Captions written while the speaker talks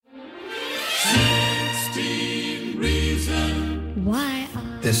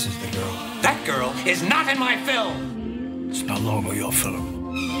This is the girl. That girl is not in my film. It's no longer your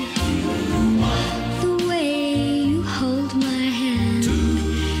film. The way you hold my hand,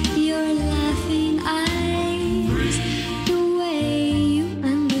 your laughing eyes, the way you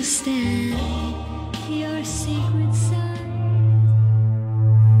understand your secret side.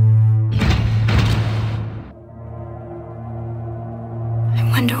 I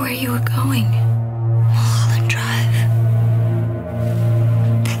wonder where you were going. Mulholland Drive.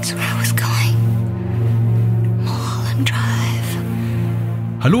 That's where I was going. Mulholland Drive.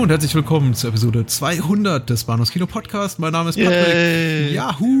 Hallo und herzlich willkommen zur Episode 200 des Bahnhofs Kino Podcast. Mein Name ist Patrick.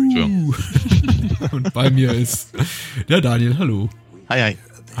 Yahoo! Und bei mir ist der Daniel. Hallo. Hi.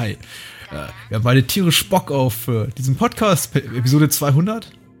 Hi. Wir haben beide tierisch Bock auf diesen Podcast. Episode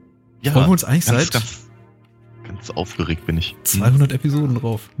 200. Ja, freuen wir uns eigentlich ganz aufgeregt bin ich. 200 Episoden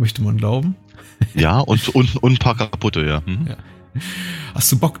drauf, möchte man glauben. Ja, und ein paar kaputte, ja. Ja.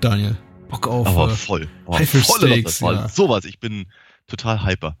 Hast du Bock, Daniel? Bock auf Aber voll. Haifischsteaks. Ja. Sowas, ich bin total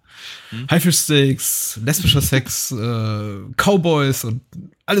hyper. Haifischsteaks, lesbischer Sex, Cowboys und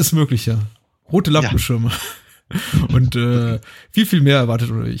alles mögliche. Rote Lampenschirme. Ja. Und viel, viel mehr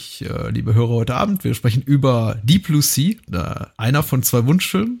erwartet euch, liebe Hörer, heute Abend. Wir sprechen über Deep Blue Sea, einer von 2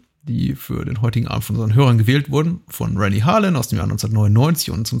 Wunschfilmen, die für den heutigen Abend von unseren Hörern gewählt wurden, von Rennie Harlin aus dem Jahr 1999.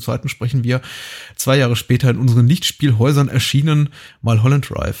 Und zum zweiten sprechen wir 2 Jahre später in unseren Lichtspielhäusern erschienen Mulholland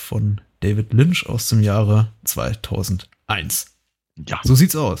Drive von David Lynch aus dem Jahre 2001. Ja. So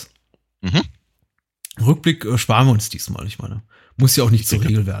sieht's aus. Rückblick sparen wir uns diesmal. Ich meine, muss ja auch nicht zur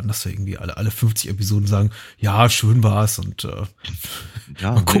Regel werden, dass wir irgendwie alle 50 Episoden sagen, ja, schön war's und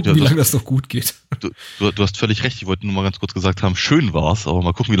mal gucken, wie lange das noch gut geht. Du hast völlig recht. Ich wollte nur mal ganz kurz gesagt haben, schön war's, aber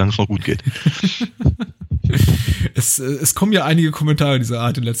mal gucken, wie lange es noch gut geht. Es kommen ja einige Kommentare dieser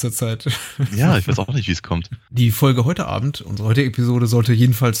Art in letzter Zeit. Ja, ich weiß auch nicht, wie es kommt. Die Folge heute Abend, unsere heutige Episode, sollte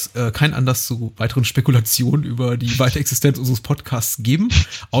jedenfalls kein Anlass zu weiteren Spekulationen über die Weiterexistenz unseres Podcasts geben.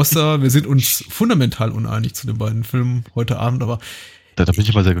 Außer wir sind uns fundamental uneinig zu den beiden Filmen heute Abend. Aber da bin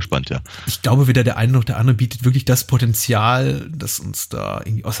ich mal sehr gespannt, ja. Ich glaube, weder der eine noch der andere bietet wirklich das Potenzial, das uns da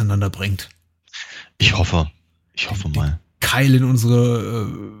irgendwie auseinanderbringt. Ich hoffe mal. Keil in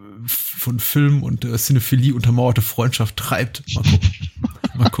unsere von Film und Cinephilie untermauerte Freundschaft treibt.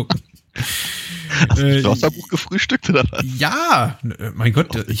 Mal gucken. Hast du aus dem Buch gefrühstückt oder was? Ja, mein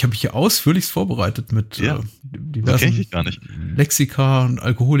Gott, ich habe mich hier ausführlichst vorbereitet mit diversen Lexika und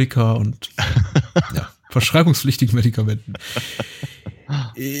Alkoholika und verschreibungspflichtigen Medikamenten.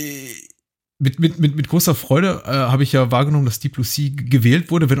 Mit großer Freude habe ich ja wahrgenommen, dass Deep Blue Sea gewählt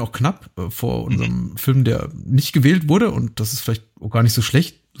wurde, wenn auch knapp, vor unserem Film, der nicht gewählt wurde. Und das ist vielleicht auch gar nicht so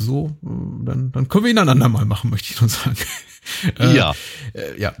schlecht. So, dann können wir ihn einander mal machen, möchte ich nur sagen.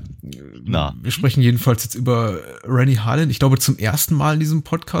 Wir sprechen jedenfalls jetzt über Rennie Harlin. Ich glaube zum ersten Mal in diesem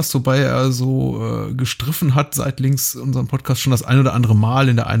Podcast, wobei er so gestriffen hat seitlings unseren Podcast schon das ein oder andere Mal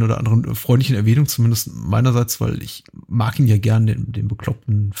in der ein oder anderen freundlichen Erwähnung, zumindest meinerseits, weil ich mag ihn ja gern, den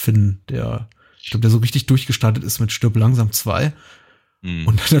bekloppten Finn, der so richtig durchgestartet ist mit Stirb langsam 2.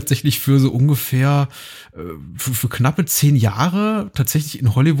 Und dann tatsächlich für so ungefähr für knappe 10 Jahre tatsächlich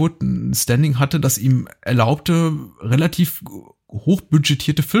in Hollywood ein Standing hatte, das ihm erlaubte, relativ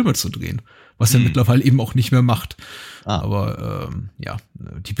hochbudgetierte Filme zu drehen, was er mittlerweile eben auch nicht mehr macht. Aber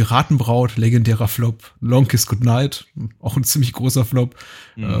die Piratenbraut, legendärer Flop, Long Kiss Goodnight, auch ein ziemlich großer Flop,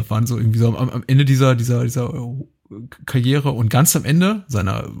 waren so irgendwie so am Ende dieser Karriere, und ganz am Ende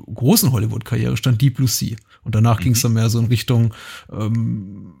seiner großen Hollywood-Karriere stand Deep Blue Sea. Und danach ging es dann mehr so in Richtung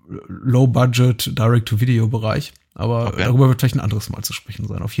Low-Budget, Direct-to-Video-Bereich. Aber darüber wird vielleicht ein anderes Mal zu sprechen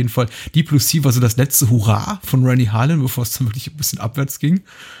sein. Auf jeden Fall, Deep Blue Sea war so das letzte Hurra von Rennie Harlin, bevor es dann wirklich ein bisschen abwärts ging.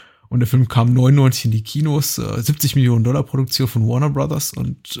 Und der Film kam 99 in die Kinos, 70 Millionen Dollar Produktion von Warner Brothers.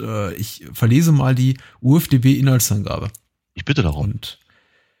 Und ich verlese mal die UFDB-Inhaltsangabe. Ich bitte darum. Und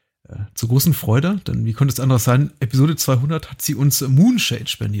zur großen Freude, denn wie könnte es anders sein, Episode 200 hat sie uns Moonshade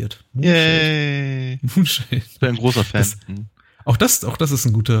spendiert. Yay! Moonshade. Ich bin ein großer Fan. Auch das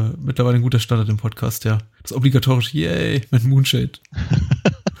ist mittlerweile ein guter Standard im Podcast, ja. Das obligatorische Yay, wenn Moonshade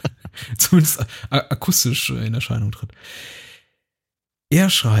zumindest akustisch in Erscheinung tritt. Er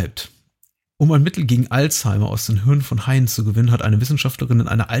schreibt: Um ein Mittel gegen Alzheimer aus den Hirnen von Haien zu gewinnen, hat eine Wissenschaftlerin in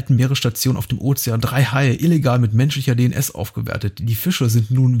einer alten Meeresstation auf dem Ozean 3 Haie illegal mit menschlicher DNS aufgewertet. Die Fische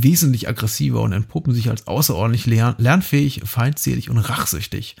sind nun wesentlich aggressiver und entpuppen sich als außerordentlich lernfähig, feindselig und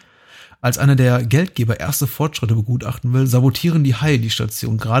rachsüchtig. Als einer der Geldgeber erste Fortschritte begutachten will, sabotieren die Haie die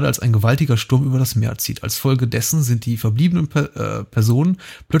Station, gerade als ein gewaltiger Sturm über das Meer zieht. Als Folge dessen sind die verbliebenen Personen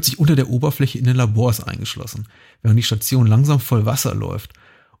plötzlich unter der Oberfläche in den Labors eingeschlossen, während die Station langsam voll Wasser läuft.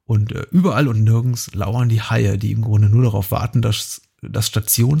 Und überall und nirgends lauern die Haie, die im Grunde nur darauf warten, dass das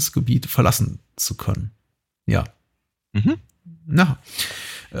Stationsgebiet verlassen zu können. Ja. Mhm. Na,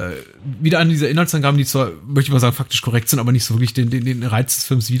 wieder an diese Inhaltsangaben, die zwar, möchte ich mal sagen, faktisch korrekt sind, aber nicht so wirklich den Reiz des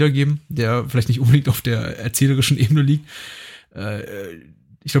Films wiedergeben, der vielleicht nicht unbedingt auf der erzählerischen Ebene liegt.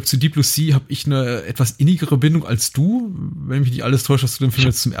 Ich glaube, zu Deep Blue Sea habe ich eine etwas innigere Bindung als du. Wenn mich nicht alles täuscht, hast du den Film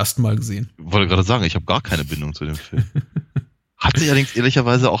jetzt zum ersten Mal gesehen. Ich wollte gerade sagen, ich habe gar keine Bindung zu dem Film. Hat sich allerdings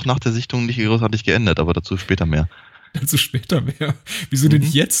ehrlicherweise auch nach der Sichtung nicht großartig geändert, aber dazu später mehr. Dazu später mehr. Wieso denn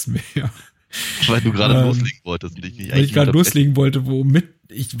nicht jetzt mehr? Weil du gerade loslegen wolltest. Und weil ich gerade loslegen wollte,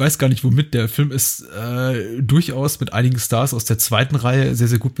 ich weiß gar nicht womit, der Film ist durchaus mit einigen Stars aus der zweiten Reihe sehr,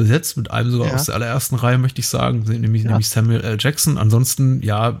 sehr gut besetzt, mit einem sogar aus der allerersten Reihe, möchte ich sagen, nämlich Samuel L. Jackson. Ansonsten,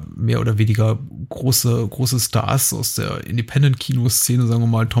 ja, mehr oder weniger große Stars aus der Independent-Kino-Szene, sagen wir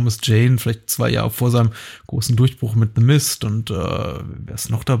mal, Thomas Jane, vielleicht 2 Jahre vor seinem großen Durchbruch mit The Mist und wer ist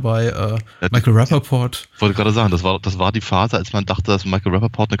noch dabei? Michael Rappaport. Ich wollte gerade sagen, das war die Phase, als man dachte, dass Michael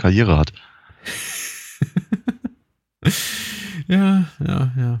Rappaport eine Karriere hat. Ja.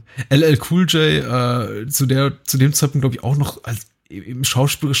 LL Cool J, zu dem Zeitpunkt, glaube ich, auch noch im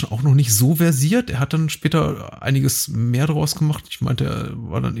Schauspielerischen auch noch nicht so versiert. Er hat dann später einiges mehr draus gemacht. Ich meinte, er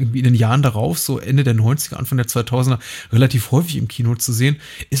war dann irgendwie in den Jahren darauf, so Ende der 90er, Anfang der 2000er, relativ häufig im Kino zu sehen.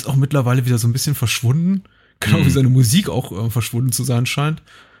 Ist auch mittlerweile wieder so ein bisschen verschwunden. Genau wie seine Musik auch verschwunden zu sein scheint.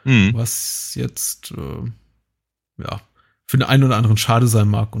 Was jetzt, für den einen oder anderen schade sein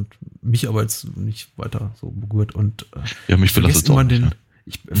mag und mich aber jetzt nicht weiter so berührt. Und mich belastet auch nicht.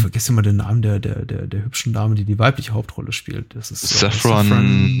 Ich vergesse immer den Namen der hübschen Dame, die weibliche Hauptrolle spielt. Das ist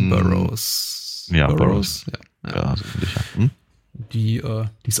Saffron Burrows. Ja, Burrows. Ja, so sicher. Die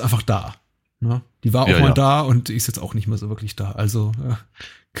ist einfach da. Ne? Die war auch mal da und ist jetzt auch nicht mehr so wirklich da. Also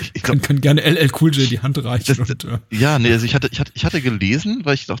ich kann gerne LL Cool J die Hand reichen. Also ich hatte gelesen,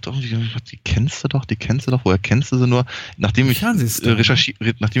 weil ich dachte, die kennst du doch, woher kennst du sie nur? Nachdem ich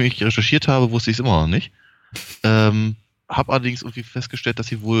recherchiert habe, wusste ich es immer noch nicht. Habe allerdings irgendwie festgestellt, dass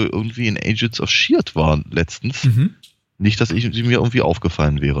sie wohl irgendwie in Agents of S.H.I.E.L.D. war letztens. Nicht, dass sie mir irgendwie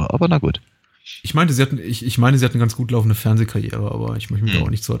aufgefallen wäre, aber na gut. Ich meine, sie hatten eine ganz gut laufende Fernsehkarriere, aber ich möchte mich da auch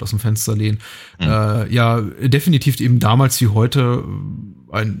nicht so weit aus dem Fenster lehnen. Definitiv eben damals wie heute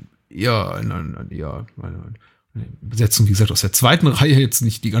eine Besetzung, wie gesagt, aus der zweiten Reihe, jetzt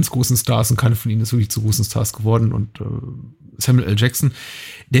nicht die ganz großen Stars und keine von ihnen ist wirklich zu großen Stars geworden und Samuel L. Jackson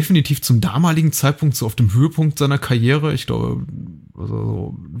definitiv zum damaligen Zeitpunkt so auf dem Höhepunkt seiner Karriere, ich glaube,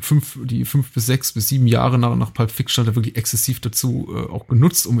 also 5 bis 6 bis 7 Jahre nach Pulp Fiction hat er wirklich exzessiv dazu auch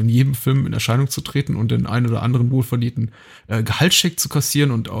genutzt, um in jedem Film in Erscheinung zu treten und den einen oder anderen wohlverdienten Gehaltscheck zu kassieren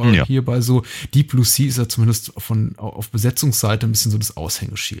und hier bei so Deep Blue Sea ist er zumindest auf Besetzungsseite ein bisschen so das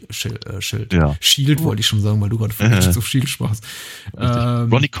Aushängeschild. Shield wollte ich schon sagen, weil du gerade von Agents of Shield sprachst.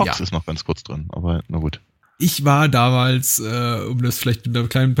 Ronny Cox ist noch ganz kurz drin, aber na gut. Ich war damals, um das vielleicht mit einer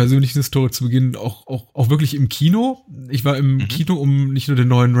kleinen persönlichen Historie zu beginnen, auch wirklich im Kino. Ich war im Kino, um nicht nur den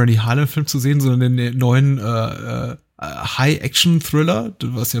neuen Rennie Harlan-Film zu sehen, sondern den neuen High-Action-Thriller,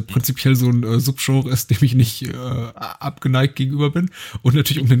 was ja prinzipiell so ein Subgenre ist, dem ich nicht abgeneigt gegenüber bin. Und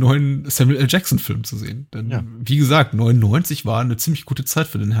natürlich um den neuen Samuel L. Jackson-Film zu sehen. Denn wie gesagt, 99 war eine ziemlich gute Zeit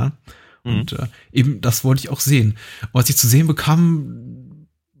für den Herrn. Und eben das wollte ich auch sehen. Und was ich zu sehen bekam,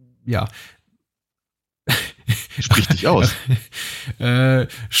 Sprich dich aus.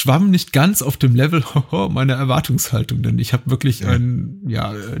 Schwamm nicht ganz auf dem Level meiner Erwartungshaltung, denn ich habe wirklich einen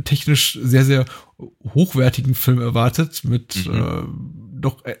technisch sehr, sehr hochwertigen Film erwartet mit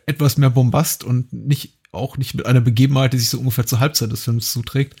doch etwas mehr Bombast und auch nicht mit einer Begebenheit, die sich so ungefähr zur Halbzeit des Films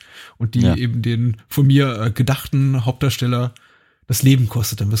zuträgt und die eben den von mir gedachten Hauptdarsteller das Leben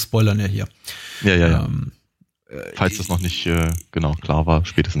kostet, denn wir spoilern ja hier. Falls das noch nicht genau klar war,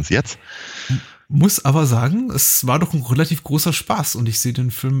 spätestens jetzt. Muss aber sagen, es war doch ein relativ großer Spaß und ich sehe den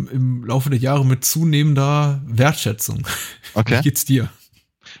Film im Laufe der Jahre mit zunehmender Wertschätzung. Okay. Wie geht's dir?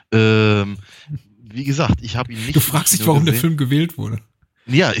 Wie gesagt, ich habe ihn nicht. Du fragst dich, warum der Film gewählt wurde.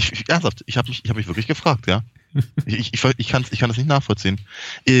 Ja, ernsthaft, ich habe mich wirklich gefragt, ja. Ich kann das nicht nachvollziehen.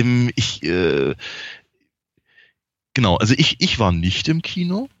 Genau, also ich war nicht im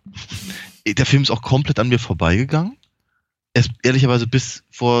Kino. Der Film ist auch komplett an mir vorbeigegangen. Er ist ehrlicherweise bis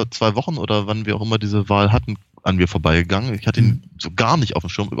vor 2 Wochen oder wann wir auch immer diese Wahl hatten, an mir vorbeigegangen. Ich hatte ihn so gar nicht auf dem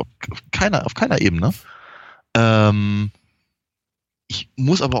Schirm, auf keiner Ebene. Ich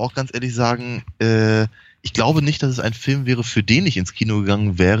muss aber auch ganz ehrlich sagen, ich glaube nicht, dass es ein Film wäre, für den ich ins Kino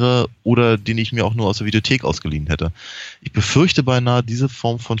gegangen wäre oder den ich mir auch nur aus der Videothek ausgeliehen hätte. Ich befürchte beinahe, diese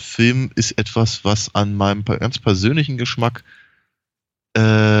Form von Film ist etwas, was an meinem ganz persönlichen Geschmack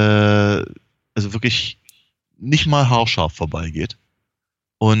also wirklich nicht mal haarscharf vorbeigeht.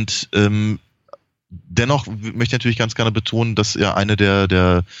 Und Dennoch möchte ich natürlich ganz gerne betonen, dass er eine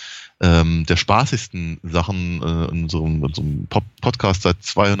der spaßigsten Sachen in so einem Podcast seit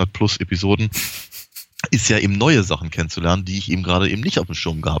 200 plus Episoden ist ja eben neue Sachen kennenzulernen, die ich eben gerade eben nicht auf dem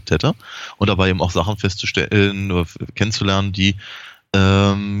Schirm gehabt hätte und dabei eben auch Sachen festzustellen oder kennenzulernen, die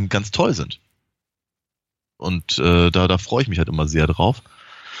ganz toll sind. Und da freue ich mich halt immer sehr drauf.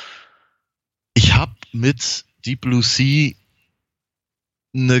 Ich habe mit Deep Blue Sea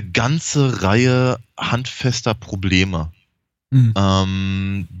eine ganze Reihe handfester Probleme,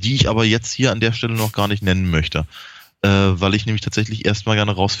 die ich aber jetzt hier an der Stelle noch gar nicht nennen möchte, weil ich nämlich tatsächlich erstmal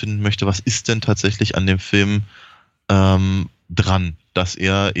gerne rausfinden möchte, was ist denn tatsächlich an dem Film dran, dass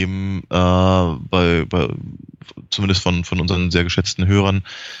er eben bei zumindest von unseren sehr geschätzten Hörern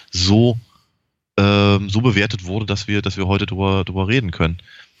so bewertet wurde, dass wir heute drüber reden können.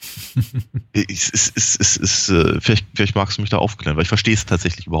 Vielleicht magst du mich da aufklären, weil ich verstehe es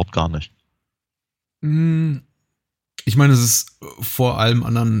tatsächlich überhaupt gar nicht. Ich meine, es ist vor allem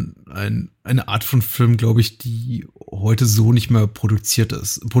eine Art von Film, glaube ich, die heute so nicht mehr produziert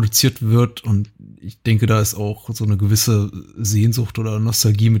wird, und ich denke, da ist auch so eine gewisse Sehnsucht oder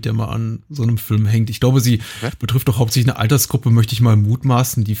Nostalgie, mit der man an so einem Film hängt. Ich glaube, sie betrifft doch hauptsächlich eine Altersgruppe, möchte ich mal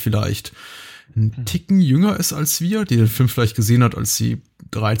mutmaßen, die vielleicht ein Ticken jünger ist als wir, die den Film vielleicht gesehen hat, als sie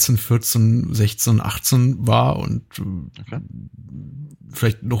 13, 14, 16, 18 war und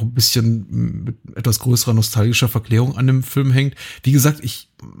vielleicht noch ein bisschen mit etwas größerer nostalgischer Verklärung an dem Film hängt. Wie gesagt, ich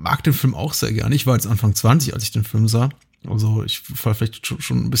mag den Film auch sehr gerne. Ich war jetzt Anfang 20, als ich den Film sah. Also ich war vielleicht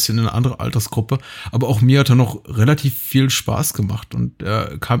schon ein bisschen in eine andere Altersgruppe. Aber auch mir hat er noch relativ viel Spaß gemacht. Und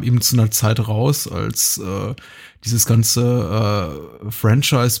er kam eben zu einer Zeit raus, als dieses ganze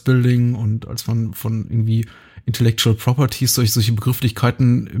Franchise-Building und als man von irgendwie Intellectual Properties, solche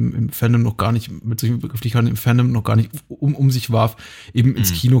Begrifflichkeiten im Fandom noch gar nicht, mit solchen Begrifflichkeiten im Fandom noch gar nicht um sich warf, eben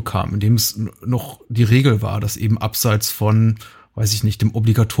ins Kino kam, in dem es noch die Regel war, dass eben abseits von, weiß ich nicht, dem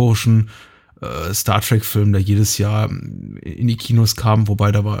obligatorischen Star Trek-Film, der jedes Jahr in die Kinos kam,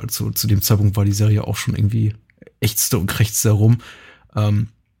 wobei da war zu dem Zeitpunkt war die Serie auch schon irgendwie ächzte und krächzte herum,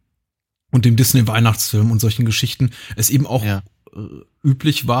 und dem Disney-Weihnachtsfilm und solchen Geschichten, es eben auch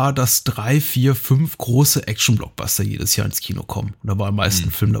üblich war, dass 3, 4, 5 große Action-Blockbuster jedes Jahr ins Kino kommen. Und da war am meisten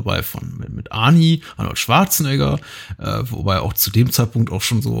Film dabei mit Arnie, Arnold Schwarzenegger, wobei auch zu dem Zeitpunkt auch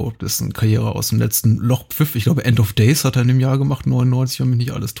schon so dessen Karriere aus dem letzten Loch pfiff. Ich glaube, End of Days hat er in dem Jahr gemacht, 99, wenn mich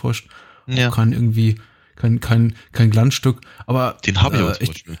nicht alles täuscht. Ja. Auch kein Glanzstück. Aber den habe ich aber zum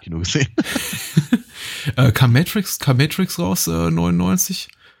Beispiel im Kino gesehen. Kam Matrix raus, 99?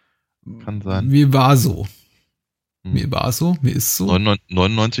 Kann sein. Mir war so. Mir ist so.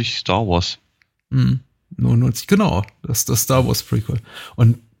 99 Star Wars. 99, genau. Das Star Wars Prequel.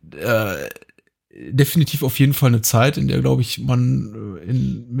 Und definitiv auf jeden Fall eine Zeit, in der, glaube ich, man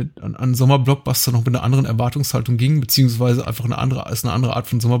an Sommerblockbuster noch mit einer anderen Erwartungshaltung ging, beziehungsweise einfach eine andere Art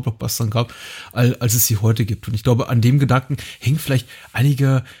von Sommerblockbustern gab, als es sie heute gibt. Und ich glaube, an dem Gedanken hängen vielleicht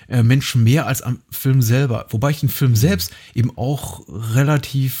einige Menschen mehr als am Film selber. Wobei ich den Film selbst eben auch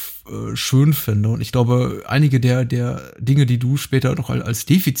relativ schön finde. Und ich glaube, einige der Dinge, die du später noch als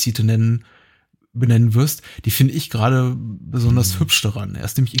Defizite benennen wirst, die finde ich gerade besonders hübsch daran. Er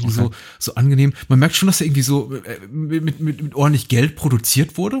ist nämlich irgendwie so angenehm. Man merkt schon, dass er irgendwie so mit ordentlich Geld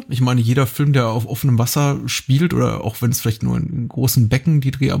produziert wurde. Ich meine, jeder Film, der auf offenem Wasser spielt, oder auch wenn es vielleicht nur in großen Becken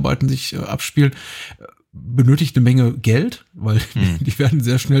die Dreharbeiten sich abspielen, benötigt eine Menge Geld, weil die werden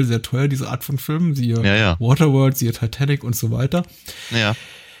sehr schnell sehr teuer, diese Art von Filmen. Siehe Waterworld, siehe Titanic und so weiter. Ja.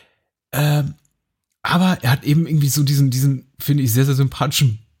 Aber er hat eben irgendwie so diesen, finde ich, sehr, sehr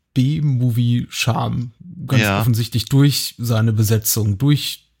sympathischen B-Movie-Charme, ganz offensichtlich durch seine Besetzung,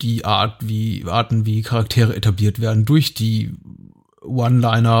 durch die Arten, wie Charaktere etabliert werden, durch die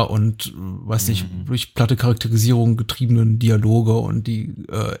One-Liner und, durch platte Charakterisierung getriebenen Dialoge und die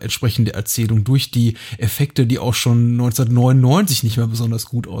entsprechende Erzählung, durch die Effekte, die auch schon 1999 nicht mehr besonders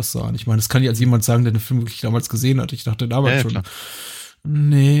gut aussahen. Ich meine, das kann ich als jemand sagen, der den Film wirklich damals gesehen hat. Ich dachte damals schon, klar.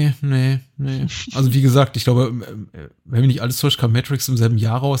 Nee. Also wie gesagt, ich glaube, wenn mich nicht alles täuscht, kam Matrix im selben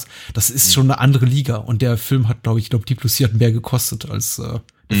Jahr raus. Das ist schon eine andere Liga. Und der Film hat, glaube ich, Deep Blue Sea hat mehr gekostet als der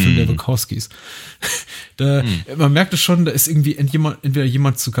Film der Wachowskis. Man merkt es schon, da ist irgendwie entweder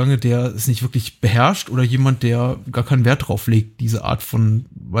jemand zugange, der es nicht wirklich beherrscht, oder jemand, der gar keinen Wert drauf legt, diese Art von,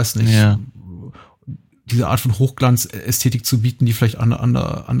 diese Art von Hochglanz-Ästhetik zu bieten, die vielleicht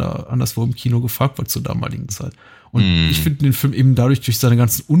anderswo im Kino gefragt wird zur damaligen Zeit. Und ich finde den Film eben dadurch, durch seine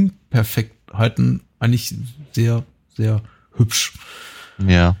ganzen Unperfektheiten, eigentlich sehr, sehr hübsch.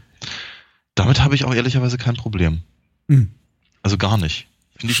 Ja. Damit habe ich auch ehrlicherweise kein Problem. Also gar nicht.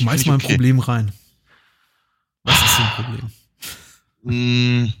 Schmeiß mal ein Problem rein. Was ist denn ein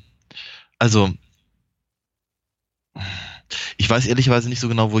Problem? Also, Ich weiß ehrlicherweise nicht so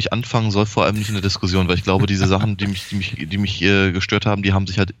genau, wo ich anfangen soll, vor allem nicht in der Diskussion, weil ich glaube, diese Sachen, die mich gestört haben, die haben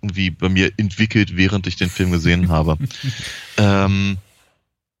sich halt irgendwie bei mir entwickelt, während ich den Film gesehen habe.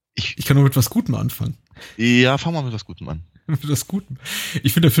 Ich kann nur mit was Gutem anfangen. Ja, fang mal mit was Gutem an. Das gut.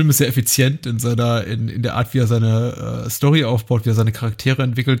 Ich finde, der Film ist sehr effizient in der Art, wie er seine Story aufbaut, wie er seine Charaktere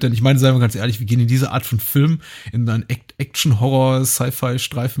entwickelt. Denn ich meine, seien wir ganz ehrlich, wir gehen in diese Art von Film, in einen Action, Horror,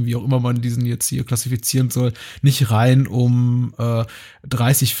 Sci-Fi-Streifen, wie auch immer man diesen jetzt hier klassifizieren soll, nicht rein, um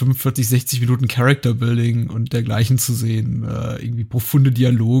 30, 45, 60 Minuten Character-Building und dergleichen zu sehen. Irgendwie profunde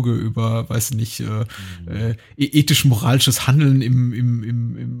Dialoge über, weiß nicht, ethisch-moralisches Handeln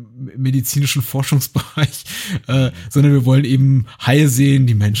im medizinischen Forschungsbereich, sondern wir wollen eben Haie sehen,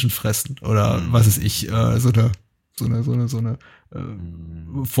 die Menschen fressen oder was weiß ich, so eine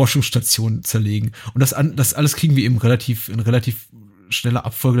Forschungsstation zerlegen. Und das alles kriegen wir eben in relativ schneller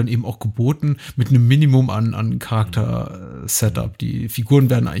Abfolge dann eben auch geboten mit einem Minimum an Charakter-Setup. Die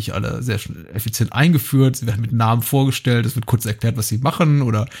Figuren werden eigentlich alle sehr schnell effizient eingeführt, sie werden mit Namen vorgestellt, es wird kurz erklärt, was sie machen,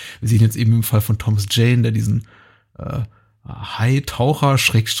 oder wir sehen jetzt eben im Fall von Thomas Jane, der diesen Hai-Taucher,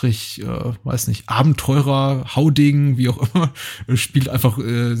 weiß nicht, Abenteurer, Hauding, wie auch immer, spielt einfach,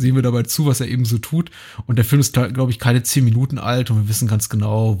 sehen wir dabei zu, was er eben so tut. Und der Film ist, glaube ich, keine 10 Minuten alt und wir wissen ganz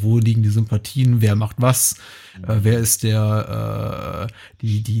genau, wo liegen die Sympathien, wer macht was, wer ist die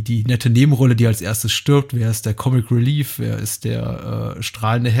nette Nebenrolle, die als erstes stirbt, wer ist der Comic Relief, wer ist der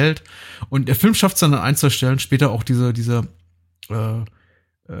strahlende Held. Und der Film schafft es dann an ein, zwei Stellen später auch diese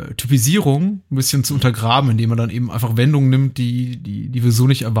Typisierung ein bisschen zu untergraben, indem man dann eben einfach Wendungen nimmt, die wir so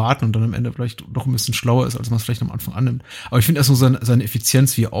nicht erwarten und dann am Ende vielleicht doch ein bisschen schlauer ist, als man es vielleicht am Anfang annimmt. Aber ich finde erst so seine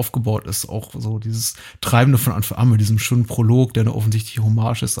Effizienz, wie er aufgebaut ist, auch so dieses Treibende von Anfang an mit diesem schönen Prolog, der eine offensichtliche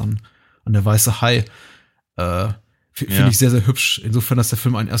Hommage ist an der weiße Hai, finde ich sehr, sehr hübsch. Insofern, dass der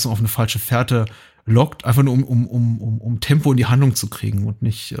Film einen erstmal auf eine falsche Fährte lockt, einfach nur um Tempo in die Handlung zu kriegen und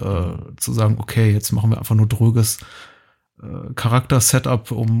nicht zu sagen, okay, jetzt machen wir einfach nur dröges Charakter-Setup,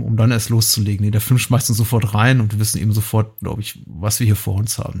 um dann erst loszulegen. Nee, der Film schmeißt uns sofort rein und wir wissen eben sofort, glaube ich, was wir hier vor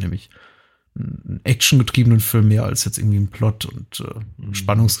uns haben, nämlich einen actiongetriebenen Film mehr als jetzt irgendwie einen Plot und einen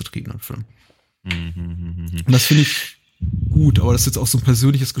spannungsgetriebenen Film. Und das finde ich gut, aber das ist jetzt auch so ein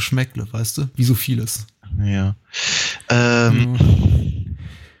persönliches Geschmäckle, weißt du? Wie so vieles. Ja.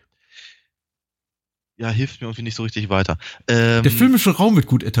 Ja, hilft mir irgendwie nicht so richtig weiter. Der filmische Raum wird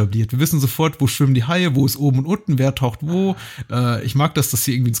gut etabliert. Wir wissen sofort, wo schwimmen die Haie, wo ist oben und unten, wer taucht wo. Ich mag das, dass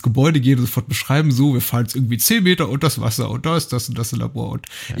sie irgendwie ins Gebäude gehen und sofort beschreiben, so, wir fahren jetzt irgendwie 10 Meter unter das Wasser und da ist das und das Labor. Und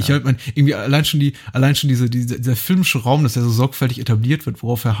ich halt irgendwie allein schon dieser filmische Raum, dass er so sorgfältig etabliert wird,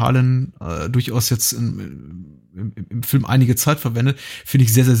 worauf Herr Harlan durchaus jetzt im Film einige Zeit verwendet, finde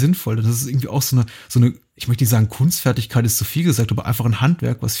ich sehr, sehr sinnvoll. Das ist irgendwie auch so eine, ich möchte nicht sagen, Kunstfertigkeit ist zu viel gesagt, aber einfach ein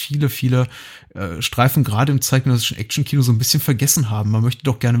Handwerk, was viele Streifen gerade im zeitgenössischen Actionkino so ein bisschen vergessen haben. Man möchte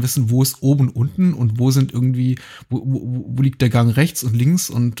doch gerne wissen, wo ist oben und unten und wo sind irgendwie, wo liegt der Gang rechts und links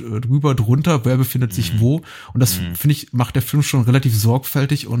und drüber, drunter, wer befindet sich wo. Und das, finde ich, macht der Film schon relativ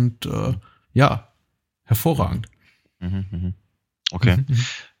sorgfältig und hervorragend. Okay.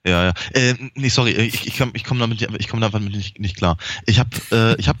 Ja. Nee, sorry, ich komme damit nicht klar. Ich hab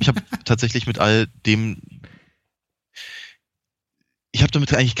tatsächlich mit all dem, ich habe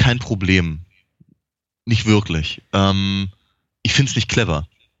damit eigentlich kein Problem. Nicht wirklich. Ich find's nicht clever.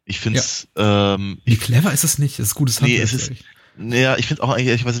 Ich find's, Wie clever ist es nicht? Das ist gutes Handwerk. Nee, es ist, naja, ich finde auch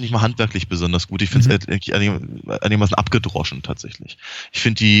eigentlich, ich weiß nicht mal handwerklich besonders gut. Ich finde es einigermaßen abgedroschen tatsächlich. Ich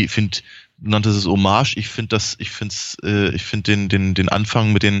finde, du nanntest es Hommage. Ich finde den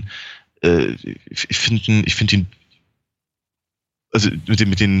Anfang mit den, ich finde ihn, also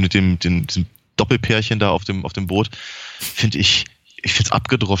mit dem Doppelpärchen da auf dem Boot, finde ich finde es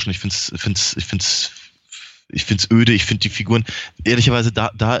abgedroschen. Ich finde es öde, ich finde die Figuren, ehrlicherweise,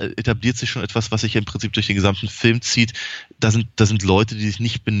 da etabliert sich schon etwas, was sich im Prinzip durch den gesamten Film zieht. Da sind Leute, die sich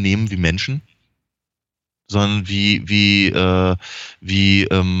nicht benehmen wie Menschen, sondern wie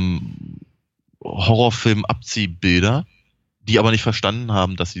Horrorfilm-Abziehbilder, die aber nicht verstanden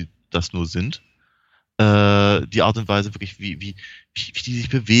haben, dass sie das nur sind. Die Art und Weise wirklich, wie die sich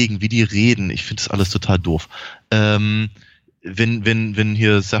bewegen, wie die reden, ich finde das alles total doof. Wenn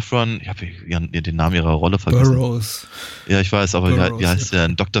hier Saffron, ich habe den Namen ihrer Rolle vergessen. Burroughs. Ja, ich weiß, aber wie heißt der?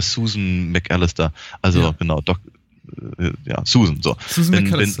 Dr. Susan McAllister. Also genau, Susan. So. Susan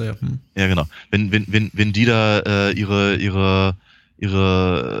McAllister, ja. Ja, genau. Wenn die da ihre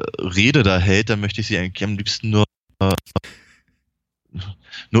Rede da hält, dann möchte ich sie eigentlich am liebsten nur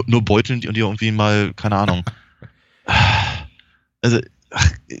beuteln und die irgendwie mal, keine Ahnung. Also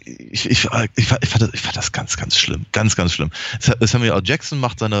ich fand das ganz, ganz schlimm. Ganz, ganz schlimm. Samuel L. Jackson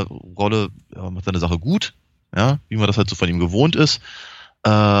macht seine Rolle, macht seine Sache gut. ja, wie man das halt so von ihm gewohnt ist.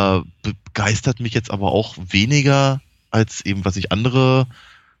 Begeistert mich jetzt aber auch weniger als eben, was ich andere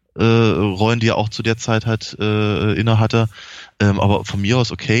Rollen, die er auch zu der Zeit halt inne hatte. Aber von mir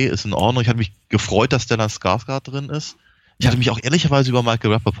aus okay, ist in Ordnung. Ich hatte mich gefreut, dass Stellan Skarsgård drin ist. Ich hatte mich auch ehrlicherweise über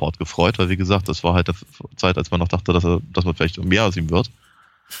Michael Rappaport gefreut, weil wie gesagt, das war halt der Zeit, als man noch dachte, dass man vielleicht mehr aus ihm wird.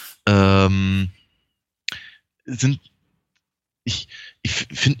 Ich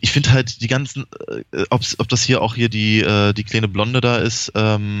finde halt die ganzen, ob das hier auch die kleine Blonde da ist,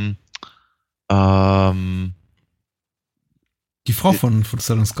 die Frau von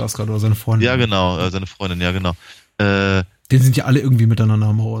Stellan Skarsgård oder seine Freundin. Ja, genau, seine Freundin, ja, genau. Den sind ja alle irgendwie miteinander,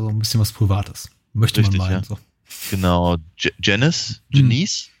 haben so ein bisschen was Privates. Möchte richtig, man meinen, ja. So. Genau. Janice, wie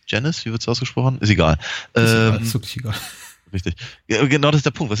wird es ausgesprochen? Ist egal. Ist wirklich egal. Richtig. Ja, genau, das ist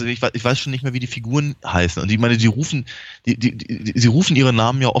der Punkt. Ich weiß schon nicht mehr, wie die Figuren heißen. Und ich meine, sie rufen ihre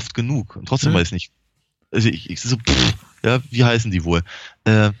Namen ja oft genug. Und trotzdem weiß ich nicht. Also wie heißen die wohl?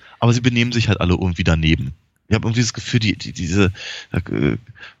 Aber sie benehmen sich halt alle irgendwie daneben. Ich habe irgendwie das Gefühl,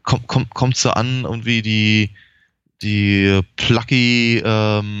 kommt so an, irgendwie die plucky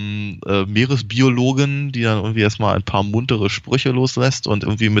Meeresbiologin, die dann irgendwie erstmal ein paar muntere Sprüche loslässt und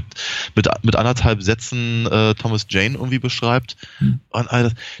irgendwie mit 1,5 Sätzen Thomas Jane irgendwie beschreibt. Und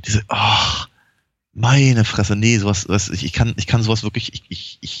all das, meine Fresse, nee, sowas, ich kann sowas wirklich,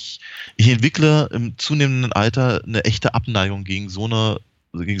 ich entwickle im zunehmenden Alter eine echte Abneigung gegen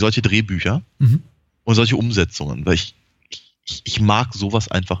solche Drehbücher und solche Umsetzungen, weil ich mag sowas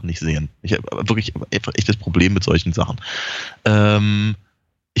einfach nicht sehen. Ich habe wirklich einfach echtes Problem mit solchen Sachen.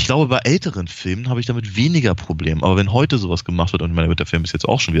 Ich glaube, bei älteren Filmen habe ich damit weniger Problem. Aber wenn heute sowas gemacht wird, und ich meine, der Film ist jetzt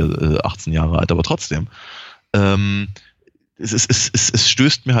auch schon wieder 18 Jahre alt, aber trotzdem, es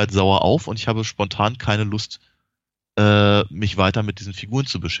stößt mir halt sauer auf und ich habe spontan keine Lust, mich weiter mit diesen Figuren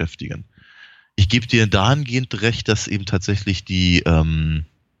zu beschäftigen. Ich gebe dir dahingehend recht, dass eben tatsächlich der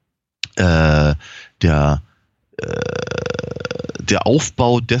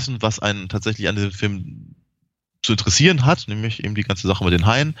Aufbau dessen, was einen tatsächlich an diesem Film zu interessieren hat, nämlich eben die ganze Sache mit den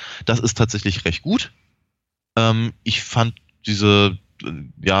Haien, das ist tatsächlich recht gut. Ich fand das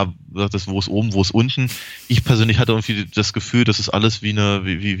wo ist oben, wo ist unten. Ich persönlich hatte irgendwie das Gefühl, das ist alles das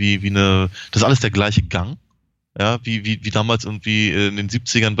ist alles der gleiche Gang. Ja, wie damals irgendwie in den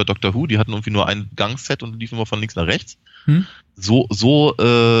 70ern bei Doctor Who, die hatten irgendwie nur ein Gangset und liefen immer von links nach rechts. So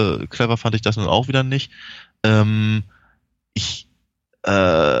clever fand ich das nun auch wieder nicht.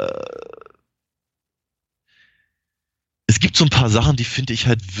 Es gibt so ein paar Sachen, die finde ich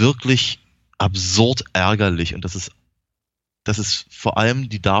halt wirklich absurd ärgerlich und das ist vor allem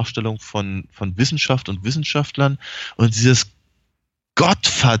die Darstellung von Wissenschaft und Wissenschaftlern und dieses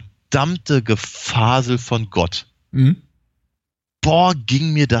gottverdammte Gefasel von Gott. Boah,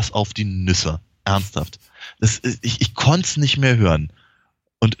 ging mir das auf die Nüsse. Ernsthaft. Ich konnte es nicht mehr hören.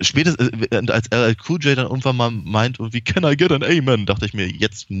 Und spätestens, als LL Cool J dann irgendwann mal meint, wie can I get an Amen, dachte ich mir,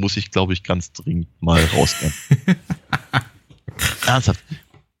 jetzt muss ich, glaube ich, ganz dringend mal rausgehen. Ernsthaft.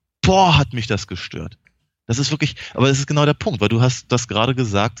 Boah, hat mich das gestört. Das ist wirklich, aber das ist genau der Punkt, weil du hast das gerade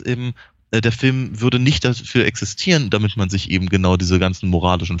gesagt, eben, der Film würde nicht dafür existieren, damit man sich eben genau diese ganzen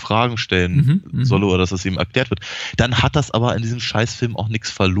moralischen Fragen stellen soll oder dass das eben erklärt wird. Dann hat das aber in diesem Scheißfilm auch nichts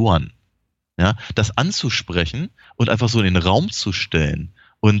verloren. Ja, das anzusprechen und einfach so in den Raum zu stellen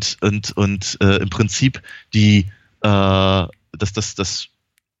und im Prinzip das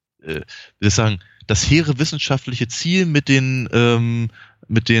hehre wissenschaftliche Ziel mit den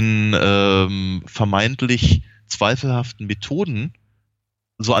vermeintlich zweifelhaften Methoden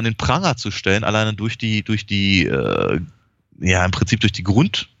so an den Pranger zu stellen, alleine durch die im Prinzip durch die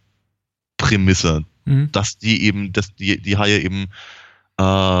Grundprämisse, dass die Haie eben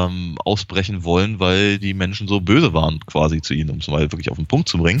ausbrechen wollen, weil die Menschen so böse waren quasi zu ihnen, um es mal wirklich auf den Punkt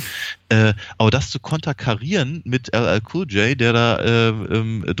zu bringen. Aber das zu konterkarieren mit LL Cool J, der da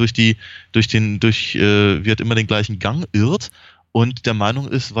wie halt immer den gleichen Gang irrt und der Meinung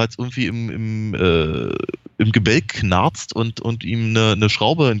ist, weil es irgendwie im Gebälk knarzt und ihm eine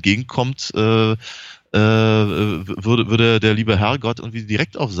Schraube entgegenkommt, würde der liebe Herrgott irgendwie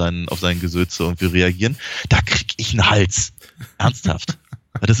direkt auf sein Gesülze irgendwie reagieren. Da krieg ich einen Hals. Ernsthaft.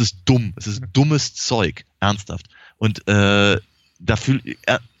 Das ist dumm. Es ist dummes Zeug. Ernsthaft. Und weißt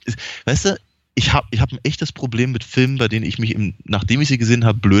du, ich hab ein echtes Problem mit Filmen, bei denen ich mich, nachdem ich sie gesehen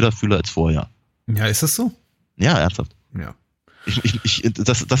habe, blöder fühle als vorher. Ja, ist das so? Ja, ernsthaft. Ja.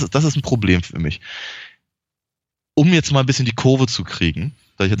 Das ist ein Problem für mich. Um jetzt mal ein bisschen die Kurve zu kriegen,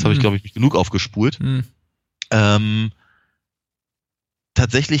 jetzt habe ich, glaube ich, mich genug aufgespult.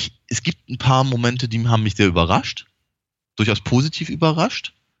 Tatsächlich, es gibt ein paar Momente, die haben mich sehr überrascht. Durchaus positiv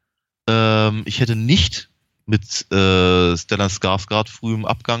überrascht. Ich hätte nicht mit Stellan Skarsgård frühem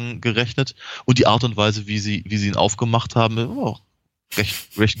Abgang gerechnet und die Art und Weise, wie sie ihn aufgemacht haben, war auch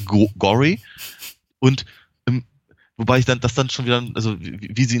recht gory und wobei ich dann schon wieder, also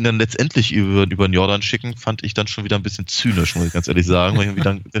wie sie ihn dann letztendlich über den Jordan schicken, fand ich dann schon wieder ein bisschen zynisch, muss ich ganz ehrlich sagen, weil ich irgendwie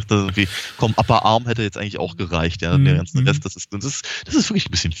dann dachte, irgendwie, komm, Upper Arm hätte jetzt eigentlich auch gereicht, ja, der ganze Rest, das ist wirklich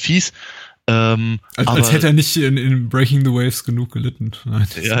ein bisschen fies. Als hätte er nicht in Breaking the Waves genug gelitten. Nein,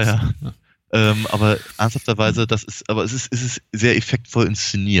 ja. Aber ernsthafterweise, es ist sehr effektvoll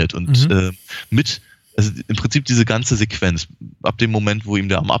inszeniert und also im Prinzip diese ganze Sequenz, ab dem Moment, wo ihm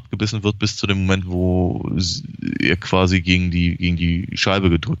der Arm abgebissen wird, bis zu dem Moment, wo er quasi gegen die Scheibe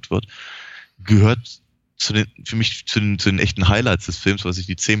gedrückt wird, gehört für mich zu den echten Highlights des Films, was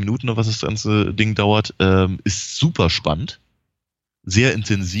die 10 Minuten oder was das ganze Ding dauert, ist super spannend, sehr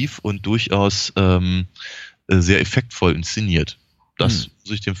intensiv und durchaus sehr effektvoll inszeniert. Das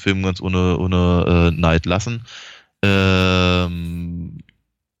muss ich dem Film ganz ohne Neid lassen.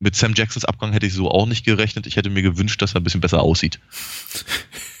 Mit Sam Jacksons Abgang hätte ich so auch nicht gerechnet. Ich hätte mir gewünscht, dass er ein bisschen besser aussieht.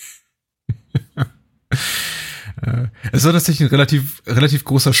 Es war tatsächlich ein relativ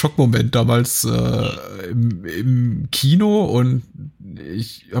großer Schockmoment damals im Kino und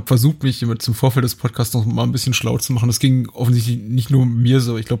ich habe versucht, mich zum Vorfeld des Podcasts noch mal ein bisschen schlau zu machen. Das ging offensichtlich nicht nur mir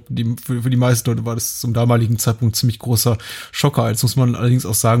so. Ich glaube, für die meisten Leute war das zum damaligen Zeitpunkt ein ziemlich großer Schocker. Jetzt muss man allerdings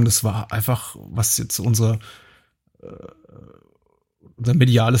auch sagen, das war einfach, was jetzt unser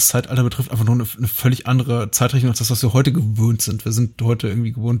mediales Zeitalter betrifft, einfach nur eine völlig andere Zeitrechnung als das, was wir heute gewöhnt sind. Wir sind heute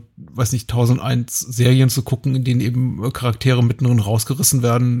irgendwie gewohnt, 1001 Serien zu gucken, in denen eben Charaktere mittendrin rausgerissen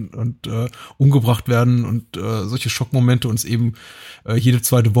werden und umgebracht werden und solche Schockmomente uns eben jede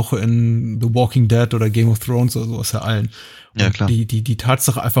zweite Woche in The Walking Dead oder Game of Thrones oder sowas ereilen. Ja, klar. Die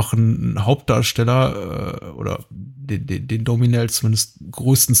Tatsache, einfach einen Hauptdarsteller oder den nominell zumindest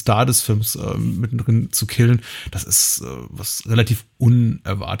größten Star des Films mittendrin zu killen, das ist was relativ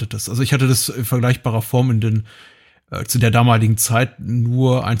Unerwartetes. Also ich hatte das in vergleichbarer Form zu der damaligen Zeit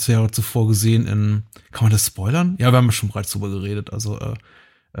nur 1-2 Jahre zuvor gesehen kann man das spoilern? Ja, wir haben ja schon bereits drüber geredet. Also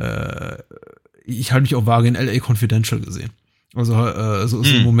ich halte mich auch vage in LA Confidential gesehen. Also so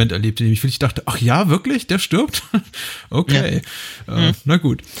ist ein Moment erlebt, in dem ich wirklich dachte, ach ja, wirklich? Der stirbt? Okay. Ja. Na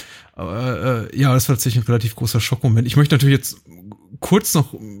gut. Aber ja, das war tatsächlich ein relativ großer Schockmoment. Ich möchte natürlich jetzt kurz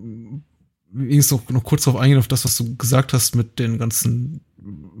noch kurz darauf eingehen, auf das, was du gesagt hast mit den ganzen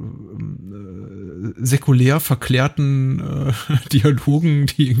säkulär verklärten Dialogen,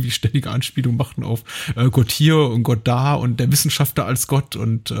 die irgendwie ständige Anspielungen machten auf Gott hier und Gott da und der Wissenschaftler als Gott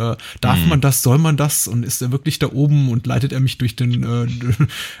und darf man das, soll man das und ist er wirklich da oben und leitet er mich durch den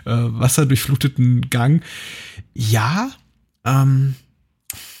wasserdurchfluteten Gang? Ja,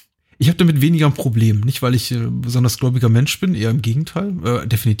 ich habe damit weniger ein Problem. Nicht, weil ich besonders gläubiger Mensch bin, eher im Gegenteil,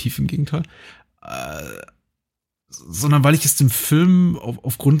 definitiv im Gegenteil, sondern weil ich es dem Film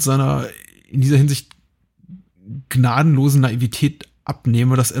aufgrund seiner in dieser Hinsicht gnadenlosen Naivität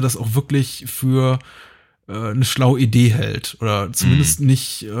abnehme, dass er das auch wirklich für eine schlaue Idee hält oder zumindest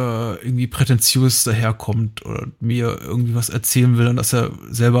nicht irgendwie prätentiös daherkommt oder mir irgendwie was erzählen will, an das er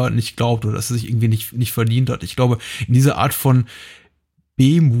selber nicht glaubt oder dass er sich irgendwie nicht verdient hat. Ich glaube, in dieser Art von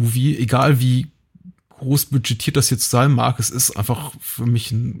B-Movie, egal wie groß budgetiert das jetzt sein mag, es ist einfach für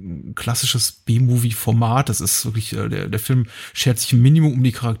mich ein klassisches B-Movie-Format. Das ist wirklich, der Film schert sich ein Minimum um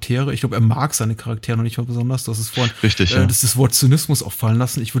die Charaktere. Ich glaube, er mag seine Charaktere noch nicht mal besonders. Du hast es vorhin das Wort Zynismus auch fallen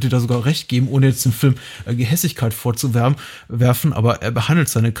lassen. Ich würde dir da sogar recht geben, ohne jetzt dem Film Gehässigkeit vorzuwerfen, aber er behandelt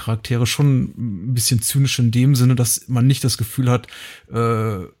seine Charaktere schon ein bisschen zynisch in dem Sinne, dass man nicht das Gefühl hat,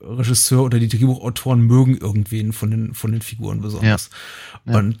 Regisseur oder die Drehbuchautoren mögen irgendwen von den Figuren besonders.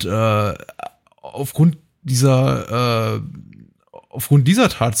 Ja. Und aufgrund dieser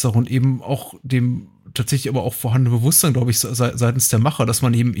Tatsache und eben auch dem tatsächlich aber auch vorhandene Bewusstsein, glaube ich, seitens der Macher, dass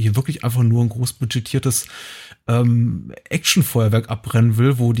man eben hier wirklich einfach nur ein großbudgetiertes Actionfeuerwerk abbrennen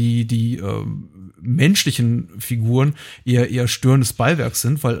will, wo die menschlichen Figuren eher störendes Beiwerk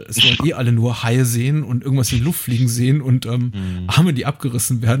sind, weil es wollen alle nur Haie sehen und irgendwas in die Luft fliegen sehen und Arme, die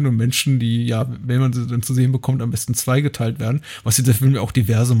abgerissen werden und Menschen, die, ja, wenn man sie dann zu sehen bekommt, am besten zweigeteilt werden, was dieser Film ja auch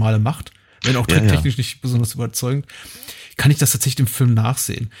diverse Male macht, wenn auch tricktechnisch nicht besonders überzeugend, kann ich das tatsächlich im Film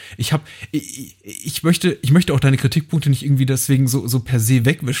nachsehen. Ich möchte auch deine Kritikpunkte nicht irgendwie deswegen so per se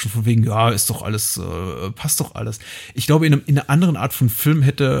wegwischen, von wegen, ja, ist doch alles, passt doch alles. Ich glaube, in einer anderen Art von Film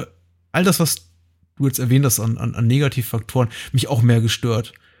hätte all das, was du jetzt erwähnt hast an Negativfaktoren, mich auch mehr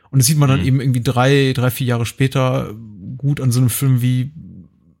gestört. Und das sieht man dann eben irgendwie 3-4 Jahre später gut an so einem Film wie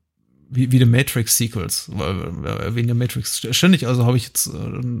wie die Matrix-Sequels, weil wir erwähnen ja Matrix ständig, also habe ich jetzt,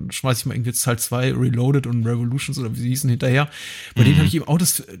 dann schmeiß ich mal irgendwie jetzt Teil 2, Reloaded und Revolutions oder wie sie hießen hinterher. Bei denen habe ich eben auch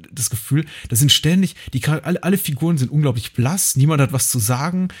das Gefühl, das sind ständig, alle Figuren sind unglaublich blass, niemand hat was zu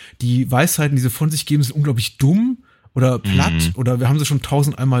sagen, die Weisheiten, die sie von sich geben, sind unglaublich dumm oder platt oder wir haben sie schon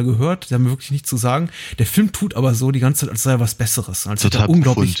 1000 einmal gehört, sie haben wirklich nichts zu sagen. Der Film tut aber so die ganze Zeit, als sei er was Besseres, als hätte er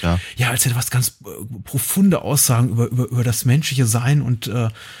unglaublich, profund, als hätte er was ganz profunde Aussagen über das menschliche Sein und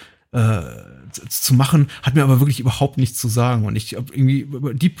zu machen, hat mir aber wirklich überhaupt nichts zu sagen. Und ich irgendwie,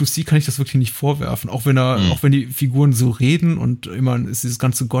 über Deep Blue Sea kann ich das wirklich nicht vorwerfen. Auch wenn die Figuren so reden und immer ist dieses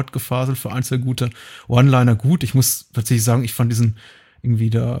ganze Gottgefasel für ein, zwei gute One-Liner gut. Ich muss tatsächlich sagen, ich fand diesen irgendwie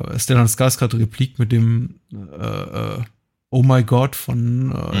der Stellan Skarsgård Replik mit dem Oh my God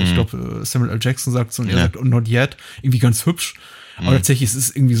von, ich glaube, Samuel L. Jackson sagt so, und er sagt, not yet, irgendwie ganz hübsch. Aber tatsächlich, es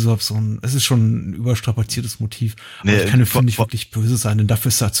ist irgendwie es ist schon ein überstrapaziertes Motiv. Aber ich kann dem Film nicht wirklich böse sein, denn dafür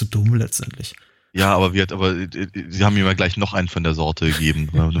ist er zu dumm letztendlich. Ja, aber sie haben ihm ja gleich noch einen von der Sorte gegeben.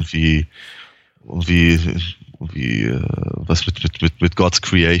 irgendwie was mit God's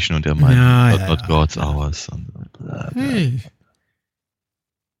Creation und er meint, not God's ours. Hey.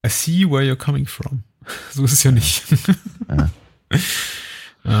 I see where you're coming from. So ist es ja nicht.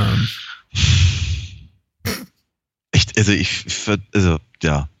 Echt,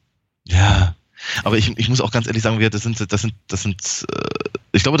 ja. Aber ich muss auch ganz ehrlich sagen, das sind,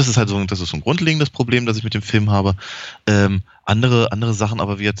 ich glaube, das ist so ein grundlegendes Problem, das ich mit dem Film habe. Andere Sachen,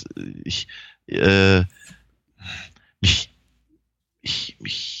 aber mich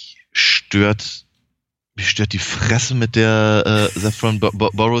stört die Fresse, mit der Saffron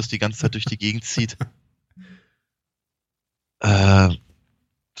Burrows die ganze Zeit durch die Gegend zieht. Das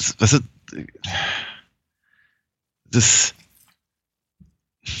ist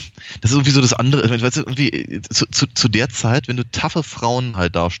irgendwie so das andere, weißt du, irgendwie zu der Zeit, wenn du taffe Frauen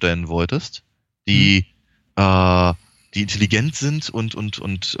halt darstellen wolltest, die intelligent sind und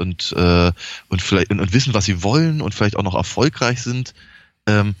vielleicht und wissen, was sie wollen und vielleicht auch noch erfolgreich sind,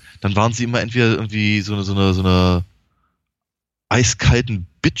 dann waren sie immer entweder irgendwie so eine eiskalten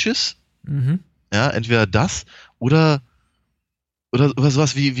Bitches, entweder das oder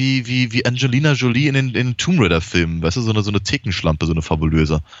sowas wie Angelina Jolie in den Tomb Raider-Filmen, weißt du, so eine Thekенschlampe, so eine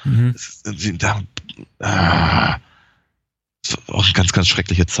fabulöse. Das war auch eine ganz, ganz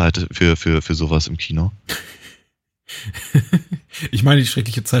schreckliche Zeit für sowas im Kino. Ich meine, die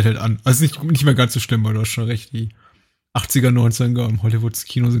schreckliche Zeit hält an. Also nicht mehr ganz so schlimm, weil du hast schon recht, die 80er, 90er im Hollywoods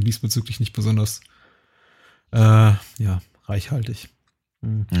Kino sind diesbezüglich nicht besonders reichhaltig.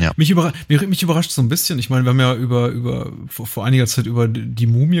 Ja. Mich überrascht so ein bisschen. Ich meine, wir haben ja vor einiger Zeit über die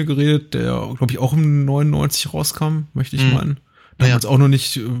Mumie geredet, der, glaube ich, auch im 99 rauskam, möchte ich meinen. Damals auch noch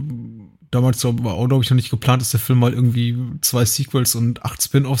nicht, war auch, glaube ich, noch nicht geplant, dass der Film mal irgendwie 2 Sequels und 8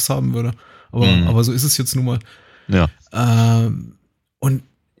 Spin-Offs haben würde. Aber so ist es jetzt nun mal. Ja. Und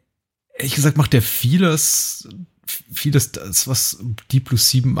ehrlich gesagt macht der vieles, das, was Deep Blue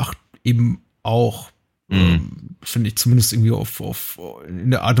 7 macht, eben auch. Finde ich zumindest irgendwie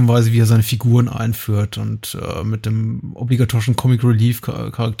in der Art und Weise, wie er seine Figuren einführt und mit dem obligatorischen Comic Relief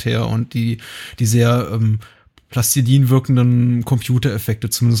Charakter und die sehr Plastilin wirkenden Computereffekte,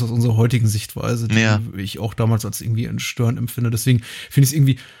 zumindest aus unserer heutigen Sichtweise, die ich auch damals als irgendwie störend empfinde. Deswegen finde ich es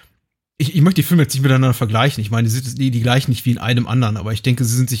irgendwie, ich möchte die Filme jetzt nicht miteinander vergleichen. Ich meine, die gleichen nicht wie in einem anderen, aber ich denke,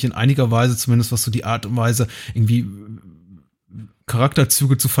 sie sind sich in einiger Weise, zumindest was so die Art und Weise irgendwie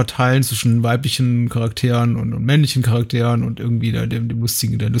Charakterzüge zu verteilen zwischen weiblichen Charakteren und männlichen Charakteren und irgendwie der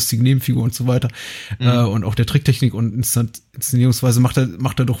lustigen Nebenfigur und so weiter. Und auch der Tricktechnik und Inszenierungsweise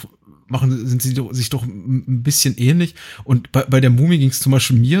sind sie sich doch ein bisschen ähnlich. Und bei der Mumie ging es zum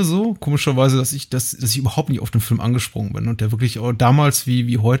Beispiel mir so, komischerweise, dass ich überhaupt nicht auf den Film angesprungen bin und der wirklich auch damals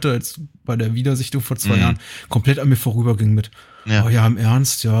wie heute, als bei der Wiedersichtung vor 2 Jahren, komplett an mir vorüberging mit, oh ja, im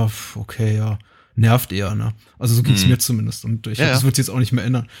Ernst, ja, okay, ja. Nervt eher, ne? Also so ging es mir zumindest. Und ich glaube, das wird sich jetzt auch nicht mehr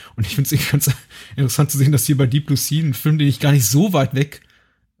ändern. Und ich finde es ganz interessant zu sehen, dass hier bei Deep Blue Sea, ein Film, den ich gar nicht so weit weg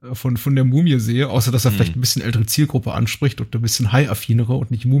von der Mumie sehe, außer dass er vielleicht ein bisschen ältere Zielgruppe anspricht und ein bisschen Hai-affinere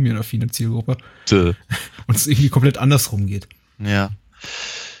und nicht Mumien-affine Zielgruppe. Und es irgendwie komplett andersrum geht. Ja.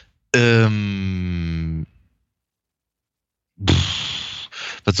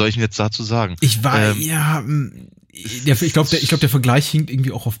 Was soll ich denn jetzt dazu sagen? Ich glaube, der Vergleich hinkt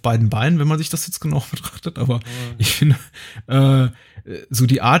irgendwie auch auf beiden Beinen, wenn man sich das jetzt genau betrachtet, aber ich finde, so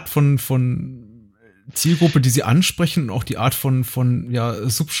die Art von Zielgruppe, die sie ansprechen und auch die Art von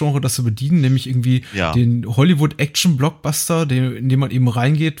Subgenre, das sie bedienen, nämlich irgendwie den Hollywood-Action-Blockbuster, in den man eben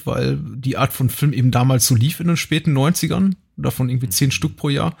reingeht, weil die Art von Film eben damals so lief in den späten 90ern, davon irgendwie 10 Stück pro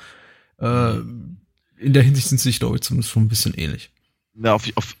Jahr. In der Hinsicht sind sie sich, glaube ich, zumindest schon ein bisschen ähnlich. Ja,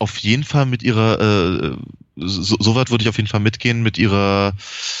 auf jeden Fall mit ihrer, so weit würde ich auf jeden Fall mitgehen, mit ihrer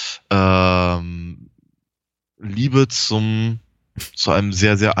Liebe zu einem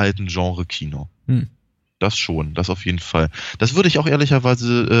sehr, sehr alten Genre-Kino. Das schon, das auf jeden Fall. Das würde ich auch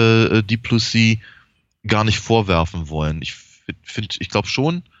ehrlicherweise Deep Blue Sea gar nicht vorwerfen wollen. Ich glaube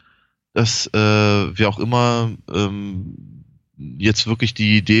schon, dass wer auch immer jetzt wirklich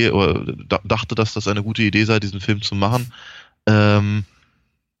die Idee oder dachte, dass das eine gute Idee sei, diesen Film zu machen,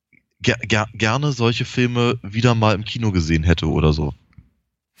 gerne solche Filme wieder mal im Kino gesehen hätte oder so.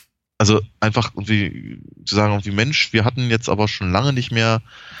 Also einfach irgendwie zu sagen, irgendwie Mensch, wir hatten jetzt aber schon lange nicht mehr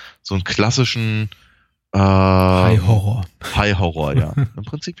so einen klassischen High-Horror. High-Horror, ja. Im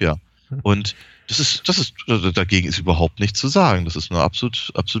Prinzip ja. Und dagegen ist überhaupt nichts zu sagen. Das ist eine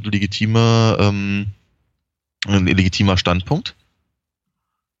absolut ein legitimer Standpunkt,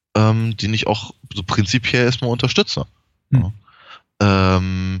 den ich auch so prinzipiell erstmal unterstütze. Ja.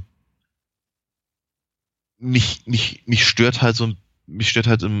 Mich stört halt im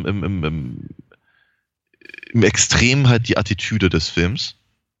Extrem halt die Attitüde des Films.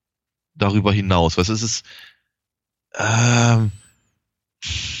 Darüber hinaus. Was ist es?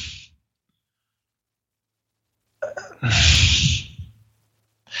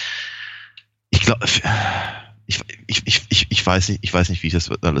 Ich glaube, ich weiß nicht, wie ich das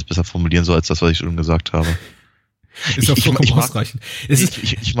alles besser formulieren soll, als das, was ich schon gesagt habe. Ist auch vollkommen ausreichend.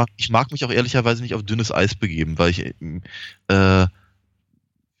 Ich mag mich auch ehrlicherweise nicht auf dünnes Eis begeben, weil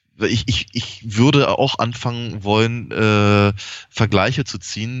ich würde auch anfangen wollen, Vergleiche zu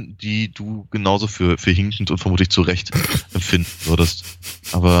ziehen, die du genauso für hinkend und vermutlich zu Recht empfinden würdest.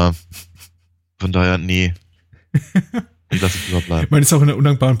 Aber von daher, nee. Ich lasse es lieber bleiben. Man ist auch in einer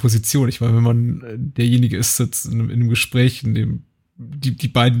undankbaren Position. Ich meine, wenn man derjenige ist jetzt in einem Gespräch, in dem die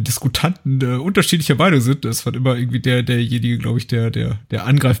beiden Diskutanten unterschiedlicher Meinung sind, das wird immer irgendwie derjenige, glaube ich, der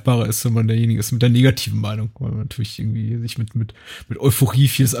angreifbare ist, wenn man derjenige ist mit der negativen Meinung, weil man natürlich irgendwie sich mit Euphorie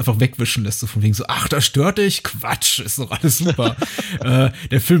vieles einfach wegwischen lässt, so von wegen so, ach, das stört dich? Quatsch, ist doch alles super.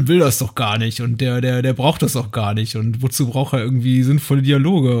 Der Film will das doch gar nicht und der braucht das auch gar nicht und wozu braucht er irgendwie sinnvolle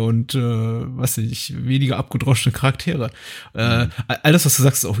Dialoge und was weiß ich, weniger abgedroschene Charaktere. All das, was du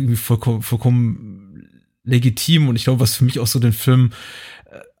sagst, ist auch irgendwie vollkommen legitim und ich glaube, was für mich auch so den Film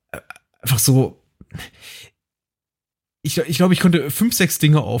einfach so ich glaube, ich könnte 5, 6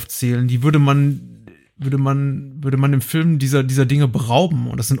 Dinge aufzählen, die würde man dem Film dieser Dinge berauben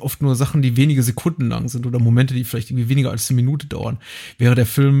und das sind oft nur Sachen, die wenige Sekunden lang sind oder Momente, die vielleicht irgendwie weniger als eine Minute dauern, wäre der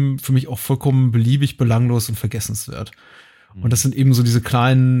Film für mich auch vollkommen beliebig, belanglos und vergessenswert. Und das sind eben so diese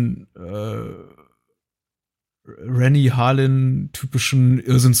kleinen Rennie Harlin-typischen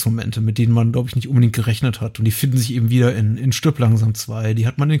Irrsinnsmomente, mit denen man, glaube ich, nicht unbedingt gerechnet hat. Und die finden sich eben wieder in Stirb langsam 2, die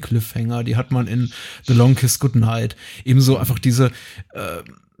hat man in Cliffhanger, die hat man in The Long Kiss Goodnight. Ebenso einfach diese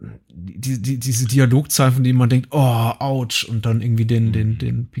Dialogzeilen, von denen man denkt, oh, ouch, und dann irgendwie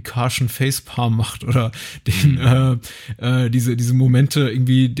den Picardschen Facepalm macht oder diese Momente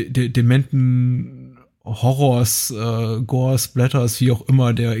irgendwie dementen Horrors, Gores, Splatters, wie auch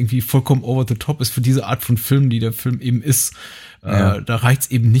immer, der irgendwie vollkommen over the top ist für diese Art von Film, die der Film eben ist. Da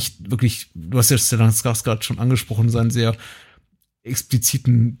reicht's eben nicht wirklich, du hast ja Stellan Skarsgård schon angesprochen, seinen sehr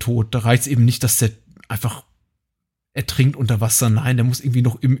expliziten Tod. Da reicht's eben nicht, dass der einfach ertrinkt unter Wasser. Nein, der muss irgendwie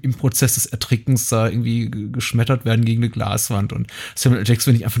noch im Prozess des Ertrinkens da irgendwie geschmettert werden gegen eine Glaswand. Und Samuel L. Jackson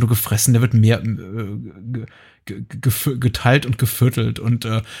wird nicht einfach nur gefressen, der wird mehr geteilt und geviertelt. Und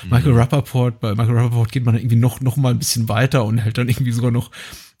bei Michael Rappaport geht man dann irgendwie noch mal ein bisschen weiter und hält dann irgendwie sogar noch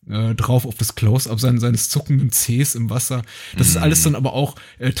drauf auf das Close-Up seines zuckenden Cs im Wasser. Das ist alles dann aber auch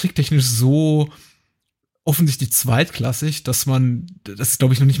tricktechnisch so offensichtlich zweitklassig, dass das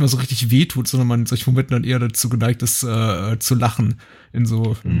glaube ich noch nicht mal so richtig wehtut, sondern man in solchen Momenten dann eher dazu geneigt ist, zu lachen, in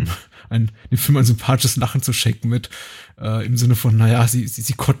so dem Film ein sympathisches Lachen zu schenken mit, im Sinne von, naja,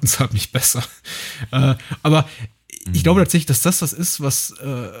 sie konnten es halt nicht besser. Aber ich glaube tatsächlich, dass das was ist, was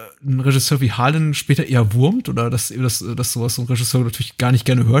ein Regisseur wie Harlan später eher wurmt oder dass sowas so ein Regisseur natürlich gar nicht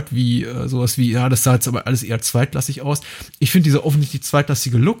gerne hört, wie sowas wie, ja, das sah jetzt aber alles eher zweitklassig aus. Ich finde dieser offensichtlich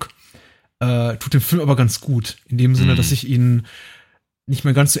zweitklassige Look tut dem Film aber ganz gut, in dem Sinne, dass ich ihn nicht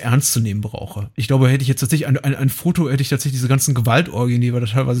mehr ganz so ernst zu nehmen brauche. Ich glaube, hätte ich jetzt tatsächlich ein Foto, hätte ich tatsächlich diese ganzen Gewaltorgien, die wir da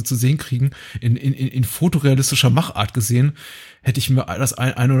teilweise zu sehen kriegen, in fotorealistischer Machart gesehen, hätte ich mir das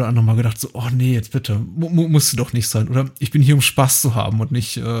ein oder andere Mal gedacht, so, oh nee, jetzt bitte, musst du doch nicht sein. Oder ich bin hier, um Spaß zu haben und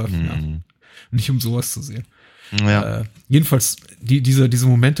nicht um sowas zu sehen. Ja. Jedenfalls, diese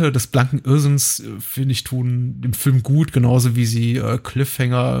Momente des blanken Irrsinns, finde ich, tun dem Film gut, genauso wie sie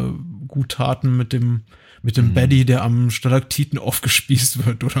Cliffhanger gut taten mit dem Baddy, der am Stalaktiten aufgespießt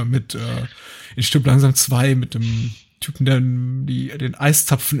wird, oder mit in Stirb langsam 2 mit dem Typen, der den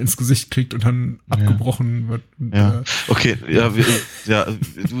Eiszapfen ins Gesicht kriegt und dann abgebrochen wird. Und, okay,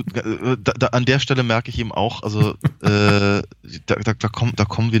 an der Stelle merke ich eben auch, also da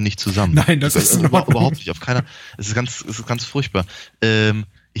kommen wir nicht zusammen. Nein, das ist überhaupt nicht. Auf keiner. Es ist ganz furchtbar.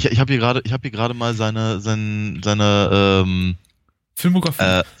 Ich habe hier gerade mal seine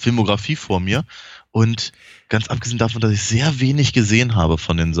Filmografie vor mir und ganz abgesehen davon, dass ich sehr wenig gesehen habe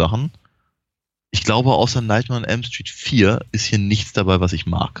von den Sachen. Ich glaube, außer Nightmare on Elm Street 4 ist hier nichts dabei, was ich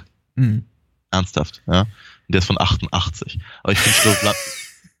mag. Mhm. Ernsthaft, ja. Und der ist von 88. Aber ich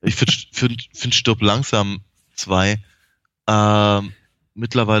finde Stirb langsam 2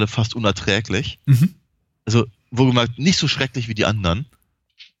 mittlerweile fast unerträglich. Mhm. Also, wohlgemerkt, nicht so schrecklich wie die anderen.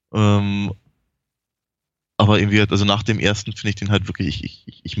 Aber irgendwie, also nach dem ersten finde ich den halt wirklich,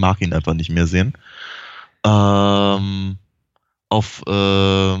 ich mag ihn einfach nicht mehr sehen.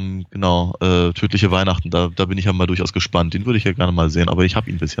 Tödliche Weihnachten, da bin ich ja mal durchaus gespannt. Den würde ich ja gerne mal sehen, aber ich habe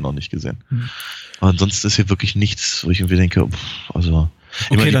ihn bisher noch nicht gesehen. Aber ansonsten ist hier wirklich nichts, wo ich irgendwie denke,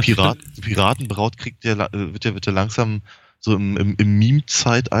 die Piratenbraut wird ja langsam so im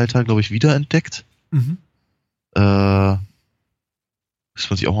Meme-Zeitalter, glaube ich, wiederentdeckt. Mhm. Muss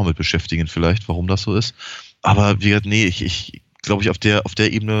man sich auch mal mit beschäftigen vielleicht, warum das so ist. Aber wie gesagt, nee, ich glaube, auf der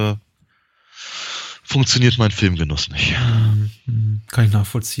Ebene funktioniert mein Filmgenuss nicht. Kann ich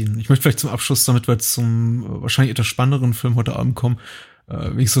nachvollziehen. Ich möchte vielleicht zum Abschluss, damit wir jetzt zum wahrscheinlich etwas spannenderen Film heute Abend kommen,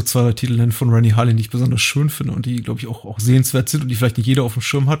 wie ich so 2, 3 Titel nennen von Rennie Harlin, die ich besonders schön finde und die, glaube ich, auch sehenswert sind und die vielleicht nicht jeder auf dem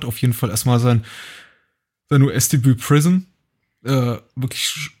Schirm hat. Auf jeden Fall erstmal sein US-Debüt Prison.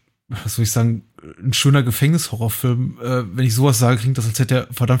 Wirklich, was soll ich sagen, ein schöner Gefängnishorrorfilm. Wenn ich sowas sage, klingt das, als hätte er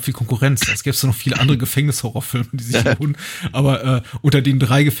verdammt viel Konkurrenz. Es gäbe noch viele andere Gefängnishorrorfilme, die sich lohnen. Aber unter den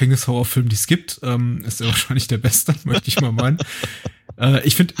 3 Gefängnishorrorfilmen, die es gibt, ist er wahrscheinlich der beste, möchte ich mal meinen.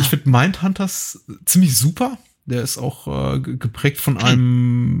 Ich finde Mindhunters ziemlich super. Der ist auch geprägt von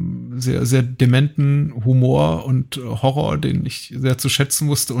einem sehr, sehr dementen Humor und Horror, den ich sehr zu schätzen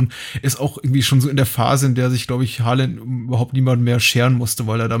wusste und ist auch irgendwie schon so in der Phase, in der sich, glaube ich, Harlan überhaupt niemand mehr scheren musste,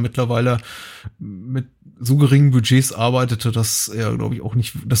 weil er da mittlerweile mit so geringen Budgets arbeitete, dass er, glaube ich, auch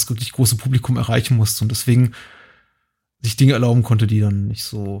nicht das wirklich große Publikum erreichen musste und deswegen sich Dinge erlauben konnte, die dann nicht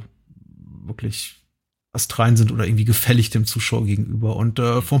so wirklich astrein sind oder irgendwie gefällig dem Zuschauer gegenüber. Und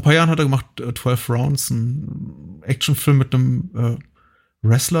vor ein paar Jahren hat er gemacht 12 Rounds, ein Actionfilm mit einem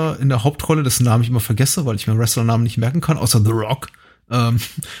Wrestler in der Hauptrolle, dessen Namen ich immer vergesse, weil ich mir Wrestlernamen nicht merken kann, außer The Rock.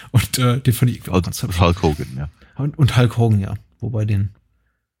 Und den fand ich auch ganz hübsch. Hulk Hogan, ja. Und Hulk Hogan, ja. Wobei den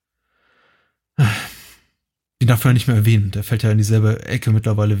darf man ja nicht mehr erwähnen. Der fällt ja in dieselbe Ecke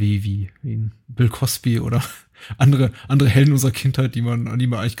mittlerweile wie Bill Cosby oder andere Helden unserer Kindheit, an die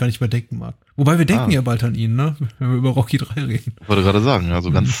man eigentlich gar nicht mehr denken mag. Wobei wir denken ja bald an ihn, ne? Wenn wir über Rocky 3 reden. Ich wollte gerade sagen, also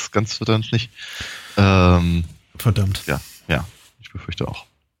ganz wird er uns nicht. Verdammt. Ja, ich befürchte auch.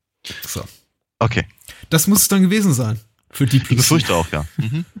 So. Okay. Das muss es dann gewesen sein. Für die Ich befürchte auch, ja.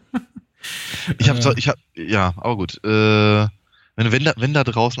 Mhm. Aber gut. Wenn da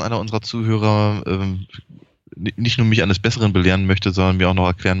draußen einer unserer Zuhörer nicht nur mich eines Besseren belehren möchte, sondern mir auch noch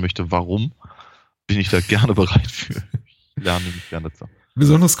erklären möchte, warum, bin ich da gerne bereit für. Ich lerne mich gerne dazu.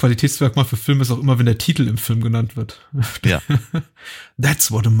 Besonderes Qualitätsmerkmal für Filme ist auch immer, wenn der Titel im Film genannt wird. Ja.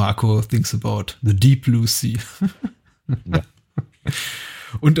 That's what a Marco thinks about. The Deep Blue Sea. Ja.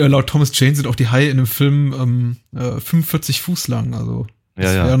 Und laut Thomas Jane sind auch die Haie in dem Film 45 Fuß lang. Also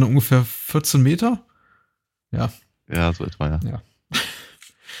das wären ungefähr 14 Meter. Ja. Ja, so etwa, ja.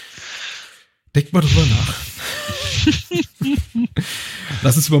 Denkt mal drüber nach.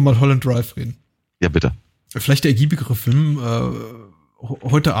 Lass uns über Mulholland Drive reden. Ja, bitte. Vielleicht der ergiebigere Film.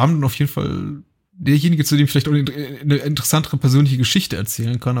 Heute Abend auf jeden Fall derjenige, zu dem ich vielleicht auch eine interessantere persönliche Geschichte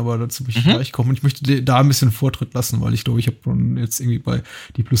erzählen kann, aber dazu möchte ich gleich kommen. Und ich möchte da ein bisschen Vortritt lassen, weil ich glaube, ich habe jetzt irgendwie bei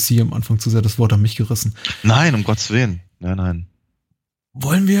Deep Blue Sea am Anfang zu sehr das Wort an mich gerissen. Nein, um Gottes Willen. Nein.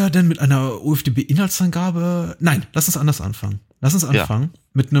 Wollen wir denn mit einer UFDB-Inhaltsangabe? Nein, lass uns anders anfangen.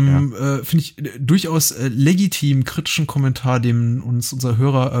 Mit einem, finde ich, durchaus legitim kritischen Kommentar, den uns unser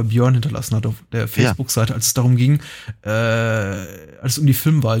Hörer Björn hinterlassen hat auf der Facebook-Seite, als es darum ging, als es um die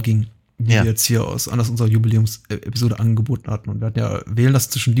Filmwahl ging, die wir jetzt hier aus unserer Jubiläumsepisode angeboten hatten. Und wir hatten ja wählen lassen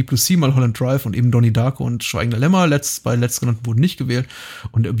zwischen Deep Blue Sea, Mulholland Drive und eben Donnie Darko und Schweigender Lämmer. Bei letztgenannten wurden nicht gewählt.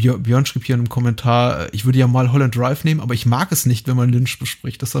 Und Björn schrieb hier in einem Kommentar, ich würde ja Mulholland Drive nehmen, aber ich mag es nicht, wenn man Lynch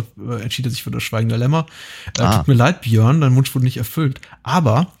bespricht. Deshalb entschied er sich für das Schweigender Lämmer. Tut mir leid, Björn, dein Wunsch wurde nicht erfüllt.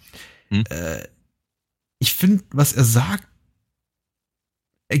 Aber ich finde, was er sagt,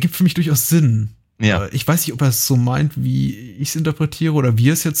 ergibt für mich durchaus Sinn. Ja. Ich weiß nicht, ob er es so meint, wie ich es interpretiere oder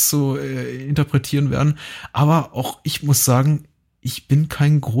wir es jetzt so interpretieren werden. Aber auch ich muss sagen, ich bin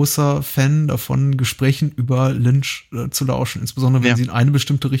kein großer Fan davon, Gesprächen über Lynch zu lauschen, insbesondere wenn sie in eine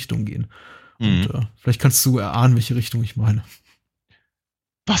bestimmte Richtung gehen. Und vielleicht kannst du erahnen, welche Richtung ich meine.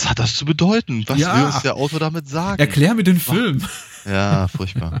 Was hat das zu bedeuten? Was will uns der Autor damit sagen? Erklär mir den Film. Ja,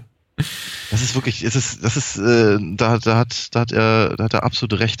 furchtbar. Das ist wirklich, da hat er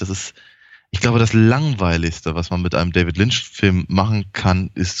absolut recht. Ich glaube, das Langweiligste, was man mit einem David Lynch-Film machen kann,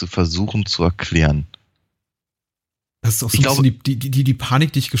 ist zu versuchen zu erklären. Das ist auch so ein bisschen die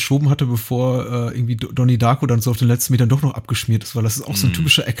Panik, die ich geschoben hatte, bevor irgendwie Donnie Darko dann so auf den letzten Metern doch noch abgeschmiert ist, weil das ist auch so ein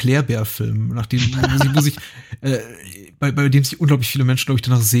typischer Erklärbär-Film, bei dem sich unglaublich viele Menschen, glaube ich,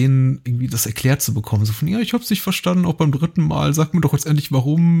 danach sehen, irgendwie das erklärt zu bekommen. So von, ja, ich hab's nicht verstanden, auch beim 3. Mal, sag mir doch jetzt endlich,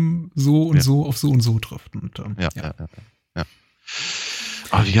 warum so und so auf so und so trifft. Und, ja.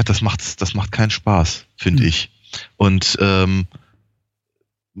 Aber wie gesagt, das macht keinen Spaß, finde ich. Und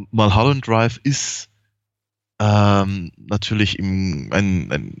Mulholland Drive ist natürlich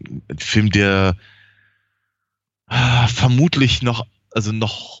ein Film, der vermutlich noch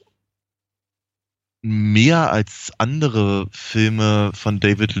mehr als andere Filme von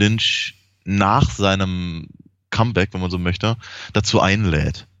David Lynch nach seinem Comeback, wenn man so möchte, dazu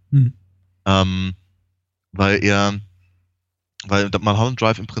einlädt. Weil Mulholland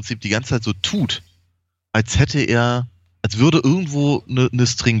Drive im Prinzip die ganze Zeit so tut, als würde irgendwo eine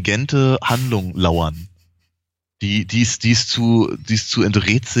stringente Handlung lauern, die es zu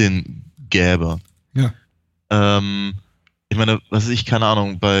enträtseln gäbe. Ja. Ich meine, keine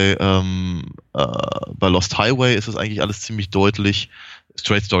Ahnung, bei Lost Highway ist das eigentlich alles ziemlich deutlich.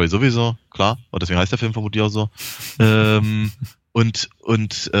 Straight Story sowieso, klar, und deswegen heißt der Film vermutlich auch so. Und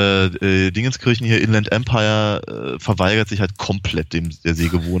Dingenskirchen hier, Inland Empire, verweigert sich halt komplett der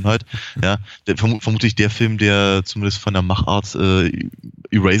Sehgewohnheit. Ja, vermutlich der Film, der zumindest von der Machart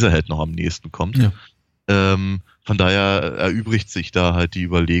Eraserhead noch am nächsten kommt. Ja. Von daher erübrigt sich da halt die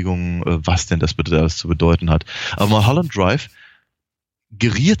Überlegung, was denn das bitte alles zu bedeuten hat. Aber Mulholland Drive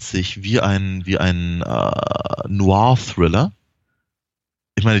geriert sich wie ein Noir-Thriller.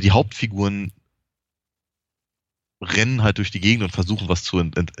 Ich meine, die Hauptfiguren rennen halt durch die Gegend und versuchen, was zu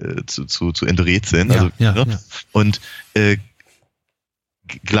enträtseln. Und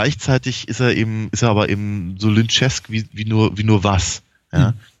gleichzeitig ist er aber eben so lynchesk wie nur was.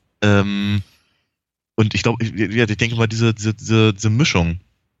 Ja? Und ich glaube, ich denke mal, diese Mischung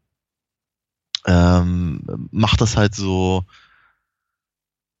macht das halt so.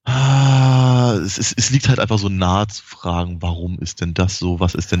 Es liegt halt einfach so nahe zu fragen, warum ist denn das so?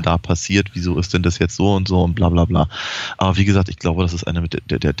 Was ist denn da passiert? Wieso ist denn das jetzt so und bla bla bla. Aber wie gesagt, ich glaube, das ist eine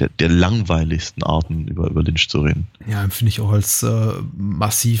der langweiligsten Arten, über Lynch zu reden. Ja, empfinde ich auch als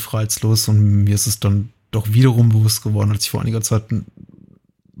massiv reizlos, und mir ist es dann doch wiederum bewusst geworden, als ich vor einiger Zeit einen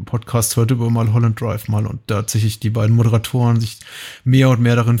Podcast hörte über Mulholland Drive mal, und da tatsächlich die beiden Moderatoren sich mehr und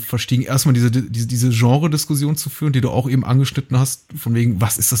mehr darin verstiegen, erstmal diese Genre-Diskussion zu führen, die du auch eben angeschnitten hast, von wegen,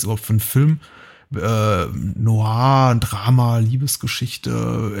 was ist das überhaupt für ein Film? Noir, Drama,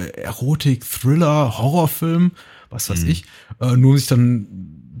 Liebesgeschichte, Erotik, Thriller, Horrorfilm, was weiß ich, nur sich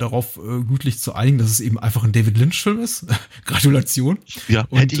dann darauf gütlich zu einigen, dass es eben einfach ein David Lynch-Film ist. Gratulation. Ja,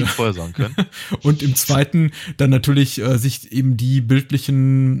 hätte ich ihm vorher sagen können. Und im zweiten dann natürlich sich eben die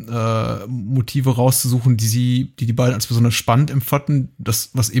bildlichen Motive rauszusuchen, die beiden als besonders spannend empfanden,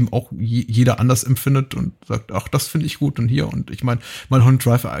 das, was eben auch jeder anders empfindet und sagt, ach, das finde ich gut und hier. Und ich meine, Mulholland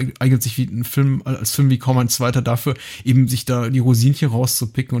Drive eignet sich als Film wie kaum ein zweiter dafür, eben sich da die Rosinchen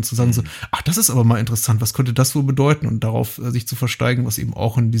rauszupicken und zu sagen so, ach, das ist aber mal interessant, was könnte das wohl bedeuten? Und darauf sich zu versteigen, was eben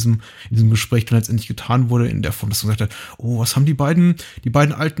auch in diesem Gespräch dann letztendlich getan wurde, in der Form, dass man gesagt hat, oh, was haben die beiden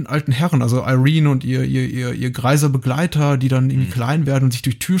alten Herren, also Irene und ihr greiser Begleiter, die dann irgendwie klein werden und sich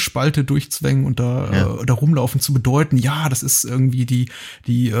durch Türspalte durchzwängen und da rumlaufen, zu bedeuten, ja, das ist irgendwie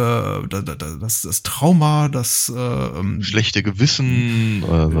das Trauma, das schlechte Gewissen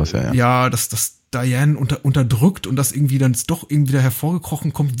oder was, ja, das Diane unterdrückt und das irgendwie dann doch irgendwie wieder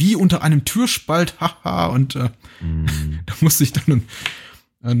hervorgekrochen kommt, wie unter einem Türspalt, haha, und da musste ich dann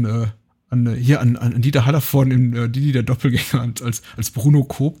an Dieter Hallervorden in Didi der Doppelgänger als Bruno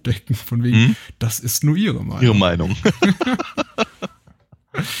Koop denken, von wegen, das ist nur ihre Meinung. Ihre Meinung.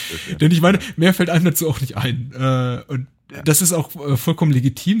 Denn ich meine, mehr fällt einem dazu auch nicht ein. Und das ist auch vollkommen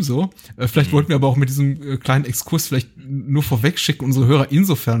legitim so. Vielleicht wollten wir aber auch mit diesem kleinen Exkurs vielleicht nur vorwegschicken, unsere Hörer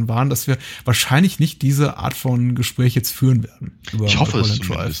insofern waren, dass wir wahrscheinlich nicht diese Art von Gespräch jetzt führen werden. Ich hoffe es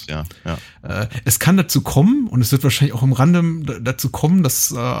zumindest, ja. Es kann dazu kommen, und es wird wahrscheinlich auch im Rande dazu kommen,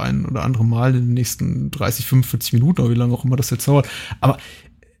 dass ein oder andere Mal in den nächsten 30, 45 Minuten, oder wie lange auch immer das jetzt dauert, aber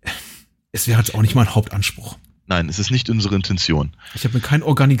es wäre jetzt auch nicht mein Hauptanspruch. Nein, es ist nicht unsere Intention. Ich habe mir kein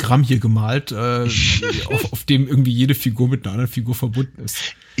Organigramm hier gemalt, auf dem irgendwie jede Figur mit einer anderen Figur verbunden ist.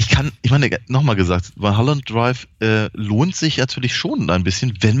 Ich meine, nochmal gesagt, Mulholland Drive lohnt sich natürlich schon ein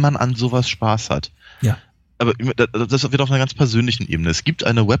bisschen, wenn man an sowas Spaß hat. Ja. Aber das wird auf einer ganz persönlichen Ebene. Es gibt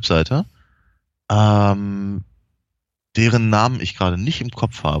eine Webseite, deren Namen ich gerade nicht im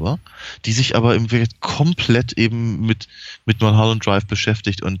Kopf habe, die sich aber im Wirklich komplett eben mit Mulholland Drive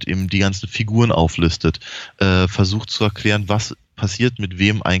beschäftigt und eben die ganzen Figuren auflistet, versucht zu erklären, was passiert mit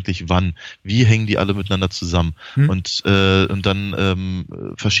wem eigentlich wann, wie hängen die alle miteinander zusammen und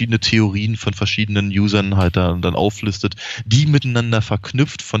dann verschiedene Theorien von verschiedenen Usern halt dann auflistet, die miteinander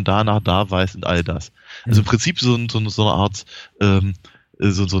verknüpft von da nach da weiß und all das. Also im Prinzip so eine Art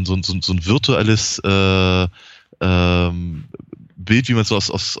so ein virtuelles Bild, wie man es so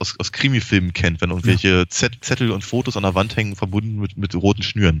aus Krimi-Filmen kennt, wenn irgendwelche Zettel und Fotos an der Wand hängen, verbunden mit roten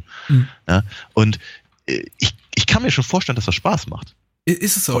Schnüren. Ja? Und ich kann mir schon vorstellen, dass das Spaß macht.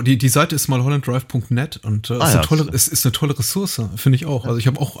 Ist es auch. Die Seite ist mulhollanddrive.net und ist eine tolle Ressource, finde ich auch. Also ich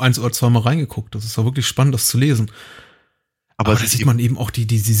habe auch 1 oder 2 Mal reingeguckt. Das ist auch wirklich spannend, das zu lesen. Aber da sieht man eben auch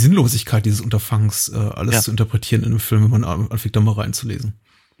die Sinnlosigkeit dieses Unterfangs, alles zu interpretieren in einem Film, wenn man anfängt, da mal reinzulesen.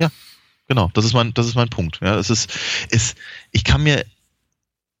 Ja. Genau, das ist mein Punkt. Ja, ich kann mir,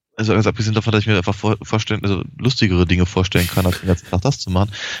 also abgesehen davon, dass ich mir einfach vorstellen, also lustigere Dinge vorstellen kann, als den ganzen Tag das zu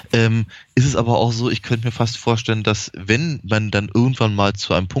machen, ist es aber auch so, ich könnte mir fast vorstellen, dass wenn man dann irgendwann mal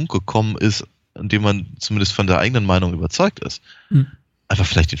zu einem Punkt gekommen ist, an dem man zumindest von der eigenen Meinung überzeugt ist, einfach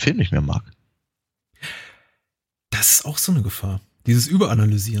vielleicht den Film nicht mehr mag. Das ist auch so eine Gefahr. Dieses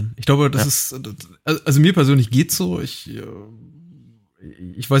Überanalysieren. Ich glaube, das ist, also mir persönlich geht's so, ich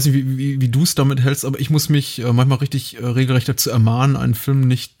weiß nicht, wie du es damit hältst, aber ich muss mich manchmal richtig regelrecht dazu ermahnen, einen Film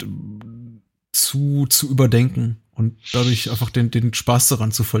nicht zu überdenken und dadurch einfach den Spaß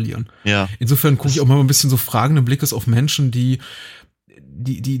daran zu verlieren. Ja. Insofern gucke ich auch mal ein bisschen so fragenden Blickes auf Menschen, die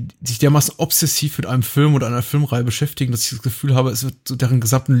sich dermaßen obsessiv mit einem Film oder einer Filmreihe beschäftigen, dass ich das Gefühl habe, es wird so deren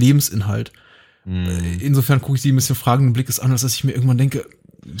gesamten Lebensinhalt. Insofern gucke ich die ein bisschen fragenden Blickes an, als dass ich mir irgendwann denke,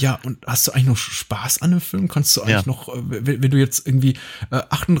 ja, und hast du eigentlich noch Spaß an dem Film? Kannst du eigentlich noch, wenn du jetzt irgendwie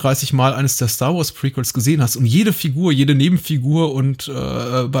 38 Mal eines der Star Wars Prequels gesehen hast und jede Figur, jede Nebenfigur und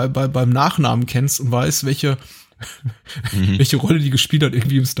beim Nachnamen kennst und weißt, welche Rolle die gespielt hat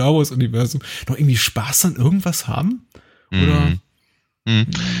irgendwie im Star Wars Universum, noch irgendwie Spaß an irgendwas haben? Oder?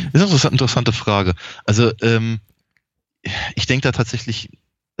 Das ist eine interessante Frage. Also, ich denke da tatsächlich,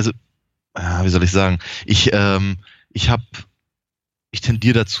 also, wie soll ich sagen, ich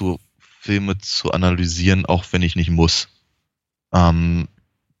tendiere dazu, Filme zu analysieren, auch wenn ich nicht muss.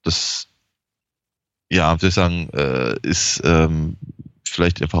 Das, ja, würde ich sagen, ist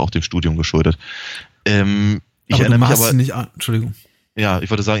vielleicht einfach auch dem Studium geschuldet. Ich erinnere mich aber nicht an. Entschuldigung. Ja, ich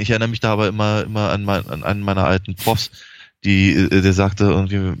wollte sagen, ich erinnere mich da aber immer an einen meiner alten Profs, der sagte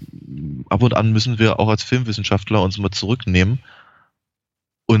irgendwie, ab und an müssen wir auch als Filmwissenschaftler uns mal zurücknehmen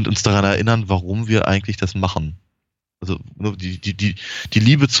und uns daran erinnern, warum wir eigentlich das machen. Also die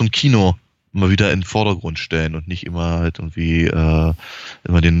Liebe zum Kino mal wieder in den Vordergrund stellen und nicht immer halt irgendwie immer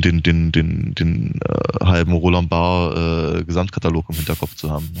den halben Roland Barr Gesamtkatalog im Hinterkopf zu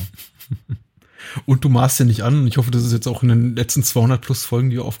haben. Ne? Und du maßt ja nicht an, und ich hoffe, das ist jetzt auch in den letzten 200 plus Folgen,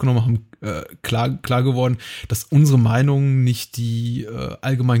 die wir aufgenommen haben, klar geworden, dass unsere Meinung nicht die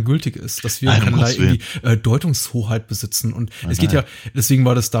allgemeingültige ist, dass wir keinerlei irgendwie Deutungshoheit besitzen. Und es geht ja, deswegen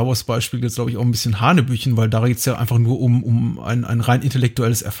war das Star Wars Beispiel jetzt, glaube ich, auch ein bisschen Hanebüchen, weil da geht's ja einfach nur um ein rein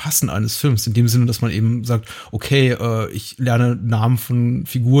intellektuelles Erfassen eines Films, in dem Sinne, dass man eben sagt, okay, ich lerne Namen von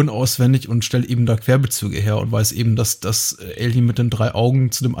Figuren auswendig und stelle eben da Querbezüge her und weiß eben, dass das Alien mit den 3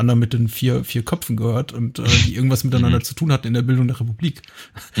 Augen zu dem anderen mit den vier Köpfen gehört und die irgendwas miteinander zu tun hatten in der Bildung der Republik.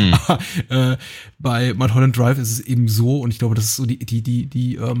 Aber bei Mulholland Drive ist es eben so, und ich glaube, das ist so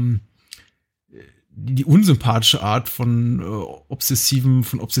die unsympathische Art von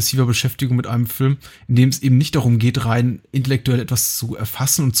obsessiver Beschäftigung mit einem Film, in dem es eben nicht darum geht, rein intellektuell etwas zu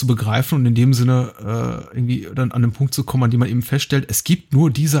erfassen und zu begreifen und in dem Sinne irgendwie dann an den Punkt zu kommen, an dem man eben feststellt, es gibt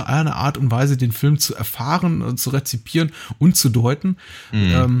nur diese eine Art und Weise, den Film zu erfahren, zu rezipieren und zu deuten.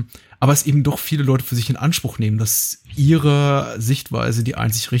 Aber es eben doch viele Leute für sich in Anspruch nehmen, dass ihre Sichtweise die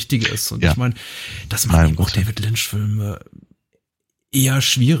einzig richtige ist. Und ich meine, das machen eben auch David Lynch-Filme eher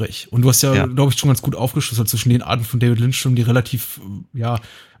schwierig. Und du hast ja, glaube ich, schon ganz gut aufgeschlüsselt zwischen den Arten von David Lynch-Filmen, die relativ,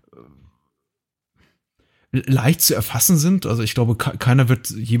 leicht zu erfassen sind. Also ich glaube, keiner wird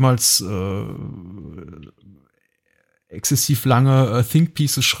jemals exzessiv lange Think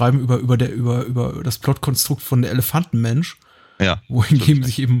Pieces schreiben über das Plotkonstrukt von der Elefantenmensch. Ja. Wohingegen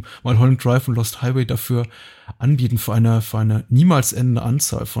sich eben Mulholland Drive und Lost Highway dafür anbieten für eine niemals endende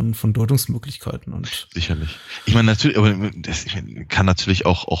Anzahl von Deutungsmöglichkeiten. Und sicherlich. Ich meine, natürlich, aber ich kann natürlich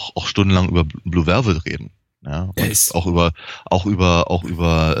auch stundenlang über Blue Velvet reden. Ja, und auch über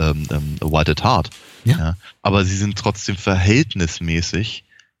White at Heart. Ja. Aber sie sind trotzdem verhältnismäßig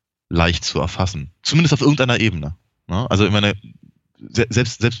leicht zu erfassen. Zumindest auf irgendeiner Ebene. Ja, also ich meine,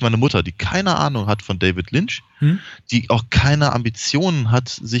 selbst meine Mutter, die keine Ahnung hat von David Lynch, die auch keine Ambitionen hat,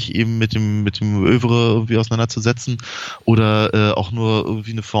 sich eben mit dem Övre irgendwie auseinanderzusetzen oder auch nur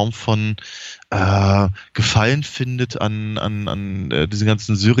irgendwie eine Form von Gefallen findet an diesen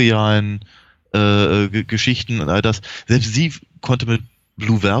ganzen surrealen Geschichten und all das. Selbst sie konnte mit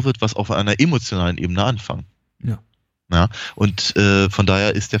Blue Velvet was auf einer emotionalen Ebene anfangen. Ja, und von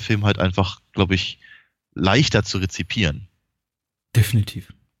daher ist der Film halt einfach, glaube ich, leichter zu rezipieren.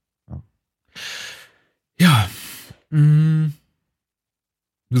 Definitiv. Ja. Wir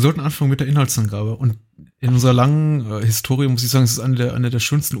sollten anfangen mit der Inhaltsangabe. Und in unserer langen Historie muss ich sagen, es ist eine der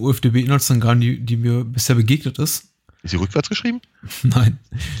schönsten OFDB-Inhaltsangaben, die mir bisher begegnet ist. Ist sie rückwärts geschrieben? Nein.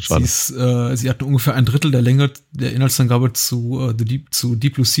 Sie hat ungefähr ein Drittel der Länge der Inhaltsangabe zu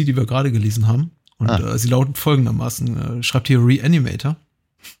Deep Blue Sea, die wir gerade gelesen haben. Und sie lautet folgendermaßen, schreibt hier Reanimator.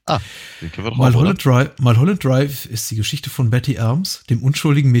 Den kennen wir doch auch, Mulholland Drive ist die Geschichte von Betty Elms, dem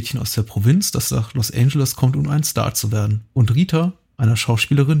unschuldigen Mädchen aus der Provinz, das nach Los Angeles kommt, um ein Star zu werden. Und Rita, einer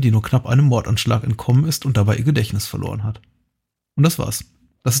Schauspielerin, die nur knapp einem Mordanschlag entkommen ist und dabei ihr Gedächtnis verloren hat. Und das war's.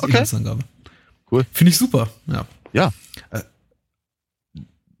 Das ist die Inhaltsangabe. Cool. Finde ich super. Ja.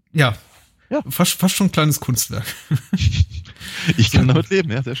 Ja. Fast schon ein kleines Kunstwerk. Ich kann damit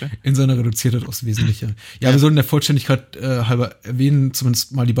leben, ja, sehr schön. In seiner Reduziertheit aufs Wesentliche. Ja, wir sollten der Vollständigkeit halber erwähnen,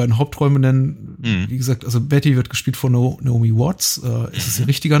 zumindest mal die beiden Haupträume nennen. Wie gesagt, also Betty wird gespielt von Naomi Watts. Ist es ihr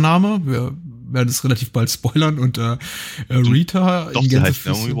richtiger Name? Wir werden es relativ bald spoilern. Und Rita Doch, in sie heißt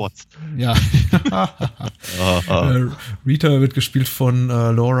Naomi Watts. Ja. Rita wird gespielt von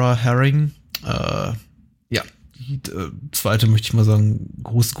Laura Herring. Die zweite, möchte ich mal sagen,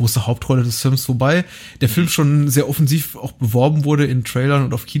 große Hauptrolle des Films, wobei der Film schon sehr offensiv auch beworben wurde in Trailern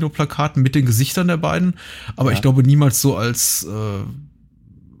und auf Kinoplakaten mit den Gesichtern der beiden, aber ich glaube niemals so als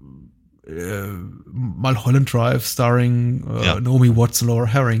Mulholland Drive starring Naomi Watts und Laura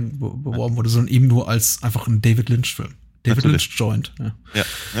Herring beworben wurde, sondern eben nur als einfach ein David Lynch-Film. David Lynch-Joint.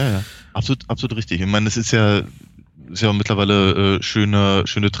 Ja. Absolut richtig. Ich meine, es ist ja mittlerweile schöne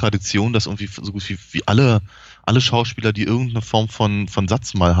Tradition, dass irgendwie so gut wie alle Schauspieler, die irgendeine Form von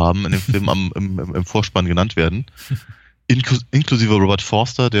Satz mal haben, in dem Film im Vorspann genannt werden. Inklusive Robert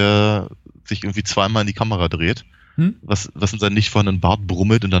Forster, der sich irgendwie zweimal in die Kamera dreht, was in seinem nicht vorhandenen Bart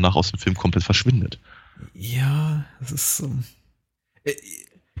brummelt und danach aus dem Film komplett verschwindet. Ja, das ist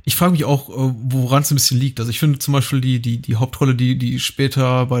ich frage mich auch, woran es ein bisschen liegt. Also ich finde zum Beispiel die Hauptrolle, die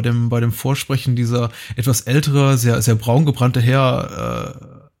später bei dem Vorsprechen dieser etwas ältere, sehr, sehr braun gebrannte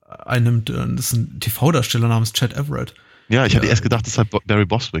Herr einnimmt, das ist ein TV-Darsteller namens Chad Everett. Ja, ich hatte erst gedacht, das sei Barry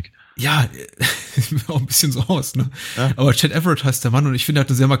Bostwick. Ja, sieht mir auch ein bisschen so aus, ne? Ja. Aber Chad Everett heißt der Mann und ich finde, er hat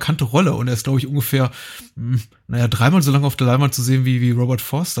eine sehr markante Rolle und er ist, glaube ich, ungefähr, dreimal so lange auf der Leinwand zu sehen wie Robert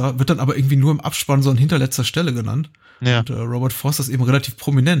Forster, wird dann aber irgendwie nur im Abspann so an hinterletzter Stelle genannt. Ja. Und Robert Forster ist eben relativ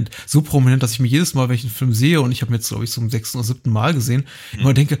prominent. So prominent, dass ich mir jedes Mal, wenn ich einen Film sehe, und ich habe ihn jetzt, glaube ich, zum 6. oder 7. Mal gesehen,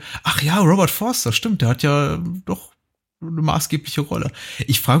 immer denke, ach ja, Robert Forster, stimmt, der hat ja doch eine maßgebliche Rolle.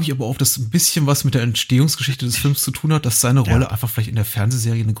 Ich frage mich aber, ob das ein bisschen was mit der Entstehungsgeschichte des Films zu tun hat, dass seine Rolle einfach vielleicht in der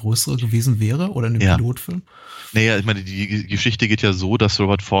Fernsehserie eine größere gewesen wäre oder in dem Pilotfilm. Naja, ich meine, die Geschichte geht ja so, dass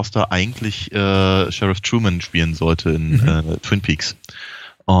Robert Forster eigentlich Sheriff Truman spielen sollte in Twin Peaks.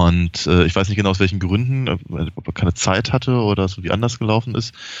 Und ich weiß nicht genau aus welchen Gründen, ob er keine Zeit hatte oder es irgendwie anders gelaufen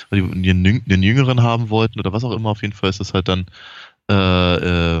ist, weil die den Jüngeren haben wollten oder was auch immer. Auf jeden Fall ist das halt dann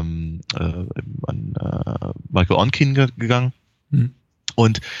an Michael Onkin gegangen.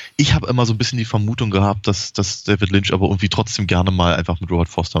 Und ich habe immer so ein bisschen die Vermutung gehabt, dass David Lynch aber irgendwie trotzdem gerne mal einfach mit Robert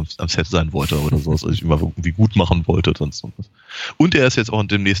Forster am Set sein wollte oder so, also ich immer irgendwie gut machen wollte. Sonst was. Und er ist jetzt auch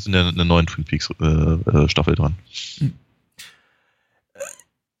demnächst in der neuen Twin Peaks Staffel dran.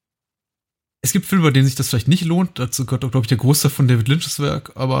 Es gibt Filme, bei denen sich das vielleicht nicht lohnt. Dazu gehört auch, glaube ich, der Großteil von David Lynch's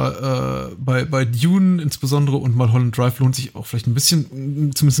Werk. Aber bei Dune insbesondere und Mulholland Drive lohnt sich auch vielleicht ein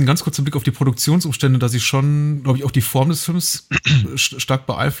bisschen, zumindest ein ganz kurzer Blick auf die Produktionsumstände, da sie schon, glaube ich, auch die Form des Films stark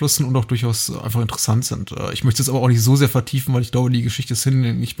beeinflussen und auch durchaus einfach interessant sind. Ich möchte es aber auch nicht so sehr vertiefen, weil ich glaube, die Geschichte ist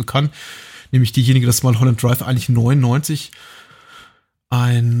nicht bekannt. Nämlich diejenige, dass Mulholland Drive eigentlich 99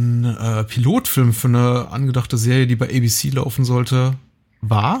 ein Pilotfilm für eine angedachte Serie, die bei ABC laufen sollte,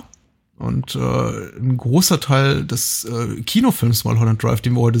 war. Und ein großer Teil des Kinofilms Mulholland Drive,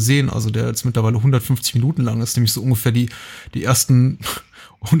 den wir heute sehen, also der jetzt mittlerweile 150 Minuten lang ist, nämlich so ungefähr die ersten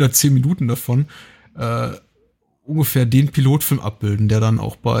 110 Minuten davon, ungefähr den Pilotfilm abbilden, der dann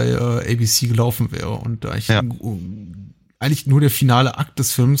auch bei ABC gelaufen wäre. Und eigentlich nur der finale Akt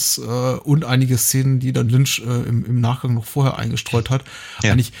des Films und einige Szenen, die dann Lynch im Nachgang noch vorher eingestreut hat,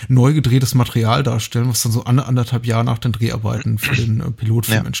 eigentlich neu gedrehtes Material darstellen, was dann so anderthalb Jahre nach den Dreharbeiten für den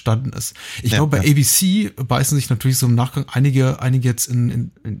Pilotfilm entstanden ist. Ich glaube, bei ABC beißen sich natürlich so im Nachgang einige jetzt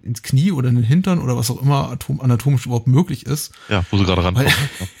ins Knie oder in den Hintern oder was auch immer anatomisch überhaupt möglich ist. Ja, wo sie gerade rankommen.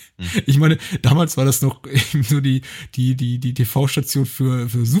 Ich meine, damals war das noch eben so die TV-Station für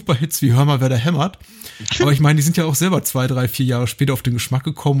Superhits wie Hör mal, wer da hämmert. Aber ich meine, die sind ja auch selber 2, 3, 4 Jahre später auf den Geschmack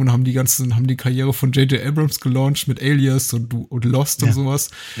gekommen und haben die Karriere von J.J. Abrams gelauncht mit Alias und Lost und sowas.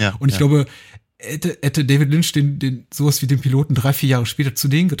 Ja, und ich glaube, hätte David Lynch den sowas wie den Piloten 3, 4 Jahre später zu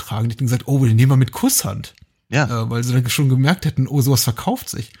denen getragen, die hätten gesagt, oh, den nehmen wir mit Kusshand. Ja. Weil sie dann schon gemerkt hätten, oh, sowas verkauft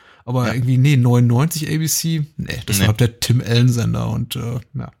sich. Aber irgendwie, 99 ABC, das war der Tim Allen-Sender und der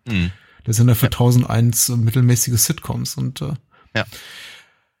Sender für 1001 mittelmäßige Sitcoms und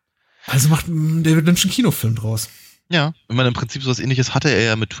also macht David Lynch einen Kinofilm draus. Ja, ich meine, im Prinzip sowas Ähnliches hatte er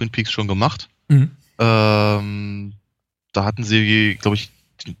ja mit Twin Peaks schon gemacht. Da hatten sie, glaube ich,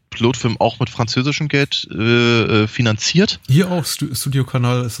 den Pilotfilm auch mit französischem Geld finanziert. Hier auch,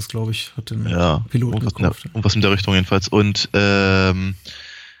 Studio-Kanal ist das, glaube ich, hat den Piloten gekauft. Irgendwas in der Richtung jedenfalls. Und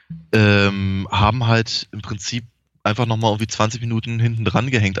haben halt im Prinzip einfach nochmal irgendwie 20 Minuten hinten dran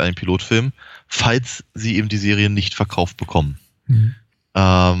gehängt an den Pilotfilm, falls sie eben die Serie nicht verkauft bekommen.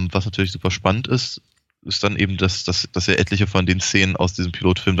 Was natürlich super spannend ist dann eben, dass er etliche von den Szenen aus diesem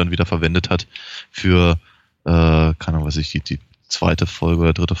Pilotfilm dann wieder verwendet hat für, keine Ahnung, was ich, die zweite Folge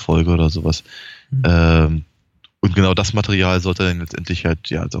oder dritte Folge oder sowas. Und genau das Material sollte dann letztendlich halt,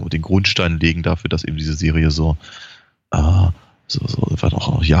 sagen wir, den Grundstein legen dafür, dass eben diese Serie so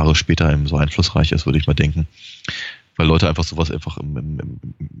auch Jahre später so einflussreich ist, würde ich mal denken. Weil Leute einfach sowas einfach im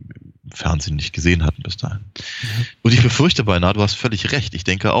Fernsehen nicht gesehen hatten bis dahin. Und ich befürchte beinahe, du hast völlig recht. Ich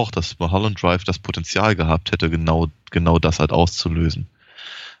denke auch, dass Mulholland Drive das Potenzial gehabt hätte, genau das halt auszulösen.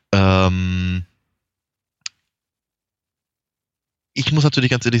 Ich muss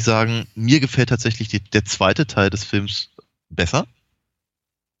natürlich ganz ehrlich sagen, mir gefällt tatsächlich der zweite Teil des Films besser.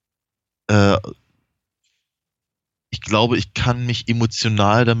 Ich glaube, ich kann mich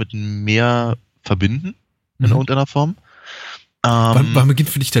emotional damit mehr verbinden, in irgendeiner Form. Wann beginnt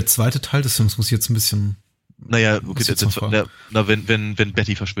für dich der zweite Teil des Films? Muss ich jetzt ein bisschen... Naja, okay, wenn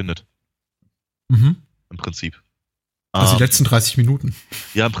Betty verschwindet. Im Prinzip. Also die letzten 30 Minuten.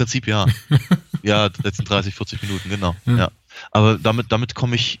 Ja, im Prinzip ja. Ja, die letzten 30, 40 Minuten, genau. Ja. Aber damit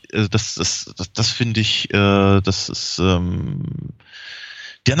komme ich, das finde ich, das ist...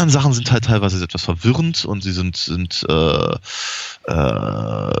 Die anderen Sachen sind halt teilweise etwas verwirrend und sie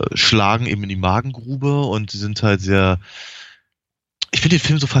schlagen eben in die Magengrube und sie sind halt sehr. Ich finde den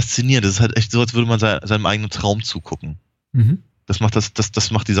Film so faszinierend. Das ist halt echt so, als würde man seinem eigenen Traum zugucken. Das macht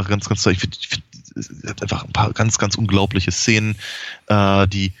die Sache ganz, ganz toll. Ich finde einfach ein paar ganz, ganz unglaubliche Szenen.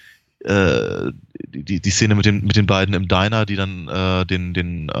 Die Szene mit den beiden im Diner, die dann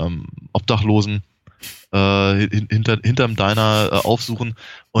den Obdachlosen hinterm Diner aufsuchen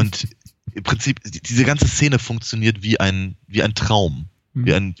und im Prinzip diese ganze Szene funktioniert wie ein Traum,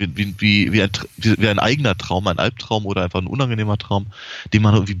 wie ein eigener Traum, ein Albtraum oder einfach ein unangenehmer Traum, dem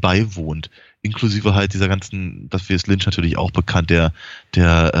man irgendwie beiwohnt, inklusive halt dieser ganzen, dafür ist Lynch natürlich auch bekannt, der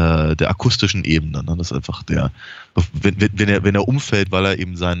akustischen Ebene, ne? Das ist einfach wenn er umfällt, weil er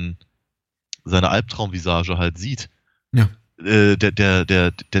eben seine Albtraumvisage halt sieht. Ja.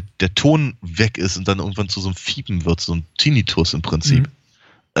 Der Ton weg ist und dann irgendwann zu so einem Fiepen wird, so ein Tinnitus im Prinzip.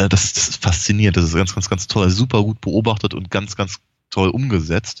 Das ist faszinierend, das ist ganz, ganz, ganz toll, super gut beobachtet und ganz, ganz toll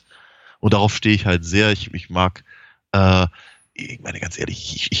umgesetzt. Und darauf stehe ich halt sehr. Ich mag, ich meine ganz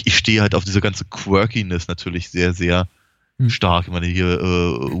ehrlich, ich stehe halt auf diese ganze Quirkiness natürlich sehr, sehr stark. Ich meine hier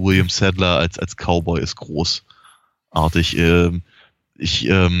William Sadler als Cowboy ist großartig.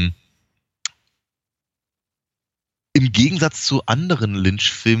 Im Gegensatz zu anderen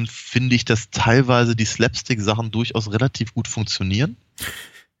Lynch-Filmen finde ich, dass teilweise die Slapstick-Sachen durchaus relativ gut funktionieren.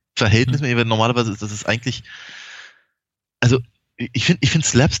 Verhältnismäßig, normalerweise ist das eigentlich, also ich finde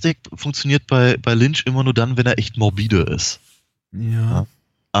Slapstick funktioniert bei Lynch immer nur dann, wenn er echt morbide ist. Ja.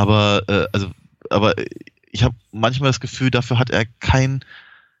 Aber ich habe manchmal das Gefühl, dafür hat er kein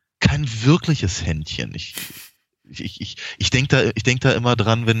wirkliches Händchen. Ich denke da immer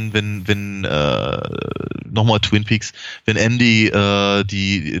dran, wenn nochmal Twin Peaks, wenn Andy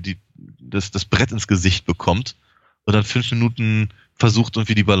das Brett ins Gesicht bekommt und dann 5 Minuten versucht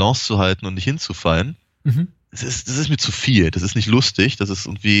irgendwie die Balance zu halten und nicht hinzufallen. Das ist mir zu viel. Das ist nicht lustig. Das ist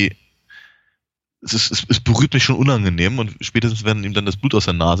irgendwie, es berührt mich schon unangenehm und spätestens, wenn ihm dann das Blut aus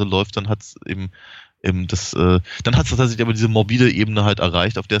der Nase läuft, dann hat's eben das, dann hat es tatsächlich aber diese morbide Ebene halt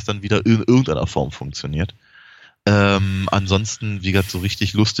erreicht, auf der es dann wieder in irgendeiner Form funktioniert. Ansonsten, wie gesagt, so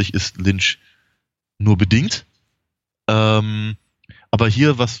richtig lustig ist Lynch nur bedingt. Aber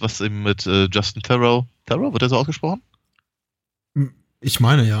hier, was eben mit Justin Theroux, wird der so ausgesprochen? Ich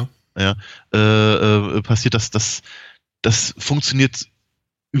meine, ja. Ja, passiert, das funktioniert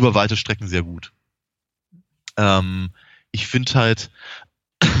über weite Strecken sehr gut. Ich finde halt,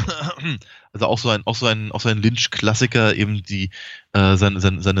 also auch so ein Lynch-Klassiker, eben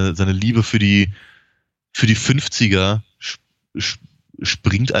seine Liebe für die 50er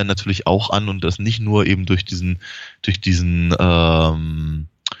springt einen natürlich auch an und das nicht nur eben durch diesen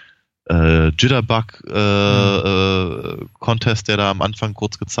Jitterbug Contest, der da am Anfang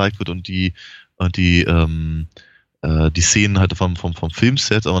kurz gezeigt wird und die Szenen halt vom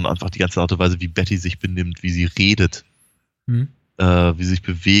Filmset, sondern einfach die ganze Art und Weise, wie Betty sich benimmt, wie sie redet, wie sie sich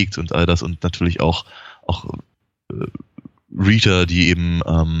bewegt und all das und natürlich auch Rita, die eben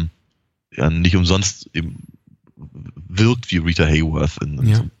nicht umsonst eben wirkt wie Rita Hayworth in so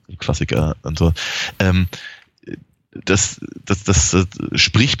einem Klassiker und so. Das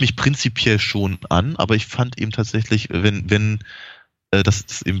spricht mich prinzipiell schon an, aber ich fand eben tatsächlich, wenn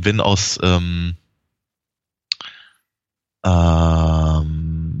aus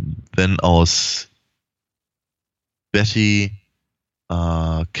Betty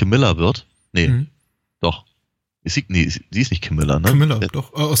Camilla wird, doch. Sie ist nicht Camilla, ne? Camilla,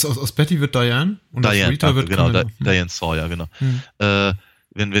 doch. Aus Betty wird Diane und Diane, aus Rita wird genau, Camilla. Diane Sawyer, genau.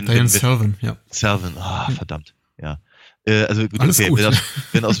 Diane Selvin, ja. Selvin, verdammt, ja. Also gut, alles gut.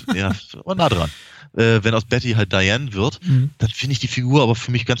 Wenn aus nah dran. Wenn aus Betty halt Diane wird, dann finde ich die Figur aber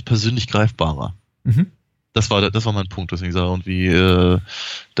für mich ganz persönlich greifbarer. Das war mein Punkt, deswegen sage ich irgendwie,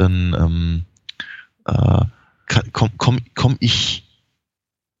 dann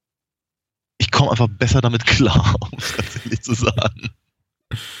ich komme einfach besser damit klar, um es ganz ehrlich zu sagen.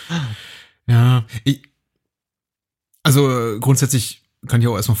 Ja, also grundsätzlich kann ich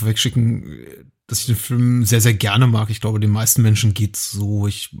auch erstmal vorwegschicken, dass ich den Film sehr, sehr gerne mag. Ich glaube, den meisten Menschen geht's so.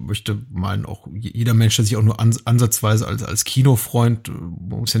 Ich möchte meinen, auch jeder Mensch, der sich auch nur ansatzweise als Kinofreund,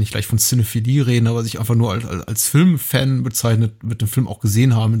 man muss ja nicht gleich von Cinephilie reden, aber sich einfach nur als Filmfan bezeichnet, wird den Film auch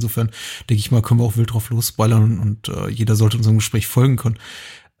gesehen haben. Insofern denke ich mal, können wir auch wild drauf losballern und jeder sollte unserem Gespräch folgen können.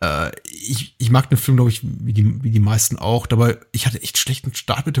 Ich mag den Film, glaube ich, wie die meisten auch. Dabei, ich hatte echt schlechten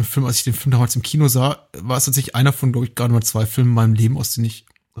Start mit dem Film. Als ich den Film damals im Kino sah, war es tatsächlich einer von, glaube ich, gerade mal 2 Filmen in meinem Leben, aus denen ich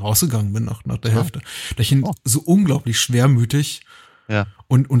rausgegangen bin nach der Hälfte. Da ich ihn so unglaublich schwermütig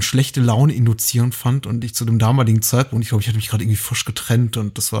und schlechte Laune induzierend fand und ich zu dem damaligen Zeitpunkt, ich glaube, ich hatte mich gerade irgendwie frisch getrennt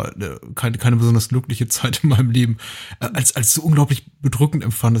und das war keine besonders glückliche Zeit in meinem Leben, als so unglaublich bedrückend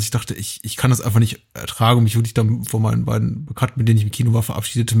empfand, dass ich dachte, ich kann das einfach nicht ertragen und mich wirklich dann von meinen beiden Bekannten, mit denen ich im Kino war,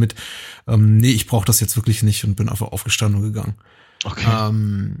 verabschiedete mit, nee, ich brauche das jetzt wirklich nicht und bin einfach aufgestanden und gegangen. Okay.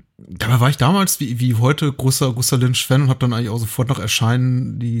 Dabei war ich damals wie heute großer Lynch-Fan und habe dann eigentlich auch sofort nach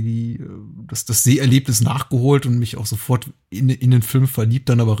Erscheinen das Seherlebnis nachgeholt und mich auch sofort in den Film verliebt,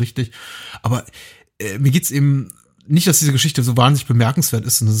 dann aber richtig. Aber mir geht's eben nicht, dass diese Geschichte so wahnsinnig bemerkenswert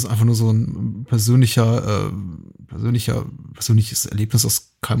ist, sondern es ist einfach nur so ein persönliches Erlebnis,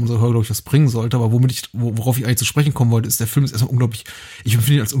 aus keinem unserer Hörer, glaube ich, was bringen sollte. Aber worauf ich eigentlich zu sprechen kommen wollte, ist, der Film ist erstmal unglaublich, ich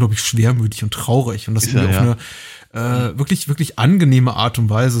empfinde ihn als unglaublich schwermütig und traurig und das ist irgendwie auf eine wirklich, wirklich angenehme Art und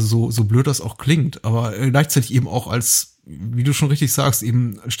Weise, so blöd das auch klingt, aber gleichzeitig eben auch als, wie du schon richtig sagst,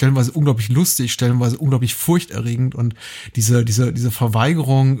 eben stellenweise unglaublich lustig, stellenweise unglaublich furchterregend und diese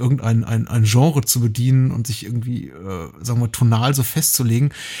Verweigerung, ein Genre zu bedienen und sich irgendwie, sagen wir, tonal so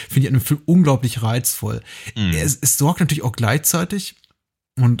festzulegen, finde ich an dem Film unglaublich reizvoll. Es sorgt natürlich auch gleichzeitig,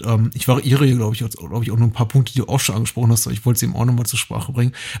 und ich variiere hier, glaube ich, auch nur ein paar Punkte, die du auch schon angesprochen hast, aber ich wollte sie eben auch nochmal zur Sprache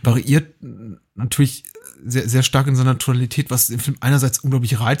bringen, variiert natürlich sehr, sehr stark in seiner Tonalität, was den Film einerseits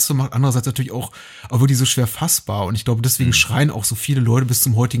unglaublich reizvoll macht, andererseits natürlich auch wirklich so schwer fassbar. Und ich glaube, deswegen schreien auch so viele Leute bis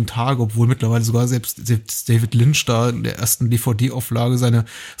zum heutigen Tage, obwohl mittlerweile sogar selbst David Lynch da in der ersten DVD-Auflage seine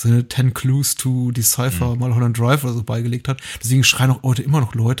 10 Clues to Decipher Mulholland Drive oder so beigelegt hat. Deswegen schreien auch heute immer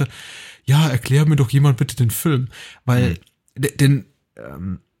noch Leute, ja, erklär mir doch jemand bitte den Film. Weil, denn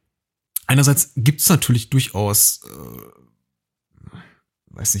einerseits gibt's natürlich durchaus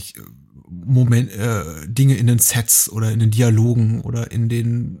Dinge in den Sets oder in den Dialogen oder in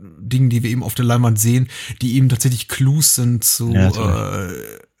den Dingen, die wir eben auf der Leinwand sehen, die eben tatsächlich Clues sind zu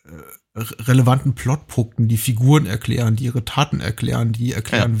relevanten Plotpunkten, die Figuren erklären, die ihre Taten erklären, die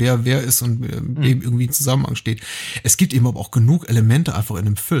erklären, wer ist und wem irgendwie in Zusammenhang steht. Es gibt eben aber auch genug Elemente einfach in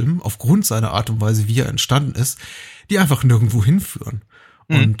dem Film, aufgrund seiner Art und Weise, wie er entstanden ist, die einfach nirgendwo hinführen.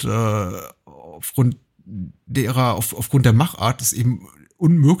 Und aufgrund der Machart es eben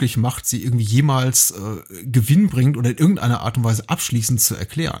unmöglich macht, sie irgendwie jemals gewinnbringend oder in irgendeiner Art und Weise abschließend zu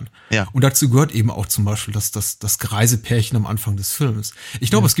erklären. Ja. Und dazu gehört eben auch zum Beispiel das Gereisepärchen am Anfang des Films. Ich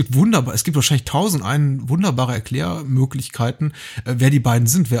glaube, es gibt wahrscheinlich 1001 wunderbare Erklärmöglichkeiten, wer die beiden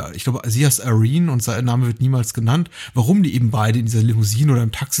sind. Ich glaube, sie heißt Irene und sein Name wird niemals genannt. Warum die eben beide in dieser Limousine oder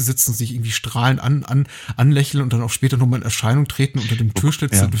im Taxi sitzen und sich irgendwie strahlend anlächeln und dann auch später nochmal in Erscheinung treten, unter dem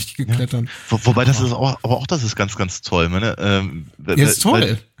Türschlitzer durch die geklettern. Wobei das ist auch das ist ganz, ganz toll. Ist toll.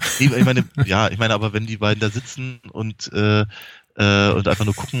 Ich meine, aber wenn die beiden da sitzen und einfach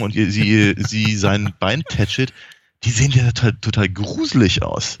nur gucken und sie sein Bein tätschelt, die sehen ja total gruselig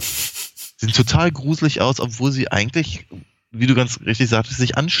aus. Sehen total gruselig aus, obwohl sie eigentlich, wie du ganz richtig sagtest,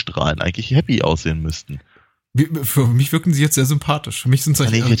 sich anstrahlen, eigentlich happy aussehen müssten. Für mich wirken sie jetzt sehr sympathisch. Für mich sind sie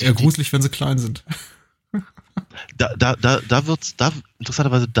eher gruselig, wenn sie klein sind.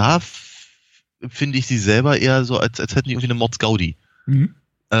 Interessanterweise, finde ich sie selber eher so, als hätten die irgendwie eine Mordsgaudi.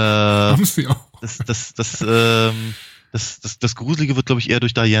 Haben sie auch. Das Gruselige wird, glaube ich, eher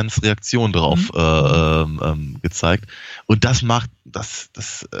durch Dianes Reaktion drauf gezeigt. Und das macht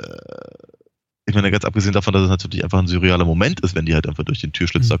ich meine, ganz abgesehen davon, dass es natürlich einfach ein surrealer Moment ist, wenn die halt einfach durch den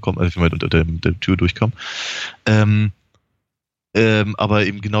Türschlitz da kommen, wenn wir unter der Tür durchkommen. Aber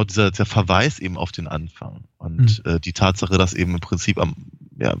eben genau dieser Verweis eben auf den Anfang und die Tatsache, dass eben im Prinzip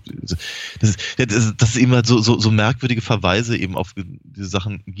dass es eben halt so merkwürdige Verweise eben auf diese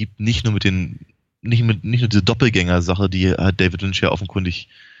Sachen gibt, nicht nur diese Doppelgänger-Sache, die halt David Lynch ja offenkundig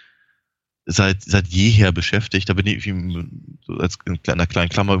seit jeher beschäftigt. Da bin ich ihm so als in einer kleinen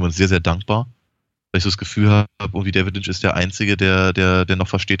Klammer immer sehr, sehr dankbar, weil ich so das Gefühl habe, irgendwie David Lynch ist der Einzige, der noch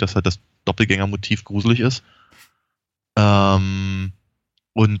versteht, dass halt das Doppelgänger-Motiv gruselig ist. Aber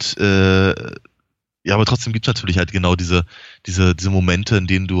trotzdem gibt es natürlich halt genau diese Momente, in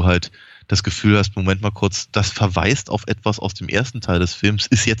denen du halt das Gefühl hast, Moment mal kurz, das verweist auf etwas aus dem ersten Teil des Films,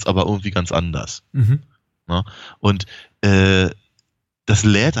 ist jetzt aber irgendwie ganz anders. Na? Und das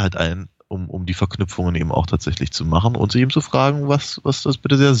lädt halt ein, um die Verknüpfungen eben auch tatsächlich zu machen und sich eben zu fragen, was das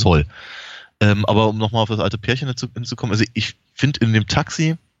bitte sehr soll. Aber um nochmal auf das alte Pärchen hinzukommen, also ich finde in dem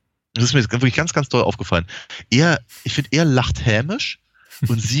Taxi, das ist mir jetzt wirklich ganz, ganz doll aufgefallen, ich finde, er lacht hämisch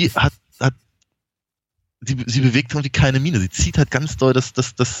und sie sie bewegt irgendwie keine Miene. Sie zieht halt ganz doll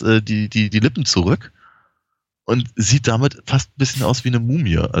die Lippen zurück und sieht damit fast ein bisschen aus wie eine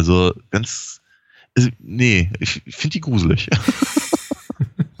Mumie. Also ich finde die gruselig.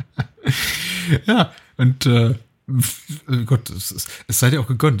 Ja, und Gott, es sei dir auch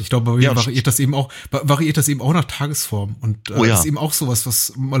gegönnt. Ich glaube, variiert das eben auch nach Tagesform. Und das ist eben auch sowas,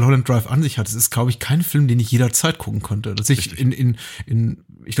 was Mulholland Drive an sich hat. Es ist, glaube ich, kein Film, den ich jederzeit gucken könnte. Dass ich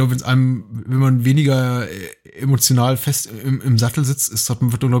ich glaube, wenn man weniger emotional fest im Sattel sitzt, wird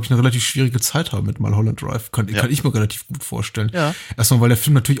man, glaube ich, eine relativ schwierige Zeit haben mit Mulholland Drive. Kann ich mir relativ gut vorstellen. Ja. Erstmal, weil der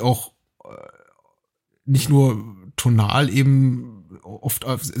Film natürlich auch nicht nur tonal eben oft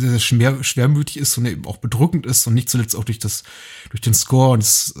sehr, sehr schwermütig ist und eben auch bedrückend ist und nicht zuletzt auch durch den Score und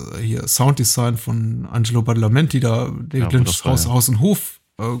das hier Sounddesign von Angelo Badalamenti, da David Lynch Haus- und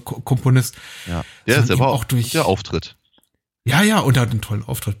Hof-Komponist. Ja, der ist aber auch durch der Auftritt. Ja, und er hat einen tollen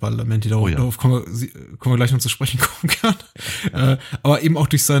Auftritt, Badalamenti, darauf kommen wir gleich noch zu sprechen kommen kann. Aber eben auch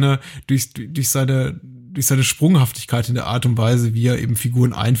durch seine Sprunghaftigkeit in der Art und Weise, wie er eben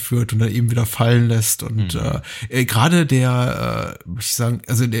Figuren einführt und dann eben wieder fallen lässt. Und gerade muss ich sagen,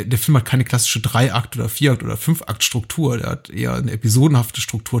 also der Film hat keine klassische 3-Akt- oder 4-Akt- oder 5-Akt-Struktur. Der hat eher eine episodenhafte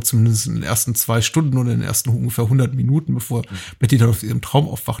Struktur, zumindest in den ersten 2 Stunden oder in den ersten ungefähr 100 Minuten, bevor Betty dann aus ihrem Traum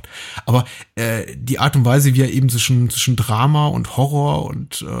aufwacht. Aber die Art und Weise, wie er eben zwischen Drama und Horror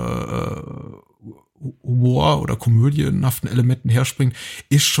und Humor oder komödienhaften Elementen herspringt,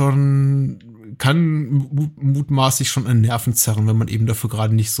 kann mutmaßlich schon an Nerven zerren, wenn man eben dafür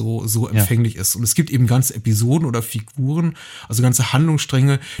gerade nicht so empfänglich ist. Und es gibt eben ganze Episoden oder Figuren, also ganze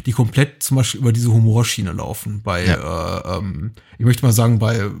Handlungsstränge, die komplett zum Beispiel über diese Humorschiene laufen. Ich möchte mal sagen,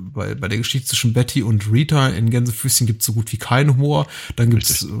 bei der Geschichte zwischen Betty und Rita in Gänsefüßchen gibt es so gut wie keinen Humor. Dann gibt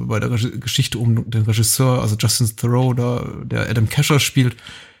es bei der Geschichte um den Regisseur, also Justin Theroux, der Adam Kesher spielt,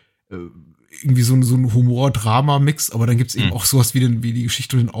 irgendwie so ein Humor-Drama-Mix, aber dann gibt's eben auch sowas wie die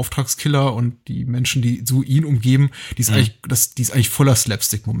Geschichte um den Auftragskiller und die Menschen, die so ihn umgeben, die ist eigentlich voller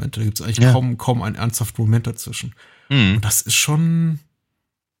Slapstick-Momente. Da gibt's eigentlich kaum einen ernsthaften Moment dazwischen. Und das ist schon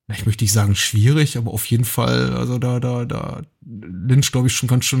ich möchte nicht sagen schwierig, aber auf jeden Fall, also da Lynch, glaube ich, schon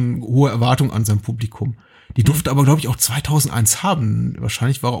ganz schön hohe Erwartungen an sein Publikum. Die durfte aber, glaube ich, auch 2001 haben.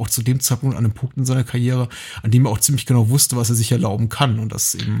 Wahrscheinlich war er auch zu dem Zeitpunkt an einem Punkt in seiner Karriere, an dem er auch ziemlich genau wusste, was er sich erlauben kann und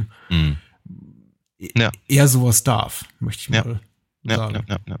dass eben er sowas darf, möchte ich mal sagen. Ja.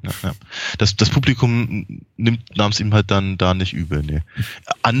 Das Publikum nahm es ihm halt dann da nicht übel. Nee.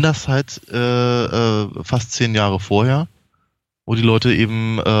 Anders halt fast 10 Jahre vorher, wo die Leute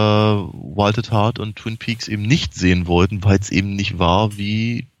eben Wild at Heart und Twin Peaks eben nicht sehen wollten, weil es eben nicht war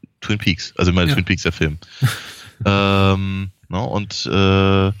wie Twin Peaks. Also ich meine, Twin Peaks der Film. Aber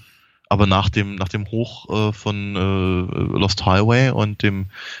nach dem Hoch von Lost Highway und dem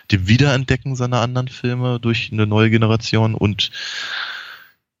Wiederentdecken seiner anderen Filme durch eine neue Generation und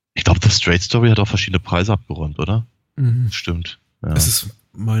ich glaube, The Straight Story hat auch verschiedene Preise abgeräumt, oder? Mhm. Stimmt. Ja. Es ist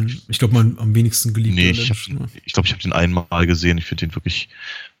mein am wenigsten geliebter. Nee, ich glaube, ich habe den einmal gesehen. Ich finde den wirklich,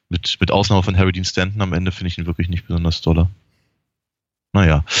 mit Ausnahme von Harry Dean Stanton am Ende, finde ich ihn wirklich nicht besonders dolle.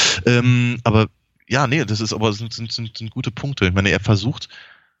 Naja. Aber ja, nee, das ist aber sind gute Punkte. Ich meine, er versucht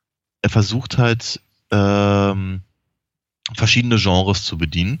halt verschiedene Genres zu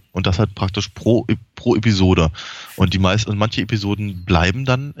bedienen und das halt praktisch pro Episode. Und manche Episoden bleiben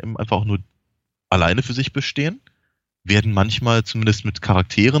dann einfach auch nur alleine für sich bestehen, werden manchmal zumindest mit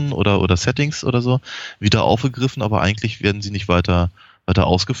Charakteren oder Settings oder so wieder aufgegriffen, aber eigentlich werden sie nicht weiter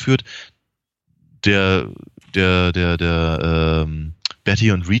ausgeführt. Der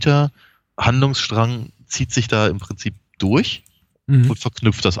Betty und Rita Handlungsstrang zieht sich da im Prinzip durch und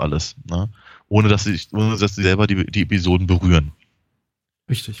verknüpft das alles, ne? ohne dass sie selber die Episoden berühren.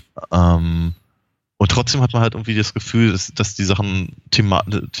 Richtig. Und trotzdem hat man halt irgendwie das Gefühl, dass die Sachen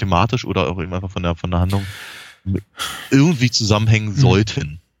thematisch oder auch eben einfach von der Handlung irgendwie zusammenhängen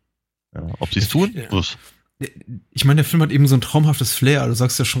sollten. Ja, ob sie es tun? Ja. Ich meine, der Film hat eben so ein traumhaftes Flair. Du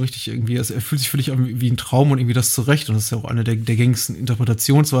sagst ja schon richtig irgendwie, er fühlt sich völlig wie ein Traum und irgendwie das zurecht. Und das ist ja auch eine der gängigsten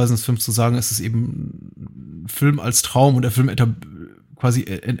Interpretationsweisen des Films, zu sagen, es ist eben ein Film als Traum und der Film quasi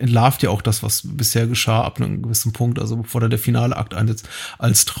entlarvt ja auch das, was bisher geschah ab einem gewissen Punkt, also bevor da der finale Akt einsetzt,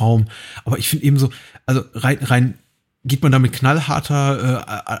 als Traum. Aber ich finde eben so, also rein geht man da mit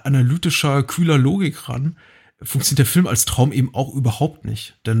knallharter, analytischer, kühler Logik ran, funktioniert der Film als Traum eben auch überhaupt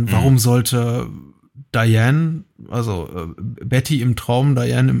nicht. Denn warum sollte Diane, also Betty im Traum,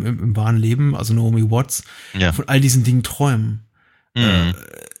 Diane im wahren Leben, also Naomi Watts, von all diesen Dingen träumen?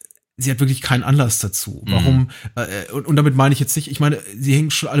 Sie hat wirklich keinen Anlass dazu. Warum? Und damit meine ich jetzt nicht, ich meine, sie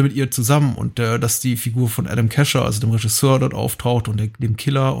hängen schon alle mit ihr zusammen und dass die Figur von Adam Kesher, also dem Regisseur, dort auftaucht und dem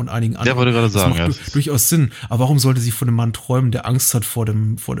Killer und einigen anderen. Der wollte gerade sagen, das macht durchaus Sinn. Aber warum sollte sie von einem Mann träumen, der Angst hat vor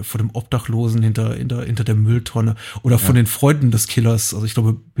dem Obdachlosen hinter der Mülltonne oder von den Freunden des Killers? Also ich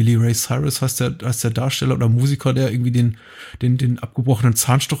glaube, Billy Ray Cyrus heißt der Darsteller oder Musiker, der irgendwie den abgebrochenen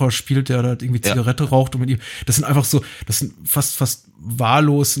Zahnstocher spielt, der da irgendwie Zigarette raucht und mit ihm. Das sind einfach so, das sind fast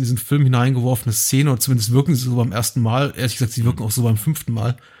wahllos in diesen Film hineingeworfene Szene, oder zumindest wirken sie so beim ersten Mal. Ehrlich gesagt, sie wirken auch so beim 5.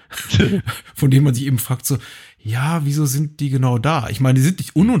 Mal. Von denen man sich eben fragt so, ja, wieso sind die genau da? Ich meine, die sind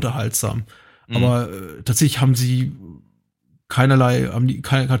nicht ununterhaltsam, aber tatsächlich haben sie keine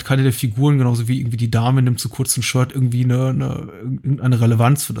der Figuren, genauso wie irgendwie die Dame in dem zu kurzen Shirt, irgendwie eine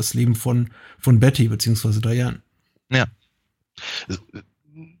Relevanz für das Leben von Betty beziehungsweise Diane. Ja.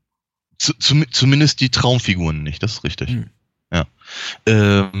 Zumindest die Traumfiguren nicht, das ist richtig. Ja.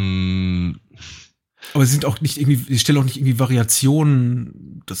 Aber sie sind auch nicht irgendwie, sie stellen auch nicht irgendwie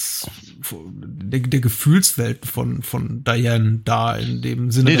Variationen der Gefühlswelt von Diane dar, in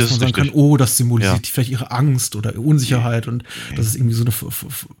dem Sinne, dass man sagen kann, oh, das symbolisiert vielleicht ihre Angst oder ihre Unsicherheit und das ist irgendwie so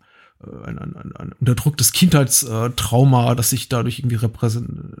ein unterdrücktes Kindheitstrauma, das sich dadurch irgendwie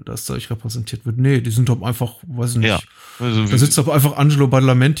repräsentiert wird. Nee, die sind doch einfach, weiß ich nicht. Ja. Also, da sitzt doch einfach Angelo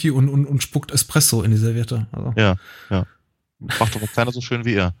Badalamenti und spuckt Espresso in die Serviette. Also. Ja. Macht doch keiner so schön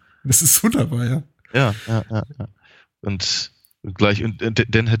wie er. Das ist wunderbar, ja. Ja. Und gleich, und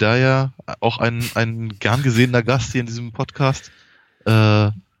Dan Hedaya, auch ein gern gesehener Gast hier in diesem Podcast,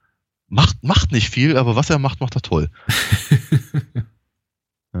 macht nicht viel, aber was er macht er toll.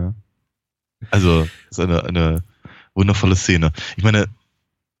 Ja. Also, das ist eine wundervolle Szene. Ich meine,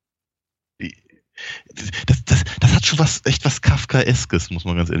 das hat schon echt was Kafkaeskes, muss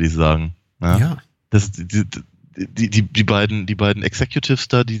man ganz ehrlich sagen. Ja. Die beiden Executives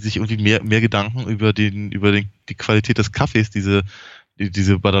da, die sich irgendwie mehr Gedanken über die Qualität des Kaffees, diese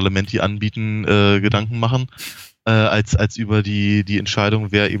Badalamenti anbieten, Gedanken machen, als über die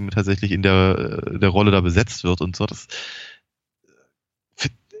Entscheidung, wer eben tatsächlich in der Rolle da besetzt wird und so. Das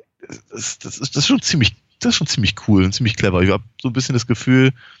ist schon ziemlich cool und ziemlich clever. Ich habe so ein bisschen das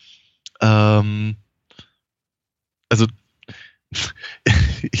Gefühl, also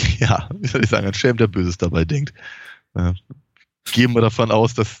Ja, wie soll ich sagen, ein Schelm, der Böses dabei denkt. Gehen wir davon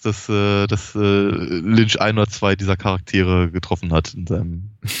aus, dass Lynch ein oder zwei dieser Charaktere getroffen hat in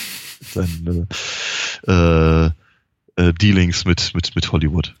seinen Dealings mit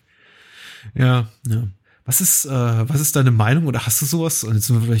Hollywood. Ja. Was ist deine Meinung oder hast du sowas? Und jetzt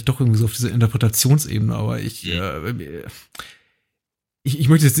sind wir vielleicht doch irgendwie so auf dieser Interpretationsebene, aber ich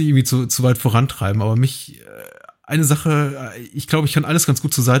möchte jetzt nicht irgendwie zu weit vorantreiben, aber eine Sache, ich glaube, ich kann alles ganz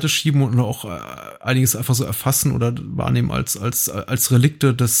gut zur Seite schieben und auch einiges einfach so erfassen oder wahrnehmen als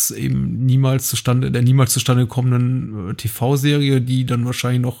Relikte des eben niemals zustande gekommenen TV-Serie, die dann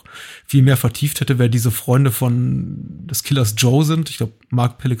wahrscheinlich noch viel mehr vertieft hätte, wer diese Freunde des Killers Joe sind. Ich glaube,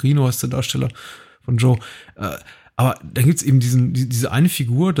 Mark Pellegrino heißt der Darsteller von Joe. Aber da gibt's eben diese eine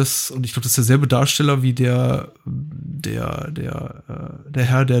Figur, und ich glaube, das ist derselbe Darsteller wie der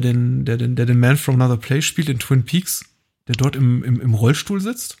Herr, der den Man from Another Place spielt in Twin Peaks, der dort im Rollstuhl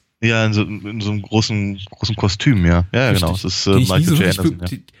sitzt. Ja, in so einem großen Kostüm, ja. Ja, genau. Das ist Michael J.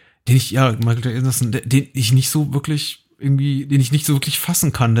 Anderson. Den ich nicht so wirklich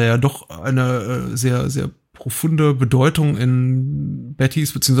fassen kann, der ja doch eine sehr, sehr profunde Bedeutung in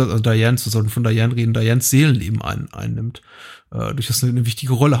Bettys, beziehungsweise Dianes, wir sollten von Diane reden, Dianes Seelenleben einnimmt. Durch das eine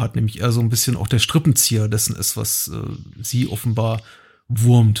wichtige Rolle hat, nämlich eher so ein bisschen auch der Strippenzieher dessen ist, was sie offenbar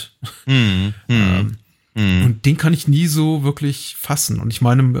wurmt. Und den kann ich nie so wirklich fassen. Und ich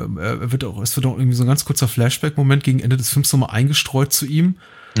meine, es wird auch irgendwie so ein ganz kurzer Flashback-Moment gegen Ende des Films nochmal eingestreut zu ihm.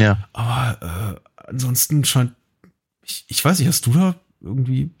 Ja. Aber ansonsten scheint, ich weiß nicht, hast du da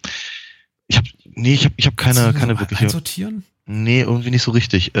irgendwie... Ich habe keine wirkliche. Einsortieren? Nee, irgendwie nicht so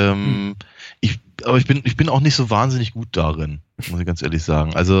richtig. Aber ich bin auch nicht so wahnsinnig gut darin, muss ich ganz ehrlich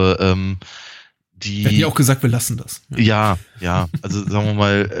sagen. Also, wir hätten ja auch gesagt, wir lassen das. Ja. Also sagen wir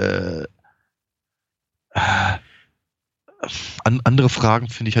mal, andere Fragen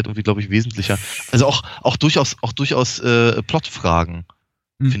finde ich halt irgendwie, glaube ich, wesentlicher. Also auch durchaus Plotfragen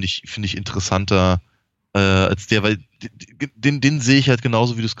finde ich interessanter als der, weil den sehe ich halt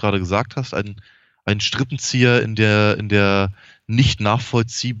genauso, wie du es gerade gesagt hast, ein Strippenzieher in der nicht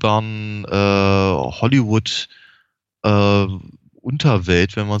nachvollziehbaren Hollywood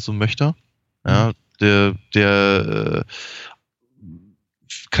Unterwelt, wenn man so möchte. Ja, der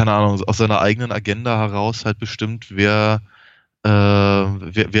keine Ahnung, aus seiner eigenen Agenda heraus halt bestimmt, wer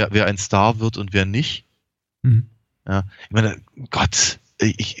ein Star wird und wer nicht. Ja, ich meine, Gott,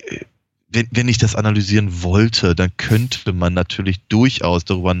 wenn ich das analysieren wollte, dann könnte man natürlich durchaus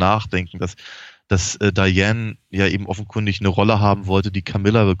darüber nachdenken, dass Diane ja eben offenkundig eine Rolle haben wollte, die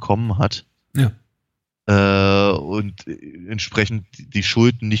Camilla bekommen hat. Ja. Und entsprechend die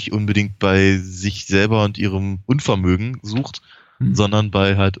Schuld nicht unbedingt bei sich selber und ihrem Unvermögen sucht, sondern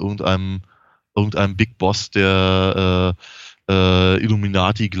bei halt irgendeinem Big Boss, der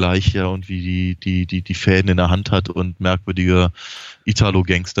Illuminati gleich ja und wie die Fäden in der Hand hat und merkwürdige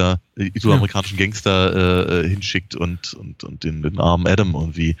italoamerikanischen Gangster hinschickt und den armen Adam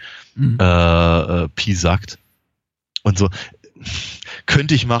irgendwie piesackt. Und so.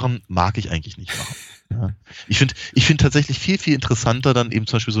 Könnte ich machen, mag ich eigentlich nicht machen. Ja. Ich finde tatsächlich viel, viel interessanter, dann eben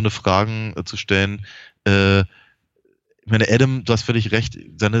zum Beispiel so eine Fragen zu stellen. Ich meine, Adam, du hast völlig recht,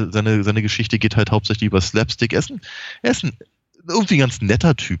 seine Geschichte geht halt hauptsächlich über Slapstick. Er ist ein irgendwie ganz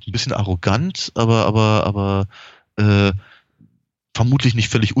netter Typ, ein bisschen arrogant, aber vermutlich nicht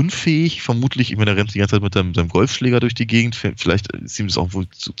völlig unfähig, ich meine, er rennt die ganze Zeit mit seinem Golfschläger durch die Gegend, vielleicht ist ihm das auch wohl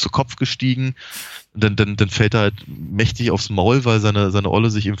zu Kopf gestiegen, dann fällt er halt mächtig aufs Maul, weil seine Olle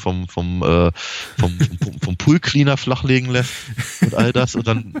sich ihm vom Poolcleaner flachlegen lässt und all das, und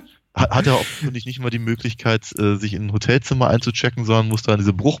dann hat er offensichtlich nicht mal die Möglichkeit, sich in ein Hotelzimmer einzuchecken, sondern muss da in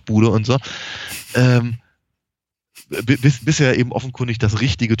diese Bruchbude und so. Bis er eben offenkundig das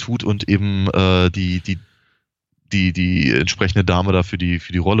Richtige tut und eben die entsprechende Dame da für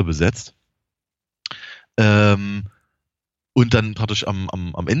die Rolle besetzt. Und dann praktisch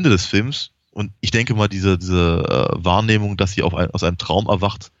am Ende des Films, und ich denke mal, diese Wahrnehmung, dass sie aus einem Traum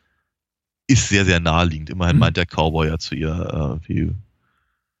erwacht, ist sehr, sehr naheliegend. Immerhin meint der Cowboy ja zu ihr,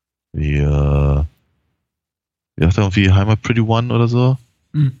 wie sagt er irgendwie, I'm a pretty one oder so?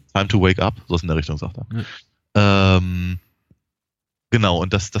 Time to wake up, so in der Richtung, sagt er. Genau,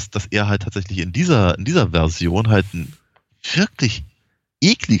 und dass er halt tatsächlich in dieser Version halt ein wirklich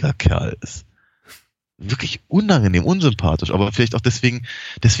ekliger Kerl ist. Wirklich unangenehm, unsympathisch, aber vielleicht auch deswegen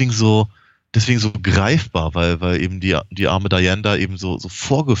so greifbar, weil eben die arme Diane da eben so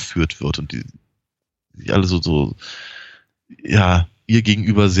vorgeführt wird und die alle so ihr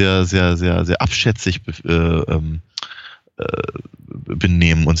gegenüber sehr, sehr, sehr, sehr abschätzig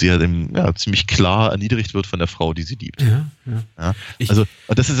benehmen und sie halt eben, ziemlich klar erniedrigt wird von der Frau, die sie liebt. Ja. Also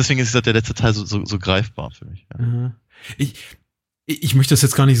deswegen ist der letzte Teil so greifbar für mich. Ja. Ich möchte das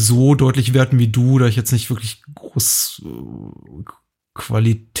jetzt gar nicht so deutlich werten wie du, da ich jetzt nicht wirklich groß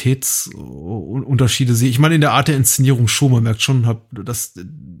Qualitätsunterschiede sehe. Ich meine, in der Art der Inszenierung schon, man merkt schon, dass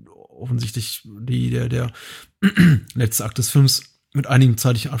offensichtlich der letzte Akt des Films mit einigem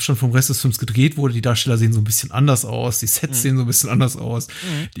zeitlichen Abstand vom Rest des Films gedreht wurde. Die Darsteller sehen so ein bisschen anders aus, die Sets sehen so ein bisschen anders aus.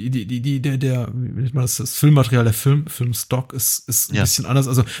 Wie nennt man das Filmmaterial, der Filmstock ist ein bisschen anders.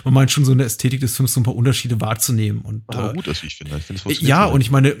 Also man meint schon so in der Ästhetik des Films so ein paar Unterschiede wahrzunehmen. Und gut, das ich finde. Und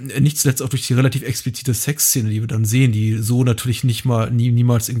ich meine, nicht zuletzt auch durch die relativ explizite Sexszene, die wir dann sehen, die so natürlich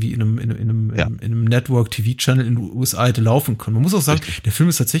niemals irgendwie in einem Network-TV-Channel in den USA hätte laufen können. Man muss auch sagen, der Film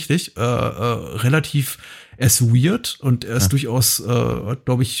ist tatsächlich relativ, er ist weird und er ist durchaus,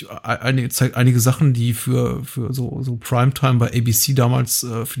 glaube ich, zeigt einige Sachen, die für so Primetime bei ABC damals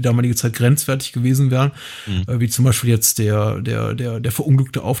für die damalige Zeit grenzwertig gewesen wären, wie zum Beispiel jetzt der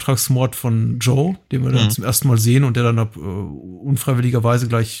verunglückte Auftragsmord von Joe, den wir dann zum ersten Mal sehen und der dann unfreiwilligerweise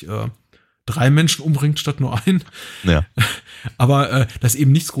gleich 3 Menschen umbringt statt nur einen. Ja. Aber da ist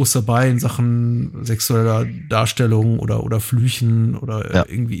eben nichts groß dabei in Sachen sexueller Darstellung oder Flüchen oder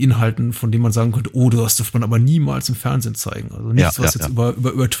irgendwie Inhalten, von denen man sagen könnte, das dürfte man aber niemals im Fernsehen zeigen. Also nichts, was jetzt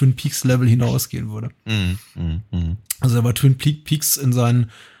über Twin Peaks Level hinausgehen würde. Also da war Twin Peaks in seinen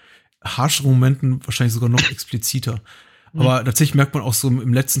harscheren Momenten wahrscheinlich sogar noch expliziter. Aber tatsächlich merkt man auch so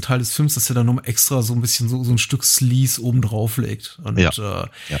im letzten Teil des Films, dass er dann nochmal extra so ein bisschen so ein Stück Sleaze oben drauf legt. Und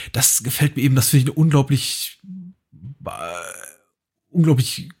das gefällt mir eben, das finde ich eine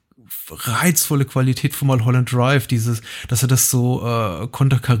unglaublich reizvolle Qualität von Mulholland Drive, dass er das so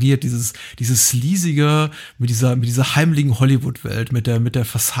konterkariert, dieses sleasige mit dieser heimlichen Hollywood-Welt, mit der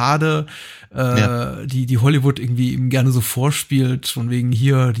Fassade, die Hollywood irgendwie eben gerne so vorspielt, von wegen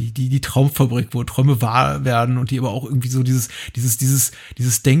hier die Traumfabrik, wo Träume wahr werden und die aber auch irgendwie so dieses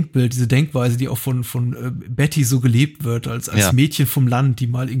Denkbild, diese Denkweise, die auch von Betty so gelebt wird, als Mädchen vom Land, die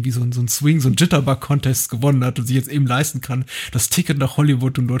mal irgendwie so ein Swing, so ein Jitterbug-Contest gewonnen hat und sich jetzt eben leisten kann, das Ticket nach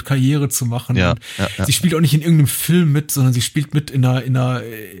Hollywood und dort Karriere zu machen. Sie spielt auch nicht in irgendeinem Film mit, sondern sie spielt mit in einer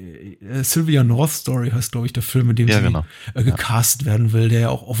Sylvia North Story, heißt glaube ich der Film, in dem sie gecastet werden will, der ja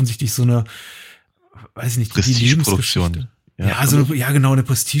auch offensichtlich so eine, weiß ich nicht, die Lebensgeschichte. Genau, eine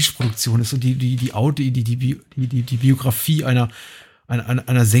Prestigeproduktion ist und die Biografie einer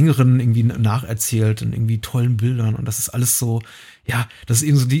Sängerin irgendwie nacherzählt in irgendwie tollen Bildern und das ist alles so, das ist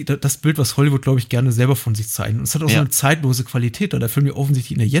eben so das Bild, was Hollywood, glaube ich, gerne selber von sich zeigt. Und es hat auch so eine zeitlose Qualität, da der Film ja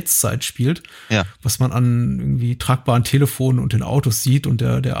offensichtlich in der Jetztzeit spielt, was man an irgendwie tragbaren Telefonen und den Autos sieht und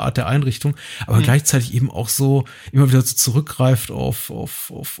der Art der Einrichtung, aber gleichzeitig eben auch so immer wieder so zurückgreift auf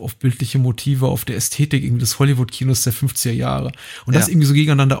bildliche Motive, auf der Ästhetik irgendwie des Hollywood-Kinos der 50er Jahre. Und das irgendwie so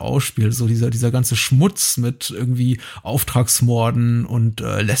gegeneinander ausspielt, so dieser ganze Schmutz mit irgendwie Auftragsmorden und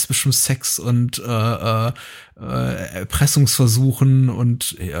lesbischem Sex und Erpressungsversuchen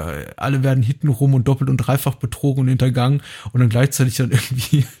und alle werden hintenrum und doppelt und dreifach betrogen und hintergangen und dann gleichzeitig dann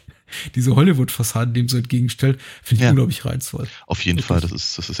irgendwie diese Hollywood-Fassaden dem so entgegenstellt, finde ich unglaublich reizvoll. Auf jeden Fall, das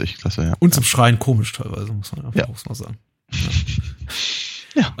ist echt klasse, ja. Und zum Schreien komisch teilweise, muss man einfach auch mal sagen.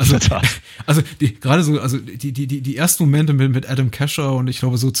 Die ersten Momente mit Adam Casher und ich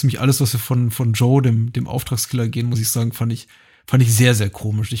glaube so ziemlich alles, was wir von Joe, dem Auftragskiller gehen, muss ich sagen, fand ich sehr, sehr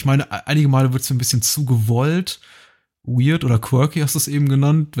komisch. Ich meine, einige Male wird es ein bisschen zu gewollt, weird oder quirky hast du es eben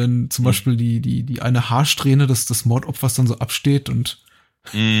genannt, wenn zum Beispiel die eine Haarsträhne des Mordopfers dann so absteht und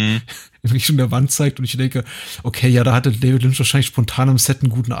wirklich schon der Wand zeigt und ich denke, okay, da hatte David Lynch wahrscheinlich spontan am Set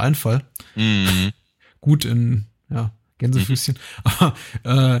einen guten Einfall. Gut in, Gänsefüßchen. Aber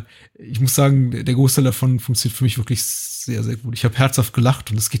ich muss sagen, der Großteil davon funktioniert für mich wirklich sehr, sehr gut. Ich habe herzhaft gelacht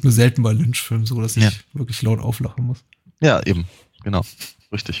und es geht mir selten bei Lynch-Filmen so, dass ich wirklich laut auflachen muss. Ja, eben. Genau.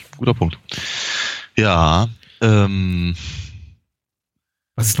 Richtig. Guter Punkt. Ja. Was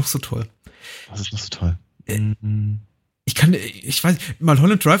ist noch so toll? Ich weiß,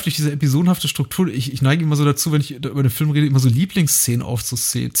 Mulholland Drive durch diese episodenhafte Struktur, ich neige immer so dazu, wenn ich über den Film rede, immer so Lieblingsszenen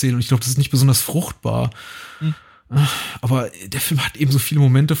aufzuzählen und ich glaube, das ist nicht besonders fruchtbar. Aber der Film hat eben so viele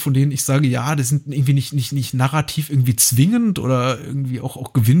Momente, von denen ich sage, die sind irgendwie nicht narrativ irgendwie zwingend oder irgendwie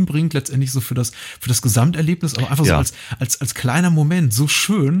auch gewinnbringend letztendlich so für das Gesamterlebnis, aber einfach so als kleiner Moment so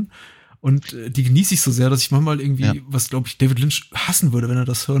schön und die genieße ich so sehr, dass ich manchmal irgendwie, was glaube ich David Lynch hassen würde, wenn er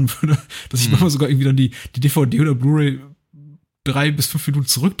das hören würde, dass ich manchmal sogar irgendwie dann die DVD oder Blu-ray 3 bis 5 Minuten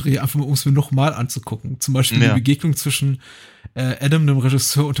zurückdrehe, einfach mal, um es mir nochmal anzugucken. Zum Beispiel die Begegnung zwischen Adam, dem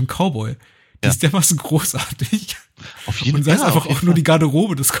Regisseur, und dem Cowboy. Die ist dermaßen großartig. Auf jeden Fall. Und sei es einfach auch nur die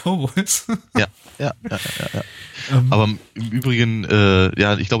Garderobe des Cowboys. Ja. Aber im Übrigen,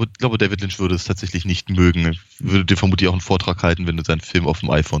 ich glaube, David Lynch würde es tatsächlich nicht mögen. Würde dir vermutlich auch einen Vortrag halten, wenn du seinen Film auf dem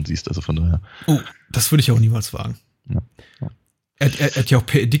iPhone siehst. Also von daher. Oh, das würde ich auch niemals wagen. Ja. Er hat ja auch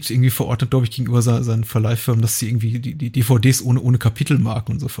per Edikt irgendwie verordnet, glaube ich, gegenüber seinen Verleihfirmen, dass sie irgendwie die DVDs ohne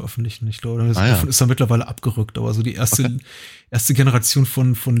Kapitelmarken und so veröffentlichen. Ich glaube, davon ist er mittlerweile abgerückt. Aber so die erste Generation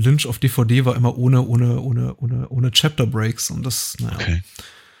von Lynch auf DVD war immer ohne Chapter Breaks und das,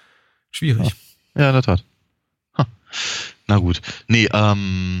 schwierig. Ja, in der Tat. Na gut. Nee,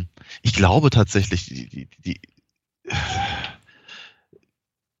 ich glaube tatsächlich,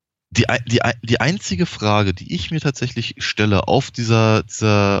 die einzige Frage, die ich mir tatsächlich stelle auf dieser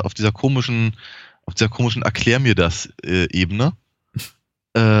komischen Erklär mir das Ebene,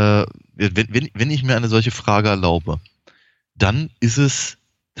 wenn ich mir eine solche Frage erlaube, dann ist es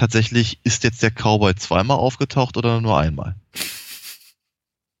tatsächlich, ist jetzt der Cowboy zweimal aufgetaucht oder nur einmal?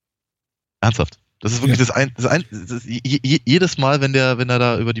 Ernsthaft. Das ist wirklich jedes Mal, wenn er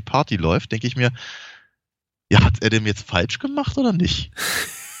da über die Party läuft, denke ich mir, ja, hat er dem jetzt falsch gemacht oder nicht?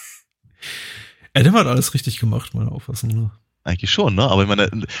 Adam hat alles richtig gemacht, meine Auffassung. Ne? Eigentlich schon, ne? Aber ich meine,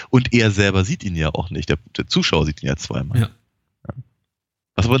 und er selber sieht ihn ja auch nicht. Der Zuschauer sieht ihn ja zweimal. Ja.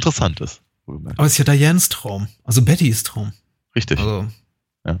 Was aber interessant ist. Aber es ist ja Dianes Traum. Also Bettys Traum. Richtig. Also,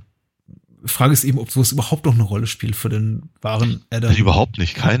 Frage ist eben, ob sowas überhaupt noch eine Rolle spielt für den wahren Adam. Nein, überhaupt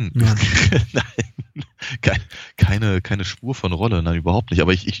nicht. Nein, keine Spur von Rolle. Nein, überhaupt nicht.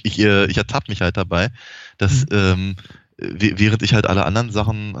 Aber ich ertappe mich halt dabei, dass während ich halt alle anderen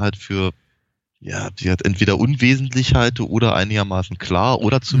Sachen halt für die halt entweder unwesentlich halte oder einigermaßen klar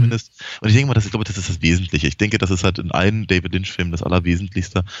oder zumindest, und ich denke mal, das ist das Wesentliche. Ich denke, das ist halt in allen David Lynch-Filmen das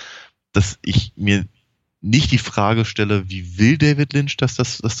Allerwesentlichste, dass ich mir nicht die Frage stelle, wie will David Lynch, dass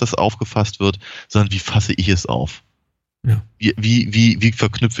das aufgefasst wird, sondern wie fasse ich es auf? Ja. Wie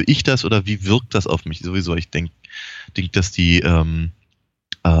verknüpfe ich das oder wie wirkt das auf mich? Sowieso, ich denke, dass die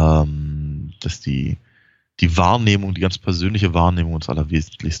Wahrnehmung, die ganz persönliche Wahrnehmung das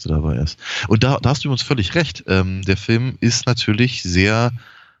Allerwesentlichste dabei ist. Und da hast du uns völlig recht. Der Film ist natürlich sehr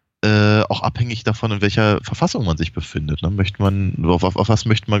auch abhängig davon, in welcher Verfassung man sich befindet. Ne? Auf was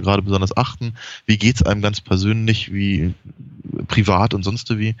möchte man gerade besonders achten? Wie geht es einem ganz persönlich, wie privat und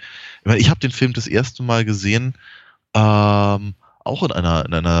sonst wie? Ich habe den Film das erste Mal gesehen, auch in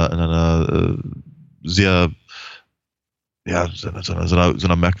einer sehr, so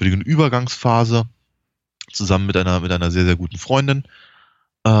einer merkwürdigen Übergangsphase, zusammen mit einer sehr, sehr guten Freundin,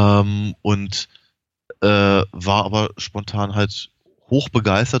 und war aber spontan halt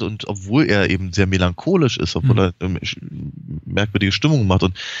hochbegeistert, und obwohl er eben sehr melancholisch ist, obwohl er merkwürdige Stimmung macht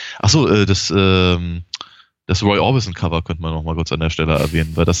und das Roy Orbison Cover könnte man noch mal kurz an der Stelle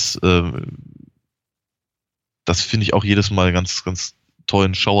erwähnen, weil das finde ich auch jedes Mal ganz, ganz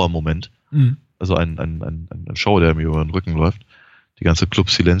tollen Schauermoment. Also ein Schauer, der mir über den Rücken läuft. Die ganze Club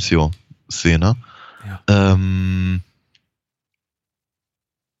Silencio Szene. Ja.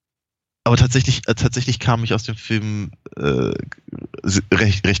 Aber tatsächlich kam ich aus dem Film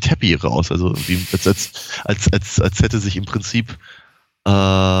recht happy raus. Also wie, als hätte sich im Prinzip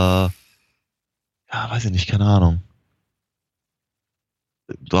weiß ich nicht, keine Ahnung,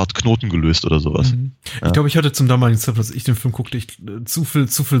 dort Knoten gelöst oder sowas. Ich glaube, ich hatte zum damaligen Zeitpunkt, als ich den Film guckte, zu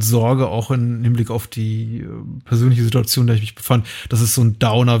viel Sorge, auch im Hinblick auf die persönliche Situation, in der ich mich befand, dass es so ein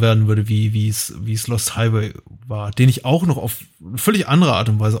Downer werden würde, wie es Lost Highway war, den ich auch noch auf eine völlig andere Art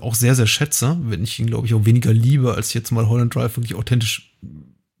und Weise auch sehr, sehr schätze, wenn ich ihn, glaube ich, auch weniger liebe, als ich jetzt mal Mulholland Drive wirklich authentisch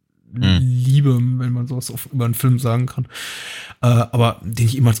liebe, wenn man sowas über einen Film sagen kann. Aber den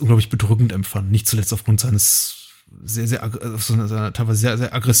ich immer als unglaublich bedrückend empfand, nicht zuletzt aufgrund seines seiner teilweise sehr,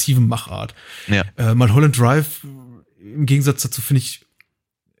 sehr aggressiven Machart. Ja. Mulholland Drive, im Gegensatz dazu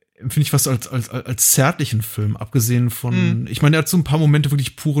empfinde ich fast als zärtlichen Film, abgesehen von, ich meine, er hat so ein paar Momente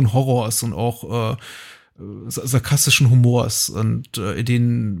wirklich puren Horrors und auch sarkastischen Humors, und in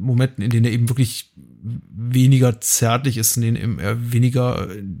den Momenten, in denen er eben wirklich weniger zärtlich ist, in denen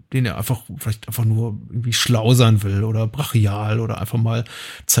er einfach vielleicht einfach nur irgendwie schlau sein will oder brachial oder einfach mal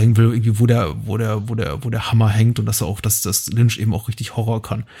zeigen will, irgendwie wo der Hammer hängt, und dass er auch, dass Lynch eben auch richtig Horror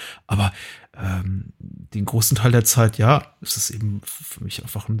kann. Aber den großen Teil der Zeit, ist es eben für mich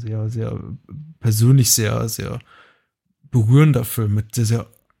einfach ein sehr, sehr persönlich sehr, sehr berührender Film mit sehr, sehr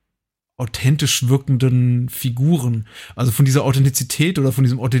authentisch wirkenden Figuren. Also von dieser Authentizität oder von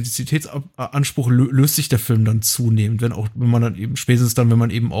diesem Authentizitätsanspruch löst sich der Film dann zunehmend, wenn man dann eben, spätestens dann, wenn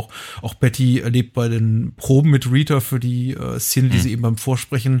man eben auch Betty erlebt bei den Proben mit Rita für die Szene, die sie eben beim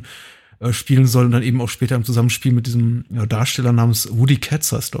Vorsprechen spielen soll, und dann eben auch später im Zusammenspiel mit diesem Darsteller namens Woody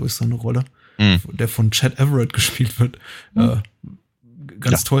Katz, heißt, glaube ich, seine Rolle. der von Chad Everett gespielt wird.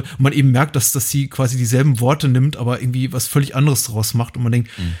 Ganz toll. Und man eben merkt, dass sie quasi dieselben Worte nimmt, aber irgendwie was völlig anderes draus macht. Und man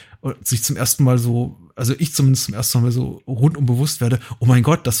denkt, sich zum ersten Mal so, also ich zumindest zum ersten Mal so rundum bewusst werde, oh mein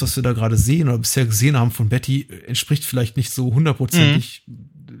Gott, das, was wir da gerade sehen oder bisher gesehen haben von Betty, entspricht vielleicht nicht so hundertprozentig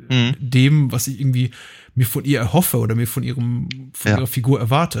dem, was ich irgendwie mir von ihr erhoffe oder mir von ihrer Figur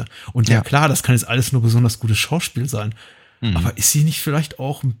erwarte. Und ja klar, das kann jetzt alles nur besonders gutes Schauspiel sein. Aber ist sie nicht vielleicht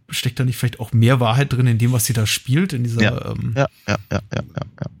auch, steckt da nicht vielleicht auch mehr Wahrheit drin in dem, was sie da spielt, in dieser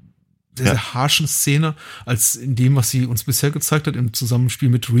sehr harschen Szene, als in dem, was sie uns bisher gezeigt hat, im Zusammenspiel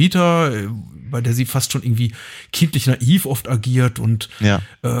mit Rita, bei der sie fast schon irgendwie kindlich naiv oft agiert und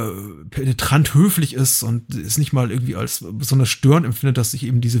penetrant höflich ist und es nicht mal irgendwie als besonders störend empfindet, dass sich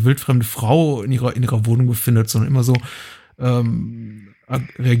eben diese wildfremde Frau in ihrer Wohnung befindet, sondern immer so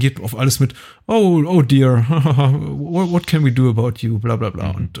reagiert auf alles mit oh dear, what can we do about you, bla bla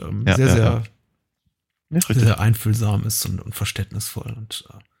bla und sehr einfühlsam ist und verständnisvoll und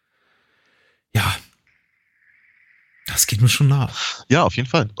das geht mir schon nah. Ja, auf jeden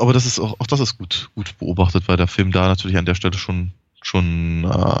Fall. Aber das ist auch das ist gut beobachtet, weil der Film da natürlich an der Stelle schon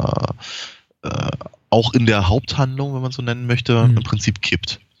auch in der Haupthandlung, wenn man so nennen möchte, im Prinzip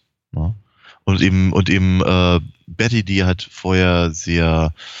kippt. Ja. Und eben Betty, die halt vorher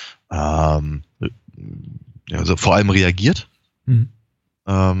sehr also vor allem reagiert,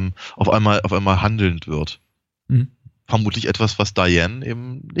 auf einmal handelnd wird. Vermutlich etwas, was Diane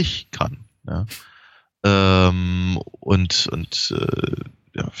eben nicht kann. Ja.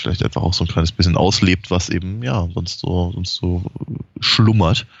 Vielleicht einfach auch so ein kleines bisschen auslebt, was eben sonst so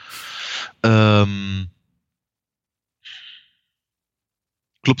schlummert. Club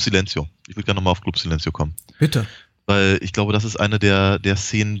Silencio. Ich würde gerne nochmal auf Club Silencio kommen. Bitte. Weil ich glaube, das ist eine der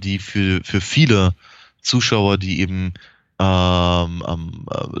Szenen, die für viele Zuschauer, die eben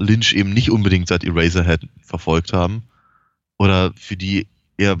Lynch eben nicht unbedingt seit Eraserhead verfolgt haben, oder für die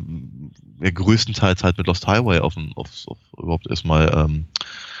er größtenteils halt mit Lost Highway überhaupt erstmal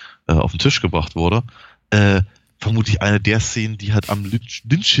auf den Tisch gebracht wurde, vermutlich eine der Szenen, die halt am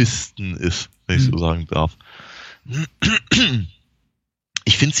Lynchisten ist, wenn ich so sagen darf.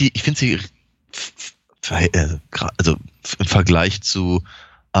 Ich finde sie also im Vergleich zu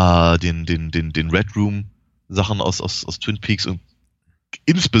den Red Room Sachen aus Twin Peaks und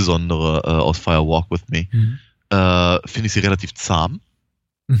insbesondere aus Fire Walk with Me, finde ich sie relativ zahm.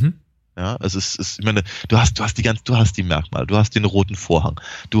 Ja, es ist, ich meine, du hast die Merkmale, du hast den roten Vorhang,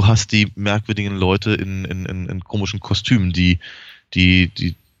 du hast die merkwürdigen Leute in komischen Kostümen, die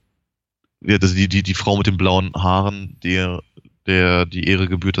Frau mit den blauen Haaren, der die Ehre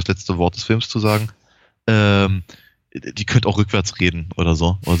gebührt, das letzte Wort des Films zu sagen, die könnte auch rückwärts reden oder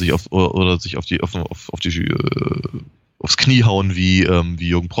so, oder sich aufs Knie hauen wie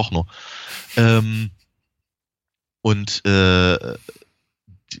Jürgen Prochnow.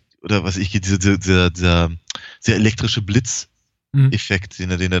 Oder was ich, dieser sehr elektrische Blitzeffekt, den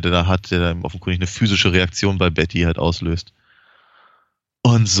er da hat, der dann offenkundig eine physische Reaktion bei Betty halt auslöst.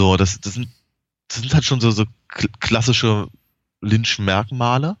 Und so, das sind halt schon so klassische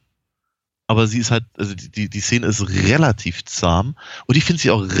Lynch-Merkmale, aber sie ist halt, also die Szene ist relativ zahm und ich finde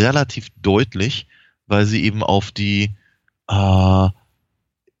sie auch relativ deutlich, weil sie eben auf die weil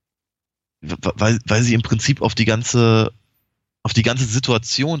sie im Prinzip auf die ganze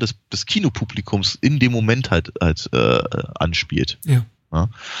Situation des Kinopublikums in dem Moment halt anspielt. Ja. Und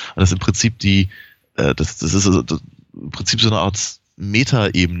das ist im Prinzip das ist im Prinzip so eine Art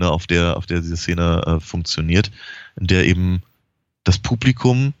Metaebene, auf der diese Szene funktioniert, in der eben das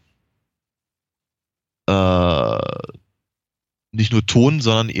Publikum nicht nur Ton,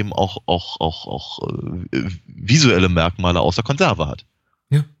 sondern eben auch visuelle Merkmale aus der Konserve hat.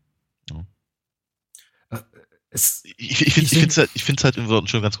 Ja. Ich finde es halt,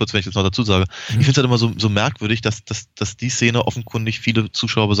 schon ganz kurz, wenn ich das noch dazu sage, ich finde es halt immer so merkwürdig, dass die Szene offenkundig viele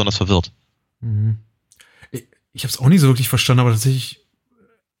Zuschauer besonders verwirrt. Ich habe es auch nicht so wirklich verstanden, aber tatsächlich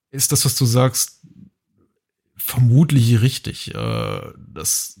ist das, was du sagst, vermutlich richtig,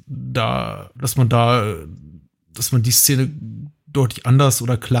 dass man die Szene deutlich anders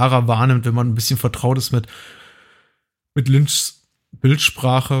oder klarer wahrnimmt, wenn man ein bisschen vertraut ist mit Lynchs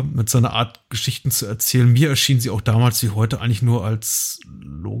Bildsprache, mit seiner Art, Geschichten zu erzählen. Mir erschien sie auch damals wie heute eigentlich nur als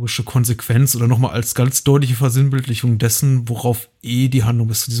logische Konsequenz oder nochmal als ganz deutliche Versinnbildlichung dessen, worauf die Handlung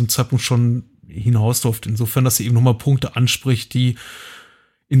bis zu diesem Zeitpunkt schon hinausläuft. Insofern, dass sie eben nochmal Punkte anspricht, die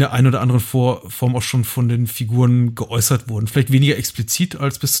in der einen oder anderen Form auch schon von den Figuren geäußert wurden. Vielleicht weniger explizit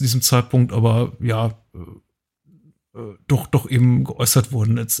als bis zu diesem Zeitpunkt, aber doch eben geäußert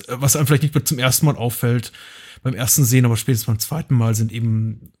wurden. Jetzt, was einem vielleicht nicht mehr zum ersten Mal auffällt, beim ersten Sehen, aber spätestens beim zweiten Mal sind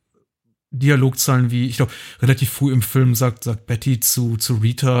eben Dialogzeilen wie, ich glaube, relativ früh im Film sagt Betty zu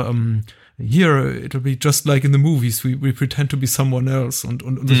Rita, here, it'll be just like in the movies, we pretend to be someone else und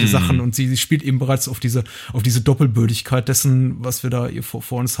solche Sachen. Und sie spielt eben bereits auf diese Doppelbödigkeit dessen, was wir da hier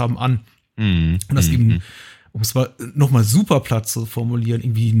vor uns haben, an. Und das eben, um es mal nochmal super platt zu formulieren,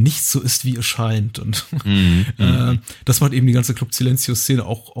 irgendwie nicht so ist, wie es scheint. Und das macht eben die ganze Club Silencio-Szene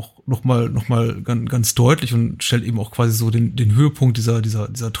auch nochmal ganz deutlich und stellt eben auch quasi so den Höhepunkt dieser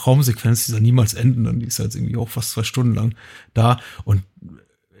Traumsequenz, dieser niemals endenden, die ist ja jetzt irgendwie auch fast 2 Stunden lang da. Und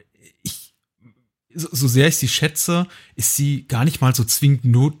so sehr ich sie schätze, ist sie gar nicht mal so zwingend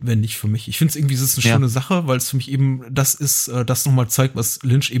notwendig für mich. Ich finde es irgendwie, es ist eine schöne Sache, weil es für mich eben das nochmal zeigt, was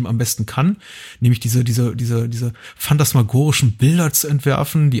Lynch eben am besten kann, nämlich diese phantasmagorischen Bilder zu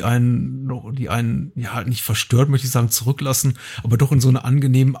entwerfen, die einen ja halt nicht verstört, möchte ich sagen, zurücklassen, aber doch in so einen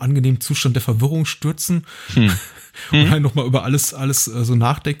angenehmen Zustand der Verwirrung stürzen. Und halt nochmal über alles so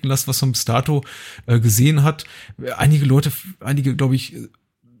nachdenken lassen, was man bis dato gesehen hat. Einige, glaube ich,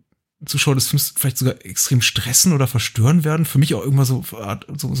 Zuschauer des Films vielleicht sogar extrem stressen oder verstören werden. Für mich auch immer so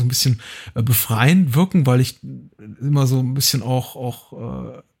ein bisschen befreiend wirken, weil ich immer so ein bisschen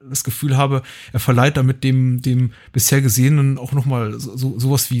auch das Gefühl habe, er verleiht damit dem bisher Gesehenen auch nochmal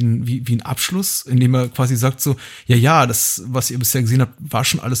sowas wie ein Abschluss, indem er quasi sagt so, ja, das, was ihr bisher gesehen habt, war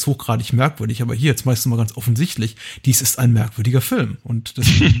schon alles hochgradig merkwürdig, aber hier, jetzt meistens mal ganz offensichtlich, dies ist ein merkwürdiger Film. Und